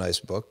Messenger is a nice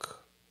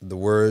book. The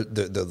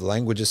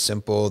language is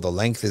simple. The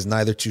length is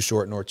neither too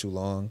short nor too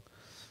long.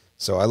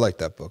 So I like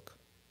that book.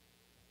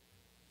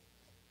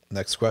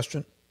 Next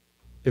question.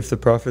 If the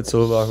Prophet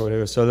sallallahu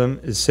alaihi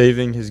wasallam is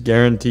saving his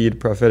guaranteed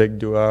prophetic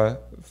dua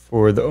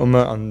for the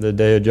Ummah on the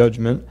Day of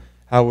Judgment,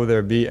 how will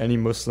there be any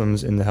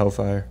Muslims in the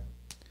hellfire?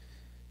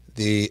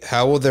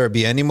 How will there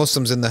be any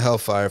Muslims in the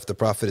hellfire if the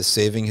Prophet is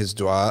saving his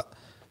dua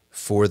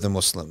for the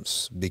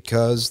Muslims?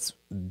 Because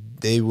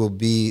they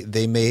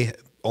may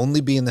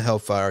only be in the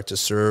hellfire to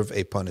serve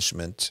a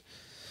punishment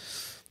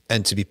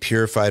and to be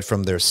purified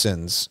from their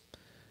sins,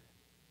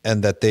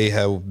 and that they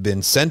have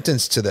been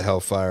sentenced to the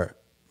hellfire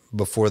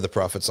before the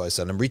Prophet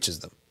ﷺ reaches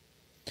them.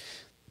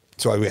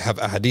 So we have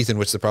a hadith in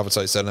which the Prophet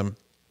ﷺ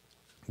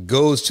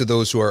goes to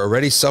those who are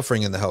already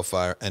suffering in the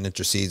hellfire and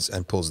intercedes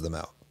and pulls them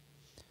out.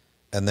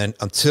 And then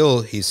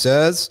until he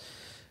says,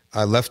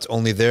 I left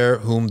only there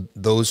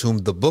those whom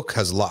the book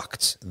has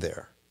locked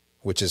there,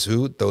 which is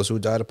who? Those who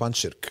died upon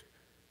shirk.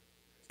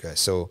 Okay,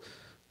 so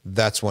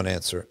that's one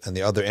answer. And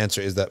the other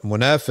answer is that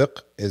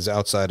munafiq is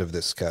outside of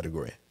this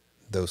category.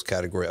 Those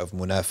category of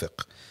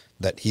munafiq,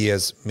 that he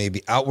is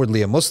maybe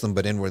outwardly a Muslim,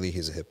 but inwardly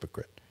he's a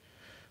hypocrite.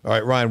 All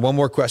right, Ryan, one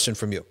more question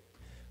from you.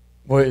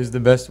 What is the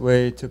best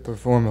way to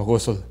perform a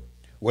ghusl?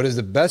 What is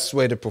the best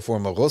way to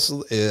perform a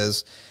ghusl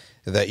is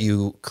that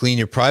you clean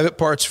your private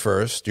parts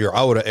first, your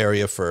awra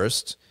area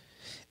first,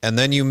 and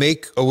then you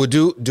make a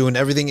wudu doing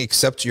everything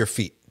except your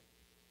feet.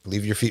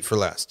 Leave your feet for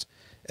last.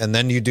 And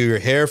then you do your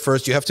hair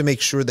first. You have to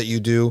make sure that you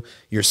do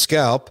your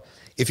scalp.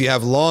 If you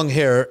have long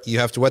hair, you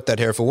have to wet that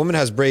hair. If a woman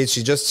has braids,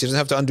 she doesn't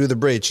have to undo the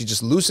braid. She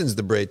just loosens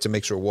the braid to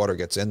make sure water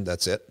gets in.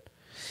 That's it.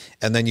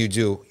 And then you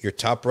do your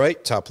top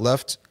right, top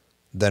left,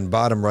 then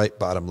bottom right,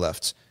 bottom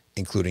left,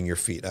 including your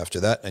feet after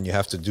that. And you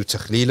have to do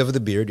takhleel of the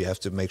beard. You have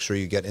to make sure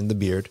you get in the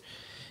beard.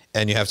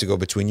 And you have to go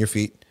between your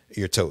feet,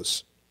 your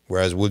toes.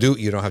 Whereas wudu,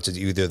 you don't have to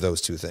do either of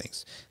those two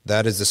things.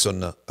 That is the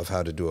sunnah of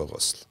how to do a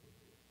ghusl.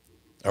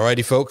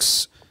 Alrighty,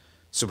 folks.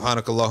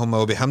 سبحانك اللهم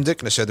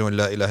وبحمدك نشهد أن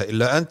لا إله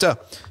إلا أنت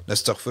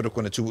نستغفرك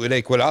ونتوب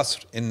إليك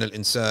والعصر إن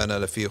الإنسان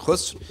لفي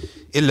خسر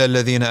إلا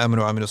الذين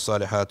آمنوا وعملوا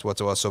الصالحات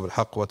وتواصوا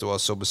بالحق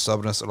وتواصوا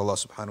بالصبر نسأل الله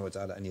سبحانه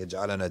وتعالى أن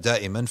يجعلنا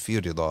دائما في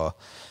رضاه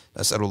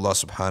نسأل الله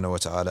سبحانه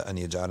وتعالى أن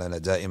يجعلنا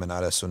دائما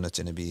على سنة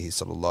نبيه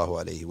صلى الله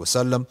عليه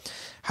وسلم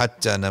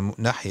حتى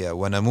نحيا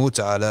ونموت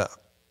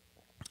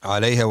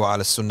عليها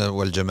وعلى السنة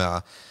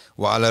والجماعة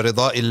وعلى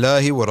رضاء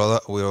الله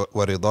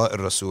ورضاء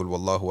الرسول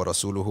والله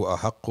ورسوله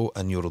أحق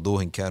أن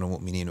يرضوه إن كانوا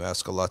مؤمنين. We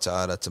ask Allah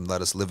Ta'ala to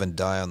let us live and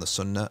die on the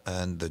Sunnah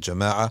and the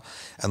Jama'ah,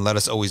 and let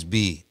us always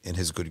be in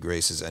His good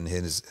graces and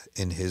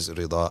in His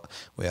rida.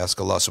 We ask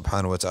Allah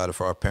Subhanahu wa Ta'ala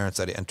for our parents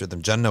that He enter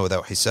them Jannah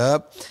without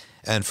hisab,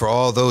 and for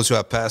all those who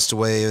have passed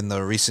away in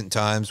the recent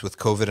times with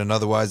COVID and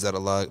otherwise, that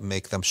Allah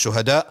make them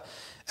shuhada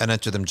and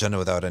enter them Jannah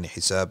without any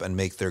hisab, and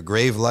make their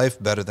grave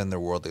life better than their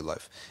worldly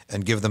life,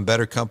 and give them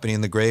better company in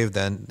the grave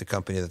than the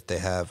company that they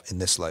have in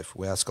this life.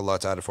 We ask Allah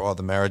Ta'ala for all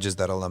the marriages,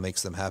 that Allah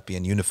makes them happy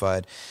and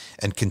unified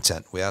and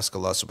content. We ask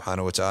Allah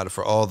Subhanahu wa Ta'ala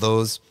for all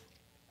those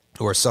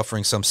who are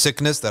suffering some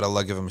sickness, that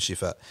Allah give them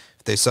shifa.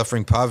 If they're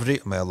suffering poverty,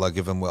 may Allah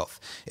give them wealth.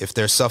 If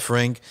they're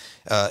suffering,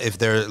 if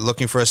they're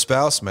looking for a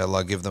spouse, may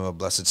Allah give them a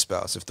blessed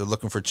spouse. If they're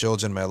looking for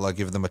children, may Allah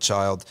give them a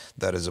child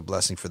that is a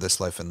blessing for this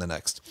life and the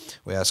next.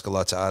 We ask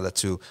Allah Ta'ala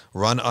to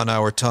run on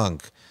our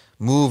tongue,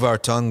 move our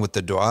tongue with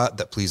the dua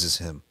that pleases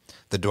Him,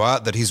 the dua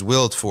that He's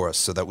willed for us,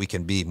 so that we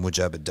can be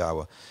mujab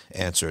ad-da'wah,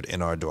 answered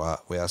in our dua.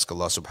 We ask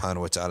Allah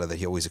Subhanahu wa Ta'ala that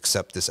He always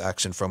accept this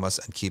action from us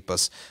and keep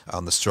us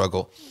on the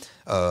struggle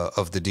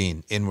of the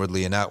deen,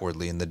 inwardly and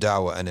outwardly, in the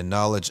da'wah and in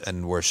knowledge and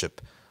in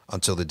worship,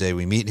 until the day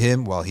we meet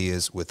Him while He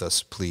is with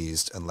us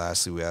pleased. And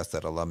lastly, we ask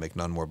that Allah make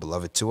none more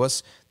beloved to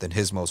us than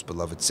His most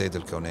beloved Sayyid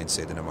al-Kawnayn,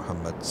 Sayyidina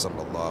Muhammad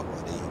sallallahu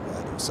alayhi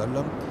wa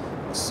sallam.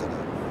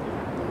 Assalam.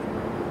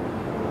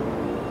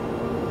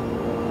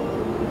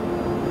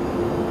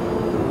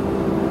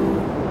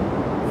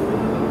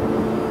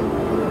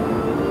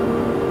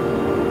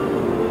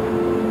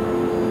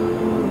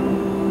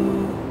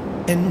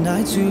 At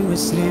nights we were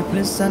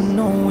sleepless, I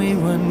know we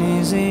weren't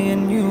easy,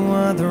 and you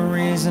are the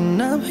reason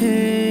I'm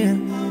here.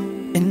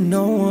 And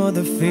no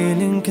other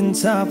feeling can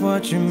top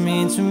what you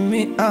mean to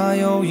me. I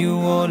owe you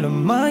all of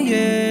my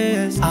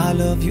years. I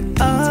love you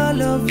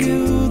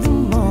the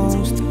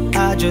most.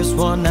 I just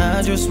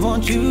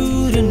want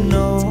you to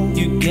know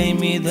you gave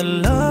me the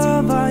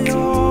love I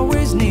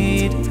always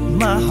need.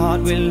 My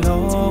heart will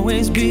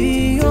always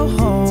be your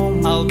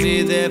home. I'll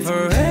be there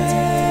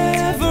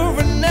forever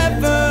and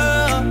ever,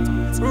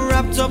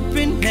 wrapped up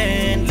in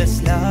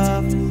endless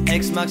love.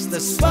 X marks the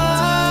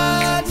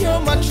spot, you're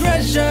my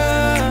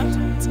treasure.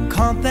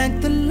 Can't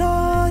thank the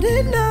Lord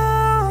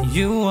enough.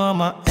 You are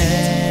my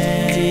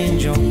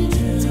angel,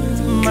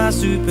 my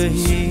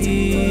superhero.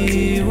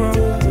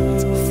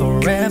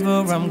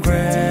 Forever I'm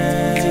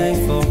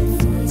grateful,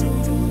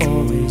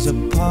 always a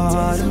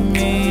part of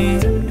me.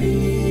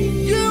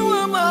 You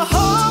are my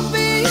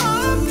heartbeat,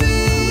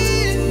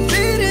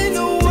 beating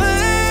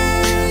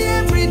away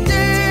every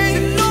day.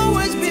 You'll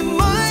always be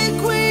my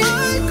queen.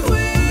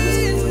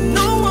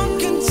 No one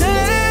can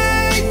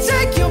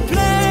take your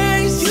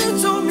place. You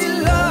told me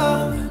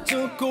love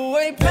took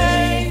away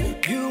pain.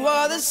 You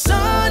are the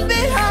sun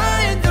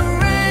behind the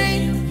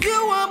rain. You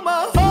are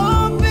my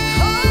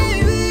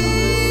heartbeat,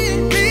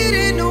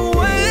 beating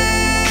away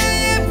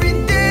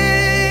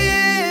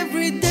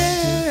every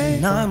day.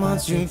 9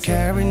 months you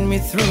carried me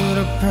through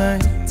the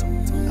pain.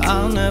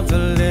 I'll never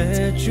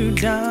let you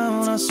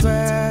down, I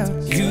swear.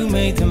 You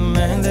made the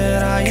man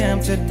that I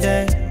am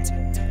today.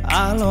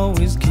 I'll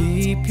always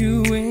keep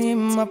you in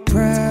my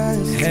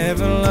prayers.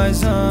 Heaven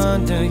lies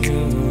under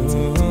you.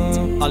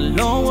 I'll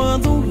lower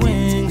the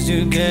wings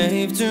you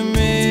gave to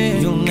me.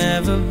 You'll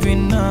never be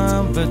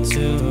number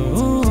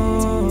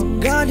two.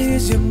 God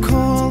hears your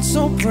call,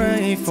 so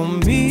pray for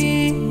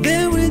me.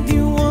 There with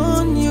you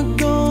on your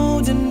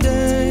golden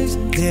days.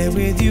 There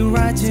with you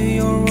right to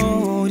your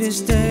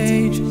oldest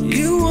age.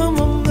 You are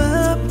my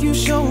map, you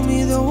show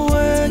me the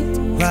way.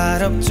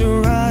 Right up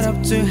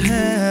to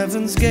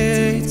heaven's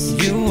gates.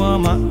 You are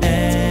my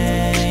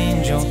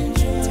angel,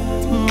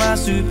 my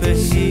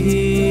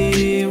superhero.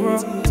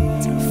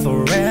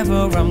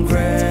 Forever I'm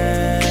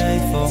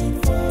grateful,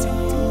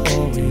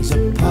 always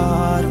a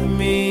part of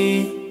me.